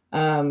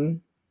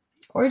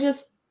 or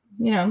just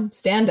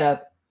stand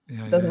up.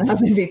 Doesn't have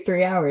to be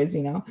 3 hours,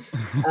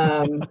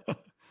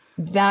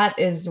 That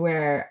is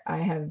where I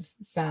have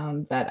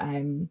found that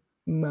I'm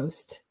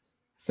most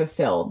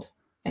fulfilled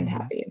and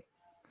happy.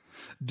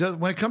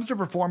 When it comes to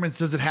performance,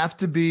 does it have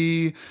to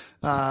be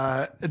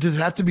big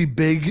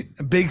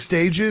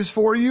stages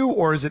for you,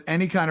 or is it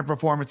any kind of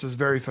performance is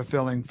very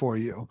fulfilling for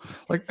you?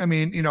 Like, I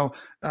mean,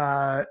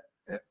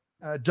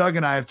 Doug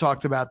and I have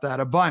talked about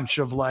that a bunch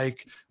of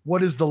like,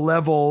 what is the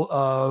level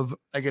of,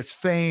 I guess,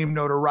 fame,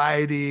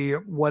 notoriety,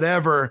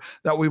 whatever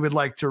that we would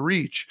like to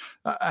reach?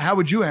 How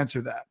would you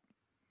answer that?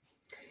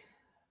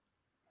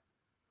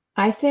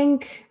 I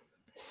think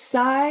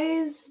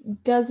size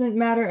doesn't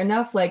matter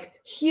enough. Like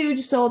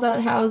huge sold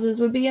out houses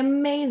would be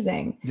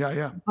amazing.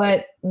 Yeah.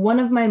 But one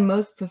of my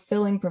most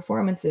fulfilling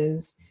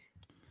performances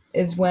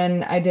is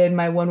when I did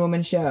my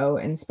one-woman show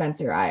in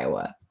Spencer,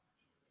 Iowa.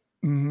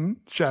 Mm-hmm.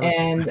 Shout out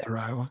to Spencer,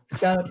 Iowa.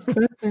 Shout out to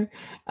Spencer.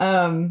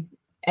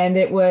 And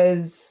it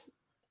was,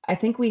 I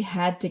think we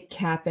had to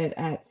cap it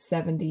at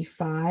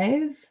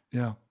 75.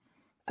 Yeah.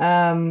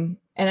 And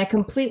I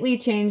completely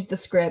changed the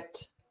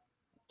script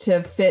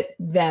to fit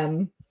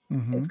them.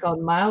 Mm-hmm. It's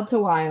called Mild to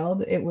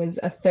Wild. It was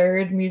a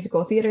third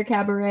musical theater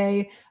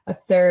cabaret, a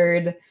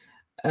third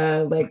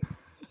like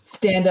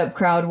stand-up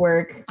crowd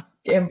work,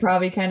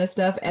 improv-y kind of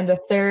stuff, and a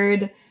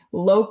third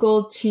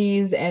local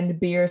cheese and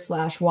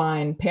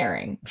beer/wine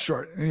pairing.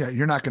 Sure. Yeah,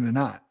 you're not going to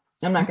not.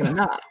 I'm not going to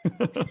not.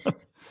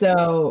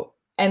 So,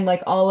 and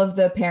like all of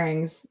the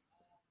pairings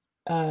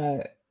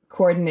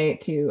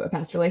coordinate to a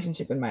past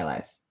relationship in my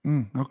life.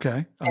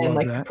 Okay. And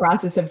like the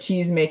process of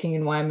cheese making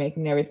and wine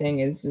making and everything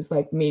is just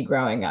like me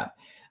growing up.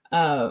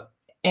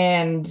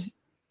 And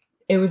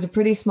it was a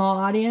pretty small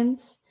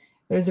audience.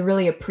 It was a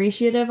really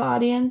appreciative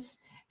audience,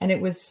 and it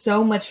was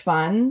so much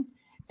fun.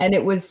 And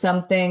it was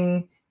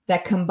something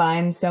that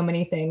combine so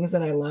many things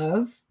that I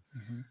love.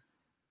 Mm-hmm.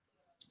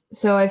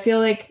 So I feel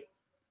like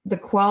the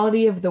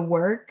quality of the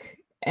work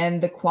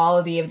and the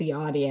quality of the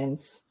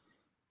audience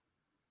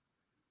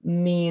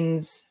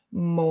means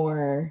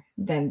more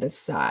than the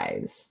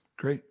size.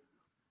 Great.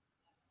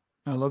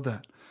 I love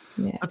that.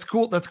 Yeah. That's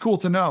cool. That's cool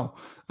to know.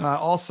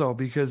 Also,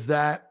 because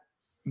that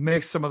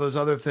makes some of those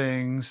other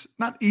things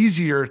not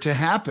easier to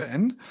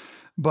happen,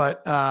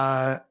 but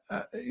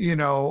you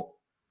know,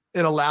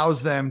 it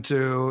allows them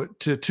to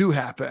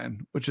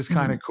happen, which is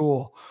kind of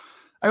cool.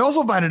 I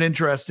also find it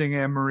interesting,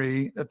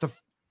 Anne-Marie, that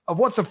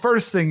what the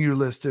first thing you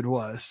listed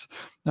was,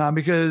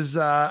 because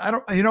I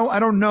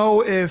don't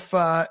know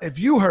if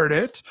you heard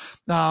it,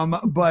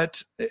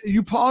 but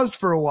you paused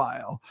for a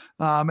while,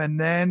 and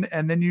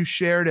then you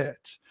shared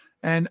it.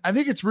 And I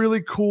think it's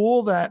really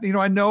cool that, you know,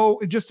 I know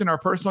just in our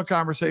personal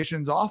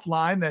conversations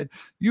offline that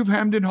you've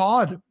hemmed and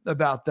hawed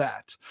about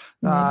that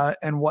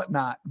and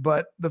whatnot.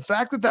 But the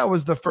fact that that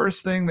was the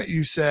first thing that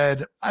you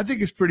said, I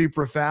think is pretty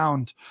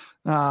profound.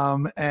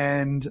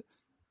 And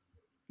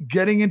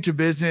getting into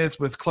business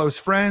with close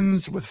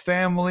friends, with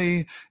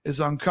family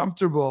is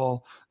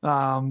uncomfortable,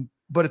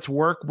 but it's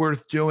work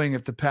worth doing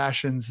if the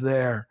passion's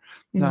there.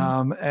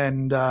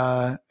 And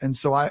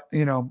so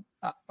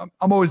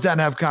I'm always down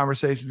to have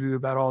conversations with you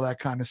about all that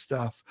kind of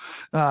stuff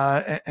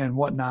and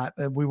whatnot.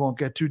 And we won't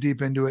get too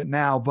deep into it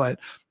now, but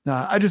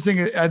I think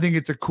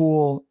it's a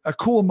cool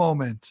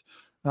moment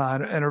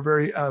and a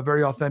very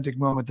authentic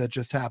moment that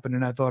just happened.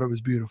 And I thought it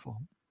was beautiful.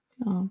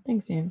 Oh,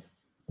 thanks, James.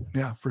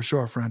 Yeah, for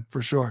sure, friend,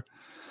 for sure.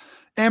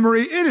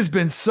 Anne-Marie, it has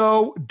been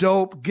so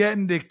dope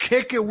getting to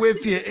kick it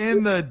with you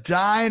in the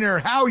diner.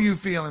 How are you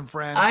feeling,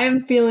 friend? I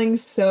am feeling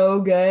so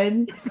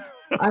good.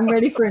 I'm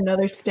ready for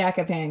another stack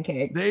of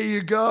pancakes. There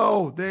you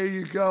go. There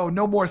you go.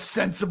 No more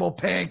sensible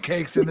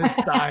pancakes in this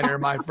diner,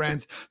 my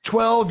friends.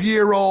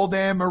 12-year-old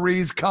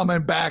Anne-Marie's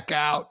coming back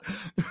out.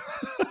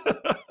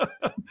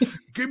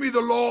 Give me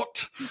the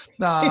lot.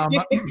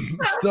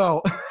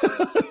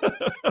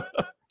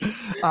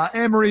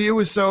 Anne-Marie, it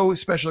was so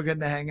special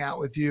getting to hang out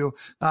with you.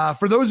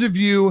 For those of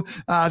you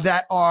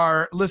that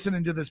are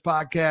listening to this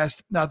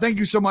podcast, thank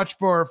you so much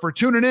for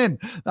tuning in.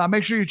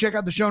 Make sure you check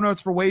out the show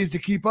notes for ways to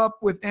keep up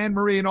with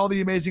Anne-Marie and all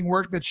the amazing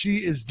work that she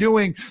is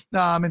doing.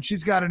 And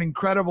she's got an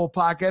incredible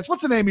podcast.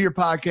 What's the name of your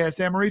podcast,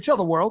 Anne-Marie? Tell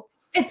the world.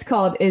 It's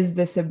called Is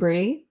This a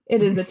Brie?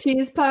 It is a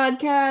cheese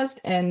podcast,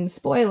 and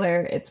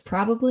spoiler, it's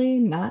probably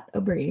not a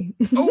brie.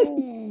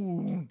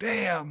 Oh,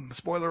 damn.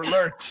 Spoiler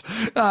alert.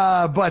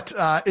 But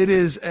it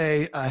is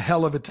a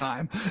hell of a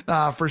time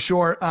for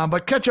sure.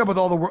 But catch up with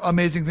all the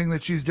amazing thing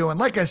that she's doing.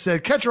 Like I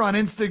said, catch her on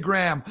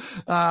Instagram.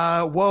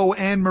 Whoa,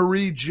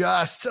 Anne-Marie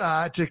Just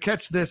to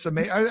catch this.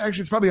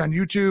 Actually, it's probably on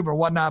YouTube or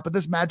whatnot, but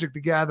this Magic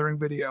the Gathering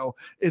video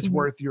is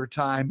worth your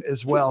time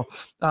as well.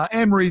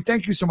 Anne-Marie,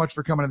 thank you so much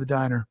for coming to the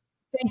diner.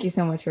 Thank you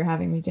so much for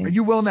having me, James. Are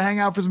you willing to hang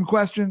out for some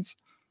questions?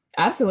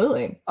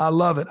 Absolutely. I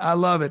love it. I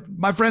love it.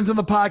 My friends on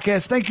the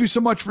podcast, thank you so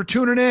much for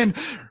tuning in.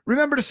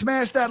 Remember to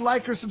smash that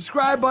like or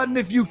subscribe button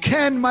if you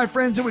can, my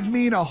friends. It would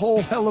mean a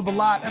whole hell of a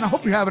lot. And I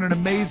hope you're having an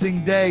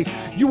amazing day.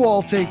 You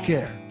all take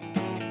care.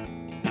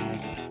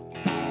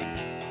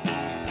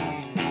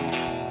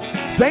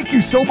 Thank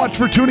you so much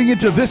for tuning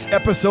into this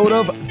episode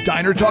of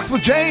Diner Talks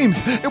with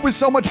James. It was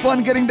so much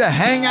fun getting to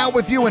hang out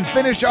with you and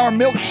finish our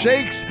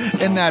milkshakes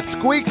in that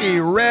squeaky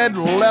red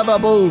leather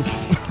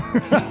booth.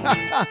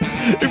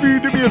 If you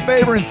do me a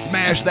favor and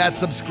smash that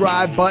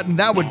subscribe button,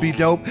 that would be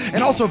dope.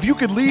 And also, if you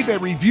could leave a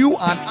review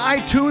on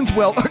iTunes,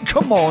 well,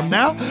 come on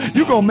now,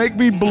 you're going to make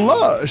me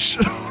blush.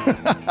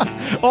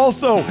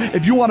 Also,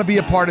 if you want to be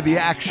a part of the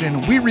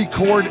action, we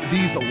record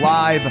these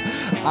live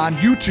on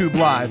YouTube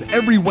Live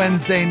every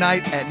Wednesday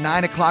night at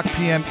 9:00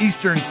 p.m.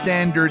 Eastern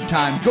Standard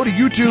Time. Go to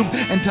YouTube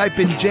and type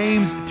in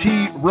James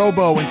T.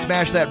 Robo and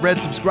smash that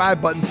red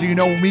subscribe button so you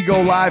know when we go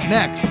live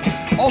next.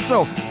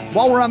 Also,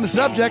 while we're on the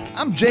subject,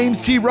 I'm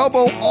James T.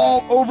 Robo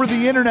all over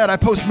the internet. I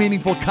post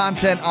meaningful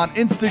content on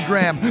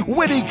Instagram,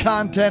 witty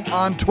content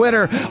on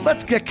Twitter.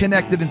 Let's get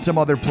connected in some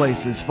other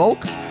places,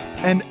 folks.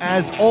 And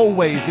as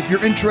always, if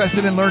you're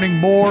interested in learning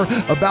more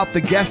about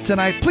the guest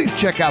tonight, please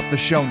check out the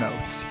show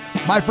notes.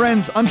 My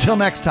friends, until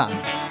next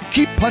time,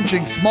 keep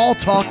punching small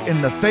talk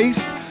in the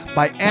face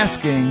by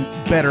asking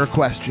better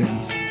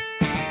questions.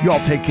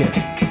 Y'all take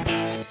care.